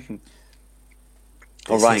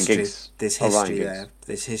 Or Ryan Giggs. There's history there.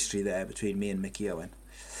 There's history there between me and Mickey Owen.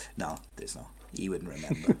 No, there's not. He wouldn't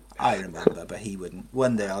remember. I remember, but he wouldn't.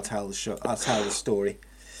 One day I'll tell the story.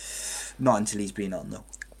 Not until he's been on, though.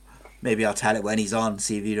 Maybe I'll tell it when he's on,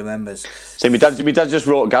 see if he remembers. So my dad just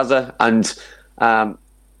wrote Gaza, and I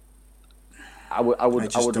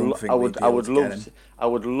would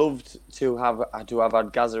love to have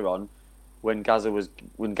had Gaza on when Gaza was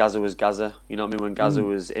Gaza. You know what I mean? When Gaza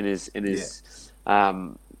was in his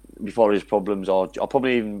before his problems, or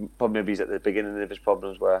probably maybe he's at the beginning of his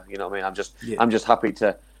problems. Where you know what I mean. I'm just happy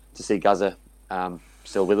to see Gaza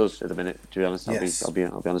still with us at the minute. To be honest, Yes. I'll be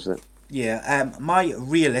honest with it. Yeah. My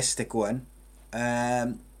realistic one,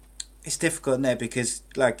 it's difficult now because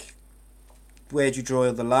like, where do you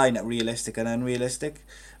draw the line at realistic and unrealistic?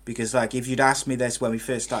 Because like, if you'd asked me this when we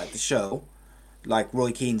first started the show, like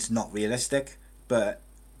Roy Keane's not realistic, but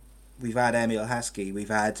we've had Emil Heskey, we've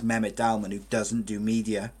had Mehmet Dalman, who doesn't do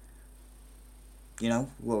media. You know,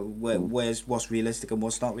 well, what's realistic and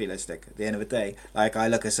what's not realistic at the end of the day? Like, I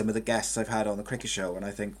look at some of the guests I've had on the cricket show and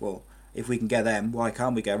I think, well, if we can get them, why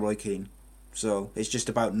can't we get Roy Keane? So it's just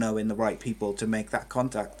about knowing the right people to make that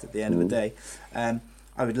contact at the end of the day.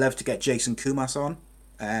 I would love to get Jason Kumas on,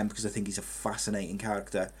 because I think he's a fascinating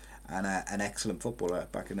character and an excellent footballer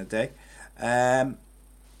back in the day.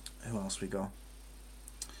 Who else we got?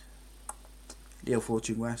 Leo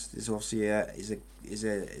Fortune West is obviously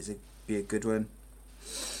be a good one.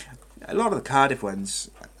 A lot of the Cardiff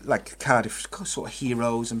ones, like Cardiff sort of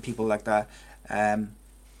heroes and people like that,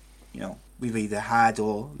 you know, we've either had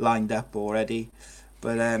or lined up already.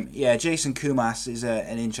 But Jason Kumas is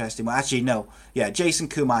an interesting one. Actually, no. Yeah, Jason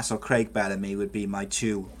Kumas or Craig Bellamy would be my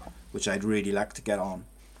two, which I'd really like to get on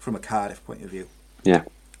from a Cardiff point of view. Yeah.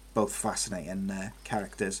 Both fascinating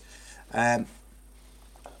characters. I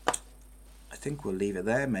think we'll leave it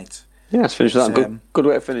there, mate. Yeah, let's finish that. Good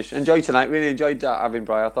way to finish. Enjoyed tonight. Really enjoyed having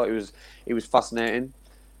Brian. I thought he was fascinating.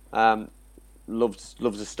 Loved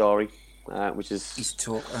the story. Which is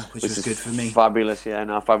which was good for me. Fabulous, yeah,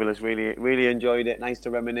 no, fabulous. Really enjoyed it. Nice to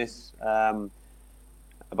reminisce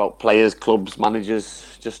about players, clubs, managers.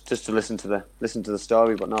 Just to listen to the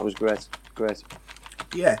story. But no, it was great.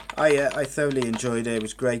 Yeah, I thoroughly enjoyed it. It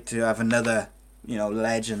was great to have another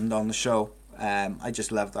legend on the show. I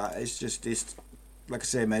just love that. It's like I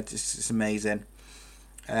say, mate. It's amazing.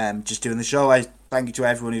 Just doing the show. I thank you to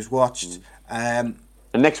everyone who's watched.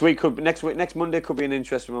 And next Monday could be an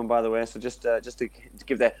interesting one, by the way. So just to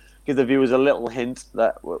give the viewers a little hint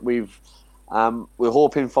that we're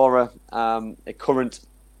hoping for a current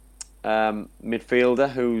midfielder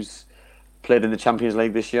who's played in the Champions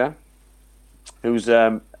League this year, who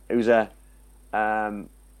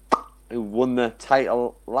won the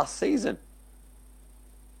title last season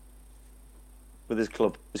with his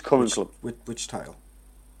club, his current club. Which title?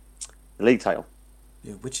 The league title.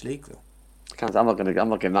 Yeah, which league though? I'm not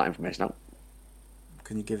giving that information out.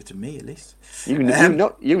 Can you give it to me at least? You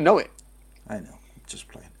know it. I know. Just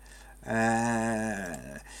playing.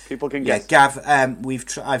 People can guess. Yeah, Gav.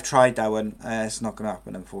 I've tried that one. It's not going to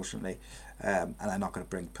happen, unfortunately. And I'm not going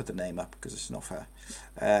to put the name up because it's not fair.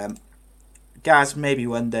 Gaz, maybe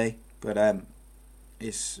one day, but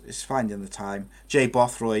it's finding the time. Jay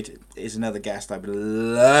Bothroyd is another guest I would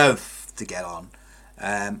love to get on.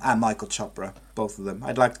 And Michael Chopra, both of them.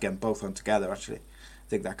 I'd like to get them both on together, actually. I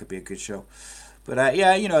think that could be a good show. But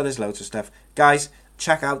there's loads of stuff. Guys,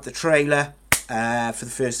 check out the trailer for the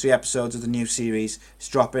first 3 episodes of the new series. It's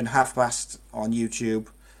dropping past on YouTube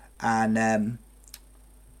and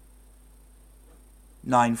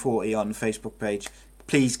 9:40 on the Facebook page.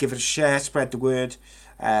 Please give it a share, spread the word.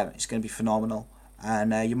 It's going to be phenomenal.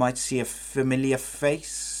 And you might see a familiar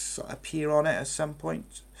face appear on it at some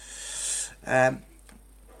point.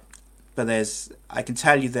 But I can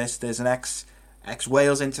tell you this, there's an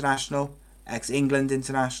ex-Wales international, ex-England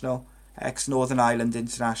international, ex-Northern Ireland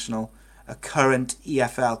international, a current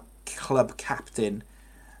EFL club captain,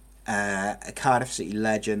 a Cardiff City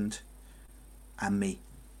legend, and me,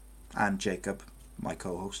 and Jacob, my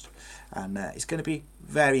co-host. And it's going to be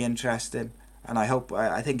very interesting. And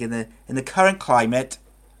I think in the current climate,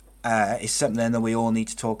 it's something that we all need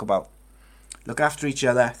to talk about. Look after each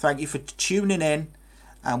other. Thank you for tuning in.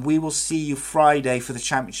 And we will see you Friday for the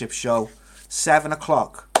championship show, 7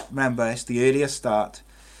 o'clock. Remember, it's the earliest start.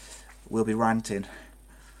 We'll be ranting.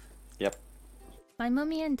 Yep. My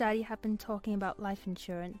mummy and daddy have been talking about life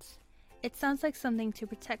insurance. It sounds like something to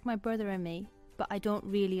protect my brother and me, but I don't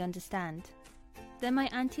really understand. Then my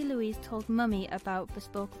auntie Louise told mummy about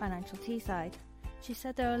Bespoke Financial Teesside. She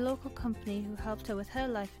said they're a local company who helped her with her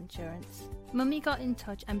life insurance. Mummy got in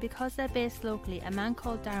touch, and because they're based locally, a man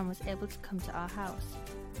called Darren was able to come to our house.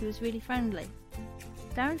 He was really friendly.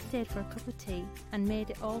 Darren stayed for a cup of tea and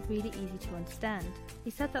made it all really easy to understand.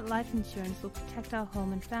 He said that life insurance will protect our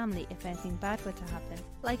home and family if anything bad were to happen.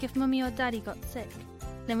 Like if mummy or daddy got sick,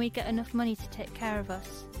 then we'd get enough money to take care of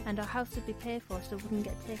us, and our house would be paid for so it wouldn't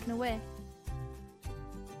get taken away.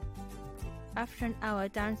 After an hour,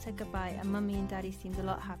 Darren said goodbye and mummy and daddy seemed a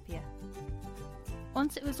lot happier.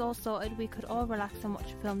 Once it was all sorted, we could all relax and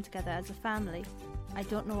watch a film together as a family. I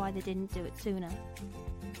don't know why they didn't do it sooner.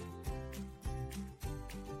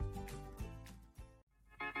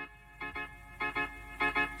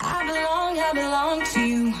 I belong to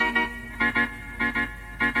you.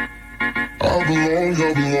 I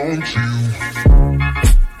belong to you.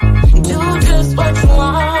 Do just what you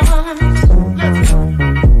want.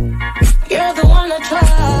 You're the one I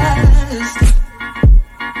trust.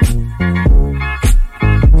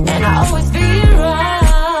 And I always be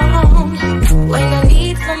around when I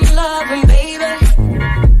need some loving, baby.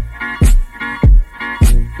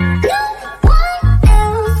 No one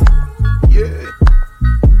else. Yeah.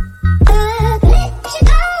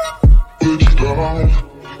 Let you down.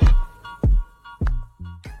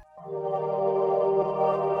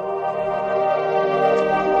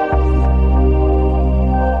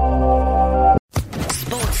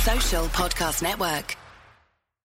 Sports Social Podcast Network.